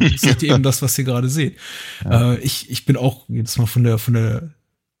deswegen seht ihr eben das, was ihr gerade seht. Ja. Ich bin auch jedes Mal von der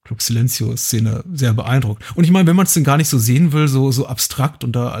Club Silencio-Szene sehr beeindruckt. Und ich meine, wenn man es denn gar nicht so sehen will, so abstrakt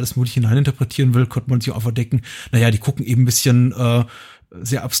und da alles mögliche hineininterpretieren will, könnte man sich auch einfach denken, naja, die gucken eben ein bisschen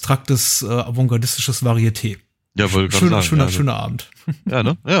sehr abstraktes, avantgardistisches Varieté. Ja, wollte gerade sagen. Schöner Abend. Ja,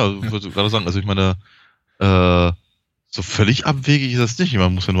 ne? Ja, ich wollte gerade sagen, also ich meine, so völlig abwegig ist das nicht.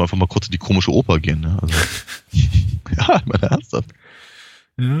 Man muss ja nur einfach mal kurz in die komische Oper gehen, ne? Also, ja, ich meine, ernsthaft.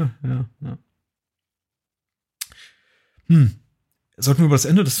 Ja. Sollten wir über das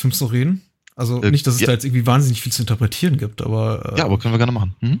Ende des Films noch reden? Also nicht, dass es da jetzt irgendwie wahnsinnig viel zu interpretieren gibt, aber ja, aber können wir gerne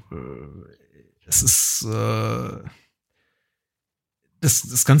machen. Es ist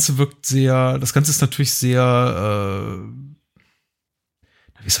das Ganze wirkt sehr, das Ganze ist natürlich sehr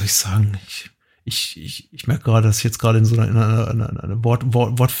wie soll ich sagen, ich merke gerade, dass ich jetzt gerade in so einer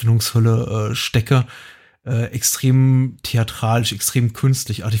Wortfindungshölle stecke. Extrem theatralisch, extrem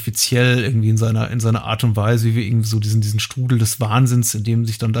künstlich, artifiziell irgendwie in seiner Art und Weise, wie wir irgendwie so diesen Strudel des Wahnsinns, in dem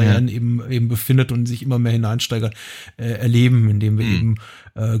sich dann Diane eben befindet und sich immer mehr hineinsteigert, erleben, indem wir eben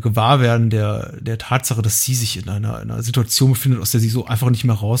gewahr werden der Tatsache, dass sie sich in einer Situation befindet, aus der sie so einfach nicht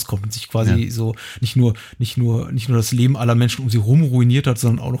mehr rauskommt und sich quasi so nicht nur das Leben aller Menschen um sie rum ruiniert hat,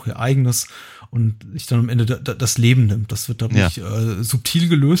 sondern auch noch ihr eigenes und sich dann am Ende das Leben nimmt. Das wird da nicht subtil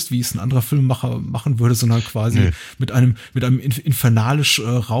gelöst, wie es ein anderer Filmemacher machen würde, sondern quasi mit einem infernalisch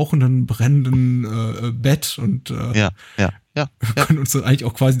rauchenden, brennenden Bett und wir können uns dann eigentlich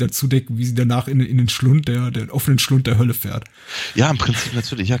auch quasi dazu denken, wie sie danach in den Schlund, den offenen Schlund der Hölle fährt. Ja, im Prinzip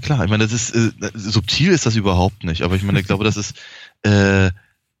natürlich, ja klar. Ich meine, das ist subtil ist das überhaupt nicht, aber ich meine, ich glaube, das ist ich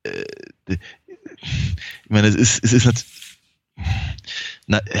meine, es ist halt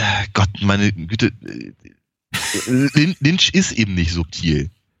Gott, meine Güte, Lynch ist eben nicht subtil.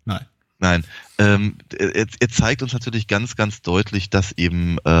 Nein. Er zeigt uns natürlich ganz, ganz deutlich, dass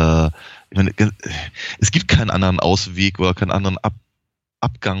eben, ich meine, es gibt keinen anderen Ausweg oder keinen anderen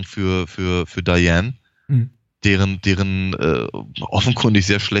Abgang für Diane, deren offenkundig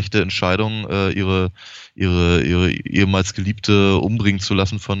sehr schlechte Entscheidung, ihre ehemals Geliebte umbringen zu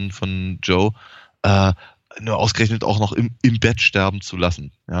lassen von Joe, nur ausgerechnet auch noch im Bett sterben zu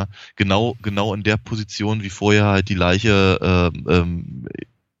lassen. Ja, genau in der Position, wie vorher halt die Leiche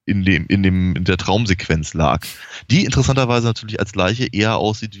in der Traumsequenz lag, die interessanterweise natürlich als Leiche eher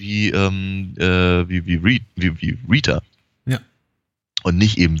aussieht wie Rita. Ja. Und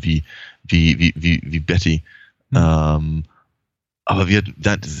nicht eben wie Betty. Aber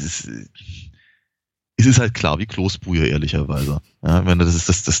es ist halt klar wie Kloßbrühe, ehrlicherweise. Ja, ich meine, das ist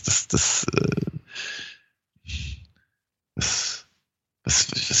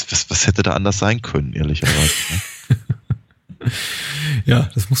was hätte da anders sein können, ehrlicherweise. Ne?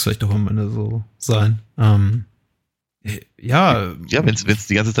 Ja, das muss vielleicht auch am Ende so sein. Ja, wenn es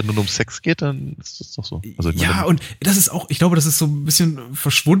die ganze Zeit nur um Sex geht, dann ist das doch so. Also und das ist auch, ich glaube, das ist so ein bisschen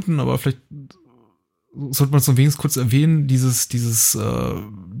verschwunden, aber vielleicht sollte man es noch wenigstens kurz erwähnen, dieses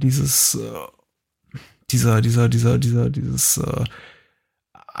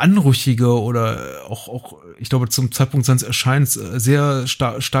anrüchige oder auch, ich glaube, zum Zeitpunkt seines Erscheinens sehr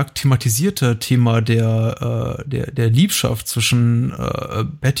stark thematisierte Thema der Liebschaft zwischen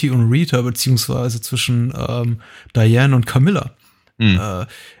Betty und Rita, beziehungsweise zwischen Diane und Camilla.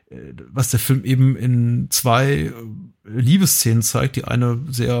 was der Film eben in 2 Liebesszenen zeigt. Die eine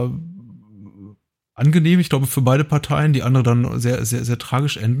sehr angenehm, ich glaube, für beide Parteien, die andere dann sehr, sehr, sehr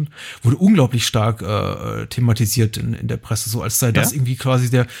tragisch enden, wurde unglaublich stark thematisiert in der Presse, so als sei das irgendwie quasi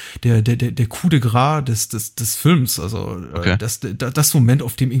der Coup de Gras des Films, also das Moment,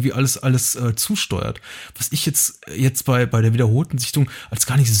 auf dem irgendwie alles zusteuert. Was ich jetzt bei der wiederholten Sichtung als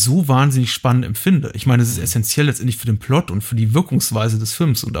gar nicht so wahnsinnig spannend empfinde. Ich meine, es ist essentiell letztendlich für den Plot und für die Wirkungsweise des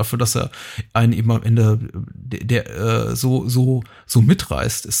Films und dafür, dass er einen eben am Ende so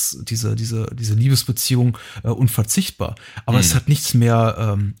mitreißt, ist diese Liebesbeziehung unverzichtbar. Aber es hat nichts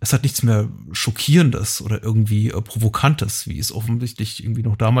mehr Schockierendes oder irgendwie Provokantes, wie es offensichtlich irgendwie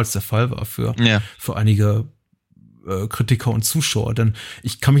noch damals der Fall war für einige Kritiker und Zuschauer, denn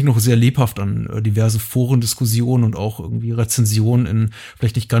ich kann mich noch sehr lebhaft an diverse Forendiskussionen und auch irgendwie Rezensionen in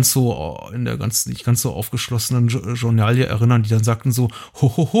vielleicht nicht ganz so aufgeschlossenen Journalie erinnern, die dann sagten so,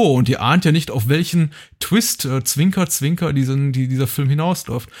 ho, und ihr ahnt ja nicht, auf welchen Twist, Zwinker, dieser Film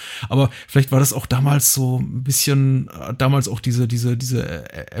hinausläuft. Aber vielleicht war das auch damals so ein bisschen, auch diese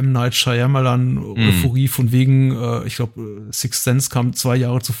M. Night Shyamalan-Euphorie von wegen, ich glaube, Sixth Sense kam 2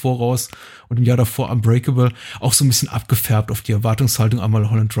 Jahre zuvor raus und im Jahr davor Unbreakable, auch so ein bisschen abgefärbt auf die Erwartungshaltung an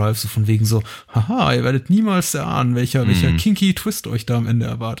Mulholland Drive, so von wegen so, haha, ihr werdet niemals erahnen, welcher kinky Twist euch da am Ende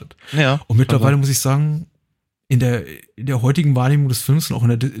erwartet. Ja. Und mittlerweile muss ich sagen, in der heutigen Wahrnehmung des Films und auch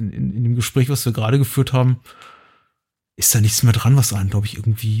in dem Gespräch, was wir gerade geführt haben, ist da nichts mehr dran, was einen, glaube ich,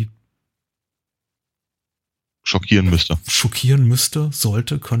 irgendwie schockieren müsste,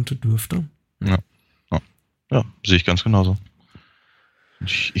 sollte, könnte, dürfte. Ja, sehe ich ganz genauso.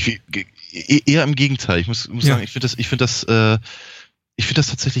 Eher im Gegenteil. Ich muss sagen, ich finde das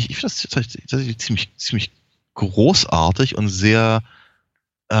tatsächlich ziemlich großartig und sehr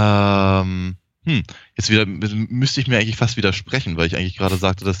jetzt wieder müsste ich mir eigentlich fast widersprechen, weil ich eigentlich gerade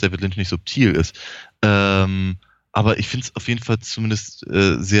sagte, dass David Lynch nicht subtil ist. Aber ich finde es auf jeden Fall zumindest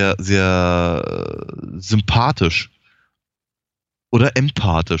sehr, sehr sympathisch oder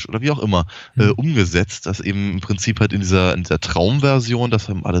empathisch oder wie auch immer umgesetzt, dass eben im Prinzip halt in dieser Traumversion, dass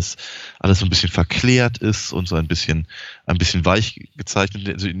eben alles so ein bisschen verklärt ist und so ein bisschen weich gezeichnet,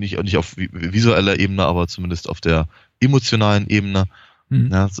 also nicht auf visueller Ebene, aber zumindest auf der emotionalen Ebene.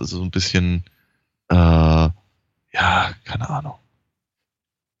 Ja, so ein bisschen keine Ahnung.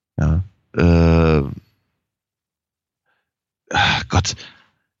 Ja, Gott.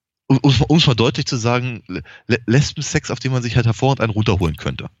 Um es mal deutlich zu sagen, Lesben-Sex, auf den man sich halt hervorragend einen runterholen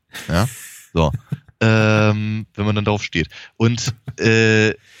könnte. Ja, so. Wenn man dann darauf steht. Und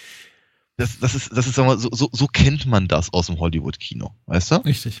das ist, sagen wir mal, so kennt man das aus dem Hollywood-Kino, weißt du?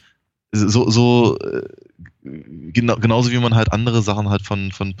 Richtig. Genauso wie man halt andere Sachen halt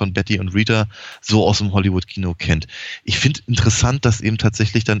von Betty und Rita so aus dem Hollywood-Kino kennt. Ich finde interessant, dass eben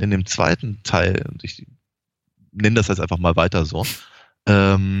tatsächlich dann in dem zweiten Teil, und ich nenne das jetzt einfach mal weiter so,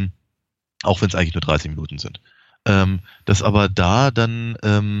 auch wenn es eigentlich nur 30 Minuten sind, dass aber da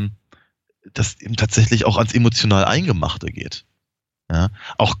dann das eben tatsächlich auch ans emotional Eingemachte geht. Ja?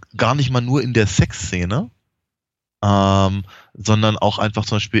 Auch gar nicht mal nur in der Sexszene, sondern auch einfach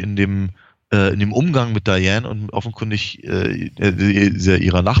zum Beispiel in dem Umgang mit Diane und offenkundig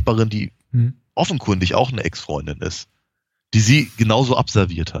ihrer Nachbarin, die offenkundig auch eine Ex-Freundin ist, die sie genauso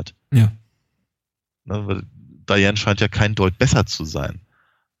abserviert hat. Ja. Ne, weil Diane scheint ja kein Deut besser zu sein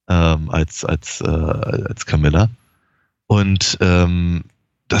als Camilla. Und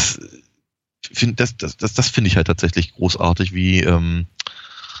das finde ich halt tatsächlich großartig, wie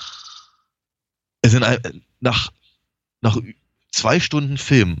nach 2 Stunden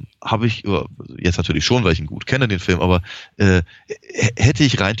Film habe ich, jetzt natürlich schon, weil ich ihn gut kenne, den Film, aber hätte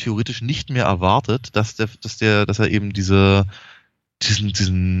ich rein theoretisch nicht mehr erwartet, dass er eben diesen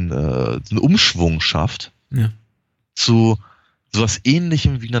Umschwung schafft zu sowas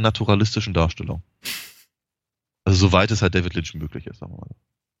Ähnlichem wie einer naturalistischen Darstellung. Also soweit es halt David Lynch möglich ist, sagen wir mal.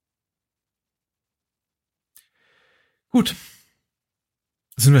 Gut.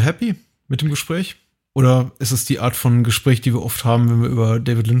 Sind wir happy mit dem Gespräch? Oder ist es die Art von Gespräch, die wir oft haben, wenn wir über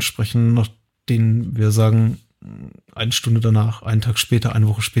David Lynch sprechen, nach denen wir sagen, 1 Stunde danach, 1 Tag später, 1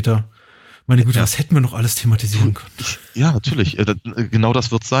 Woche später, meine Güte, was hätten wir noch alles thematisieren können? Ja, natürlich. Genau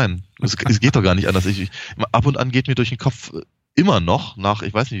das wird's sein. Es geht doch gar nicht anders. Ab und an geht mir durch den Kopf immer noch, nach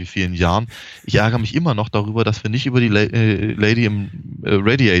ich weiß nicht wie vielen Jahren, ich ärgere mich immer noch darüber, dass wir nicht über die Lady im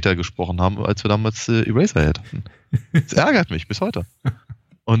Radiator gesprochen haben, als wir damals Eraserhead hatten. Das ärgert mich bis heute.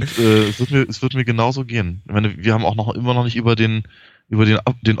 Und es wird mir genauso gehen. Ich meine, wir haben auch immer noch nicht über den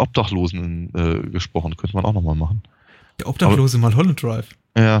Obdachlosen gesprochen. Könnte man auch noch mal machen. Der Obdachlose Mulholland Drive.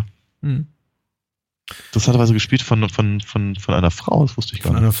 Ja. Interessanterweise gespielt von einer Frau, das wusste ich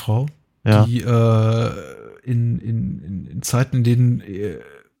gar nicht. Von einer Frau, ja. Die in Zeiten, in denen,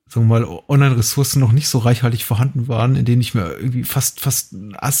 sagen wir mal, Online-Ressourcen noch nicht so reichhaltig vorhanden waren, in denen ich mir irgendwie fast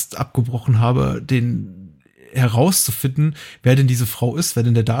einen Ast abgebrochen habe, den herauszufinden, wer denn diese Frau ist, wer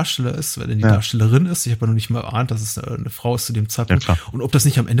denn der Darsteller ist, wer denn die Darstellerin ist. Ich habe ja noch nicht mal erahnt, dass es eine Frau ist zu dem Zeitpunkt. Ja, und ob das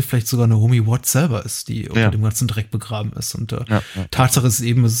nicht am Ende vielleicht sogar Naomi Watts selber ist, die unter dem ganzen Dreck begraben ist. Und Tatsache ist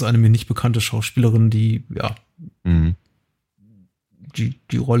eben, es ist eine mir nicht bekannte Schauspielerin, die,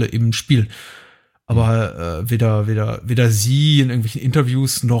 die Rolle eben spielt. Aber weder sie in irgendwelchen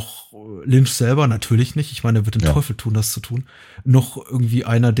Interviews noch Lynch selber, natürlich nicht. Ich meine, er wird den Teufel tun, das zu tun. Noch irgendwie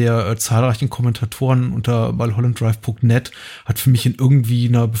einer der zahlreichen Kommentatoren unter mulhollanddrive.net hat für mich in irgendwie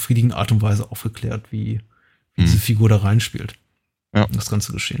einer befriedigenden Art und Weise aufgeklärt, wie diese Figur da reinspielt. Ja. Das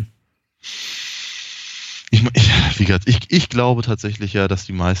ganze Geschehen. Wie gesagt, ich glaube tatsächlich ja, dass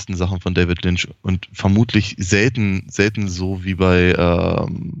die meisten Sachen von David Lynch und vermutlich selten so wie bei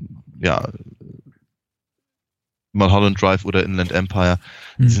Mulholland Drive oder Inland Empire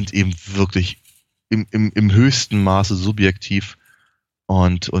sind eben wirklich im höchsten Maße subjektiv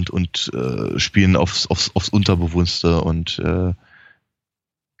und spielen aufs Unterbewusste und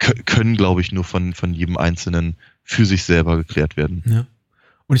können, glaube ich, nur von jedem Einzelnen für sich selber geklärt werden. Ja.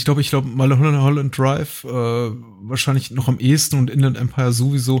 Und ich glaube, Mulholland Drive wahrscheinlich noch am ehesten und Inland Empire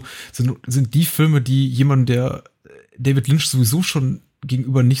sowieso sind die Filme, die jemand, der David Lynch sowieso schon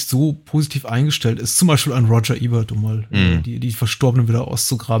gegenüber nicht so positiv eingestellt ist, zum Beispiel an Roger Ebert, um mal die Verstorbenen wieder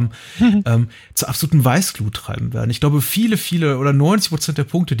auszugraben, zur absoluten Weißglut treiben werden. Ich glaube, viele oder 90% der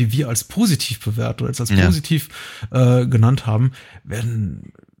Punkte, die wir als positiv bewerten oder als positiv genannt haben,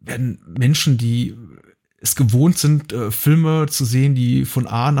 werden Menschen, die es gewohnt sind, Filme zu sehen, die von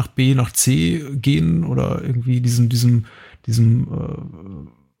A nach B nach C gehen oder irgendwie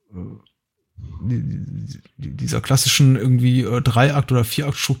dieser klassischen irgendwie Dreiakt- oder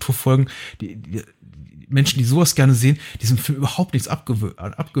Vierakt-Struktur folgen, die Menschen, die sowas gerne sehen, diesem Film überhaupt nichts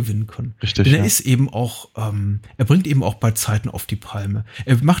abgewinnen können. Richtig, denn er ist eben auch, er bringt eben auch bei Zeiten auf die Palme.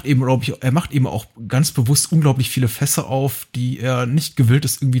 Er macht eben auch ganz bewusst unglaublich viele Fässer auf, die er nicht gewillt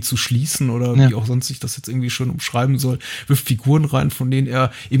ist, irgendwie zu schließen oder wie auch sonst sich das jetzt irgendwie schön umschreiben soll. Wirft Figuren rein, von denen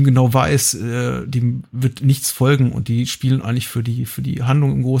er eben genau weiß, dem wird nichts folgen und die spielen eigentlich für die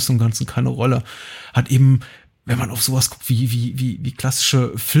Handlung im Großen und Ganzen keine Rolle. Hat eben, wenn man auf sowas guckt, wie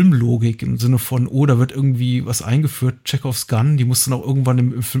klassische Filmlogik im Sinne von, da wird irgendwie was eingeführt, Chekhovs Gun, die muss dann auch irgendwann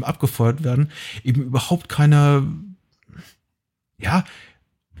im Film abgefeuert werden, eben überhaupt keine,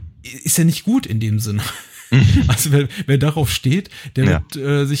 ist ja nicht gut in dem Sinne. Also wer darauf steht, der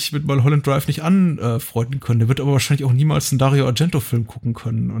wird sich mit Mulholland Drive nicht anfreunden können. Der wird aber wahrscheinlich auch niemals einen Dario Argento-Film gucken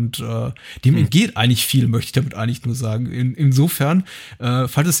können. Und dem entgeht eigentlich viel, möchte ich damit eigentlich nur sagen. Insofern,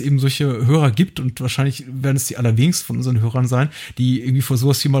 falls es eben solche Hörer gibt, und wahrscheinlich werden es die allerwenigsten von unseren Hörern sein, die irgendwie vor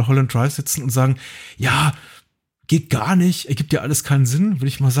sowas wie Mulholland Drive sitzen und sagen, ja, geht gar nicht, ergibt ja alles keinen Sinn, würde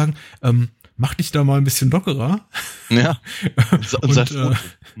ich mal sagen, mach dich da mal ein bisschen lockerer. Ja, und sei froh.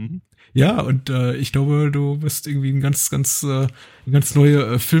 Ja, und ich glaube, du wirst irgendwie eine ganz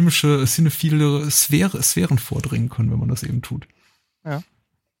neue filmische, cinephile Sphären vordringen können, wenn man das eben tut. Ja.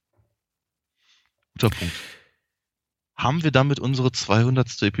 Guter Punkt. Haben wir damit unsere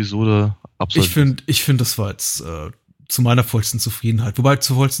 200. Episode absolviert? Ich finde, das war jetzt zu meiner vollsten Zufriedenheit. Wobei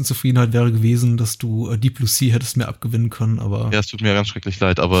zur vollsten Zufriedenheit wäre gewesen, dass du Deep Blue Sea hättest mir abgewinnen können, aber. Ja, es tut mir ganz schrecklich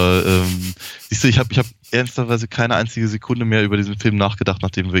leid, aber siehst du, ich hab ernsthaft keine einzige Sekunde mehr über diesen Film nachgedacht,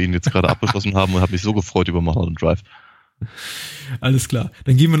 nachdem wir ihn jetzt gerade abgeschlossen haben und habe mich so gefreut über Mulholland Drive. Alles klar.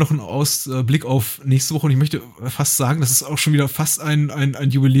 Dann geben wir noch einen Ausblick auf nächste Woche und ich möchte fast sagen, das ist auch schon wieder fast ein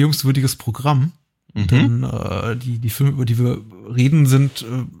jubiläumswürdiges Programm. Denn die Filme, über die wir reden, sind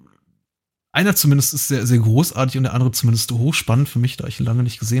einer zumindest ist sehr, sehr großartig und der andere zumindest hochspannend für mich, da ich ihn lange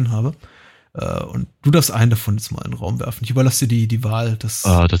nicht gesehen habe. Und du darfst einen davon jetzt mal in den Raum werfen. Ich überlasse dir die Wahl.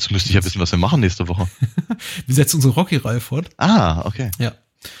 Dazu müsste ich ja wissen, was wir machen nächste Woche. Wir setzen unsere Rocky-Reihe fort. Ah, okay. Ja.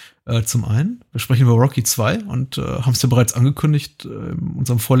 Zum einen, wir sprechen über Rocky 2 und haben es ja bereits angekündigt in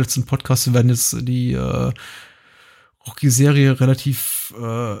unserem vorletzten Podcast. Wir werden jetzt die Rocky-Serie relativ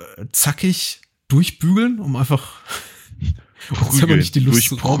zackig durchbügeln, um einfach Prügeln, nicht die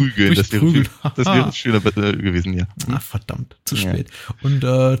Lust durchprügeln. Das wäre schöner gewesen, ja. Ach, verdammt, zu spät. Und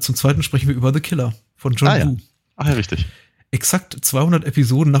zum zweiten sprechen wir über The Killer von John Woo. Ach ja, richtig. Exakt 200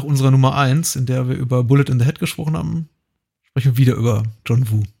 Episoden nach unserer Nummer 1, in der wir über Bullet in the Head gesprochen haben, sprechen wir wieder über John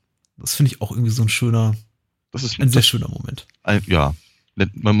Woo. Das finde ich auch irgendwie so ein sehr schöner Moment. Ja,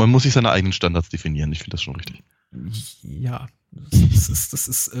 man muss sich seine eigenen Standards definieren. Ich finde das schon richtig. Ja, das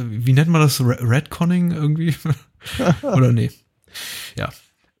ist wie nennt man das? Redconning irgendwie? Oder nee. Ja.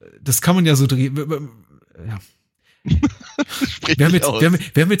 das kann man ja so drehen. Ja. Wir haben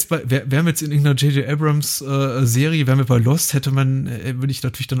jetzt in irgendeiner J.J. Abrams Serie, wären wir bei Lost, würde ich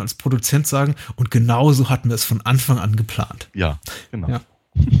natürlich dann als Produzent sagen, und genauso hatten wir es von Anfang an geplant. Ja, genau. Ja.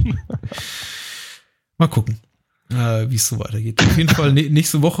 Mal gucken, wie es so weitergeht. Auf jeden Fall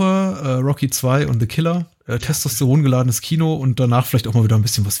nächste Woche Rocky 2 und The Killer, Testosteron geladenes Kino und danach vielleicht auch mal wieder ein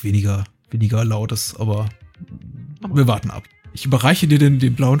bisschen was weniger lautes, aber wir warten ab. Ich überreiche dir den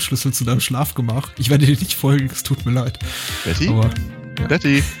blauen Schlüssel zu deinem Schlafgemach. Ich werde dir nicht folgen, es tut mir leid. Betty? Aber, ja.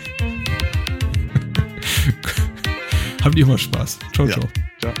 Betty? Habt ihr mal Spaß. Ciao, ja. ciao.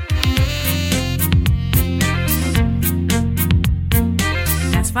 Ciao.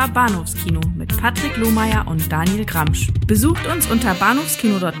 Das war Bahnhofskino mit Patrick Lohmeier und Daniel Gramsch. Besucht uns unter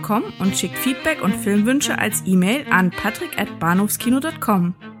bahnhofskino.com und schickt Feedback und Filmwünsche als E-Mail an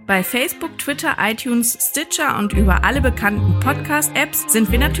patrick@bahnhofskino.com. Bei Facebook, Twitter, iTunes, Stitcher und über alle bekannten Podcast-Apps sind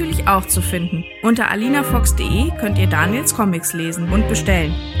wir natürlich auch zu finden. Unter alinafox.de könnt ihr Daniels Comics lesen und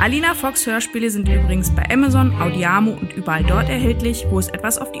bestellen. Alina Fox Hörspiele sind übrigens bei Amazon, Audiamo und überall dort erhältlich, wo es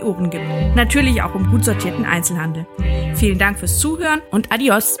etwas auf die Ohren gibt. Natürlich auch im gut sortierten Einzelhandel. Vielen Dank fürs Zuhören und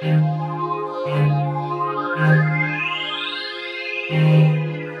adios!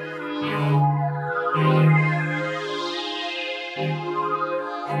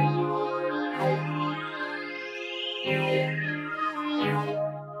 Yeah.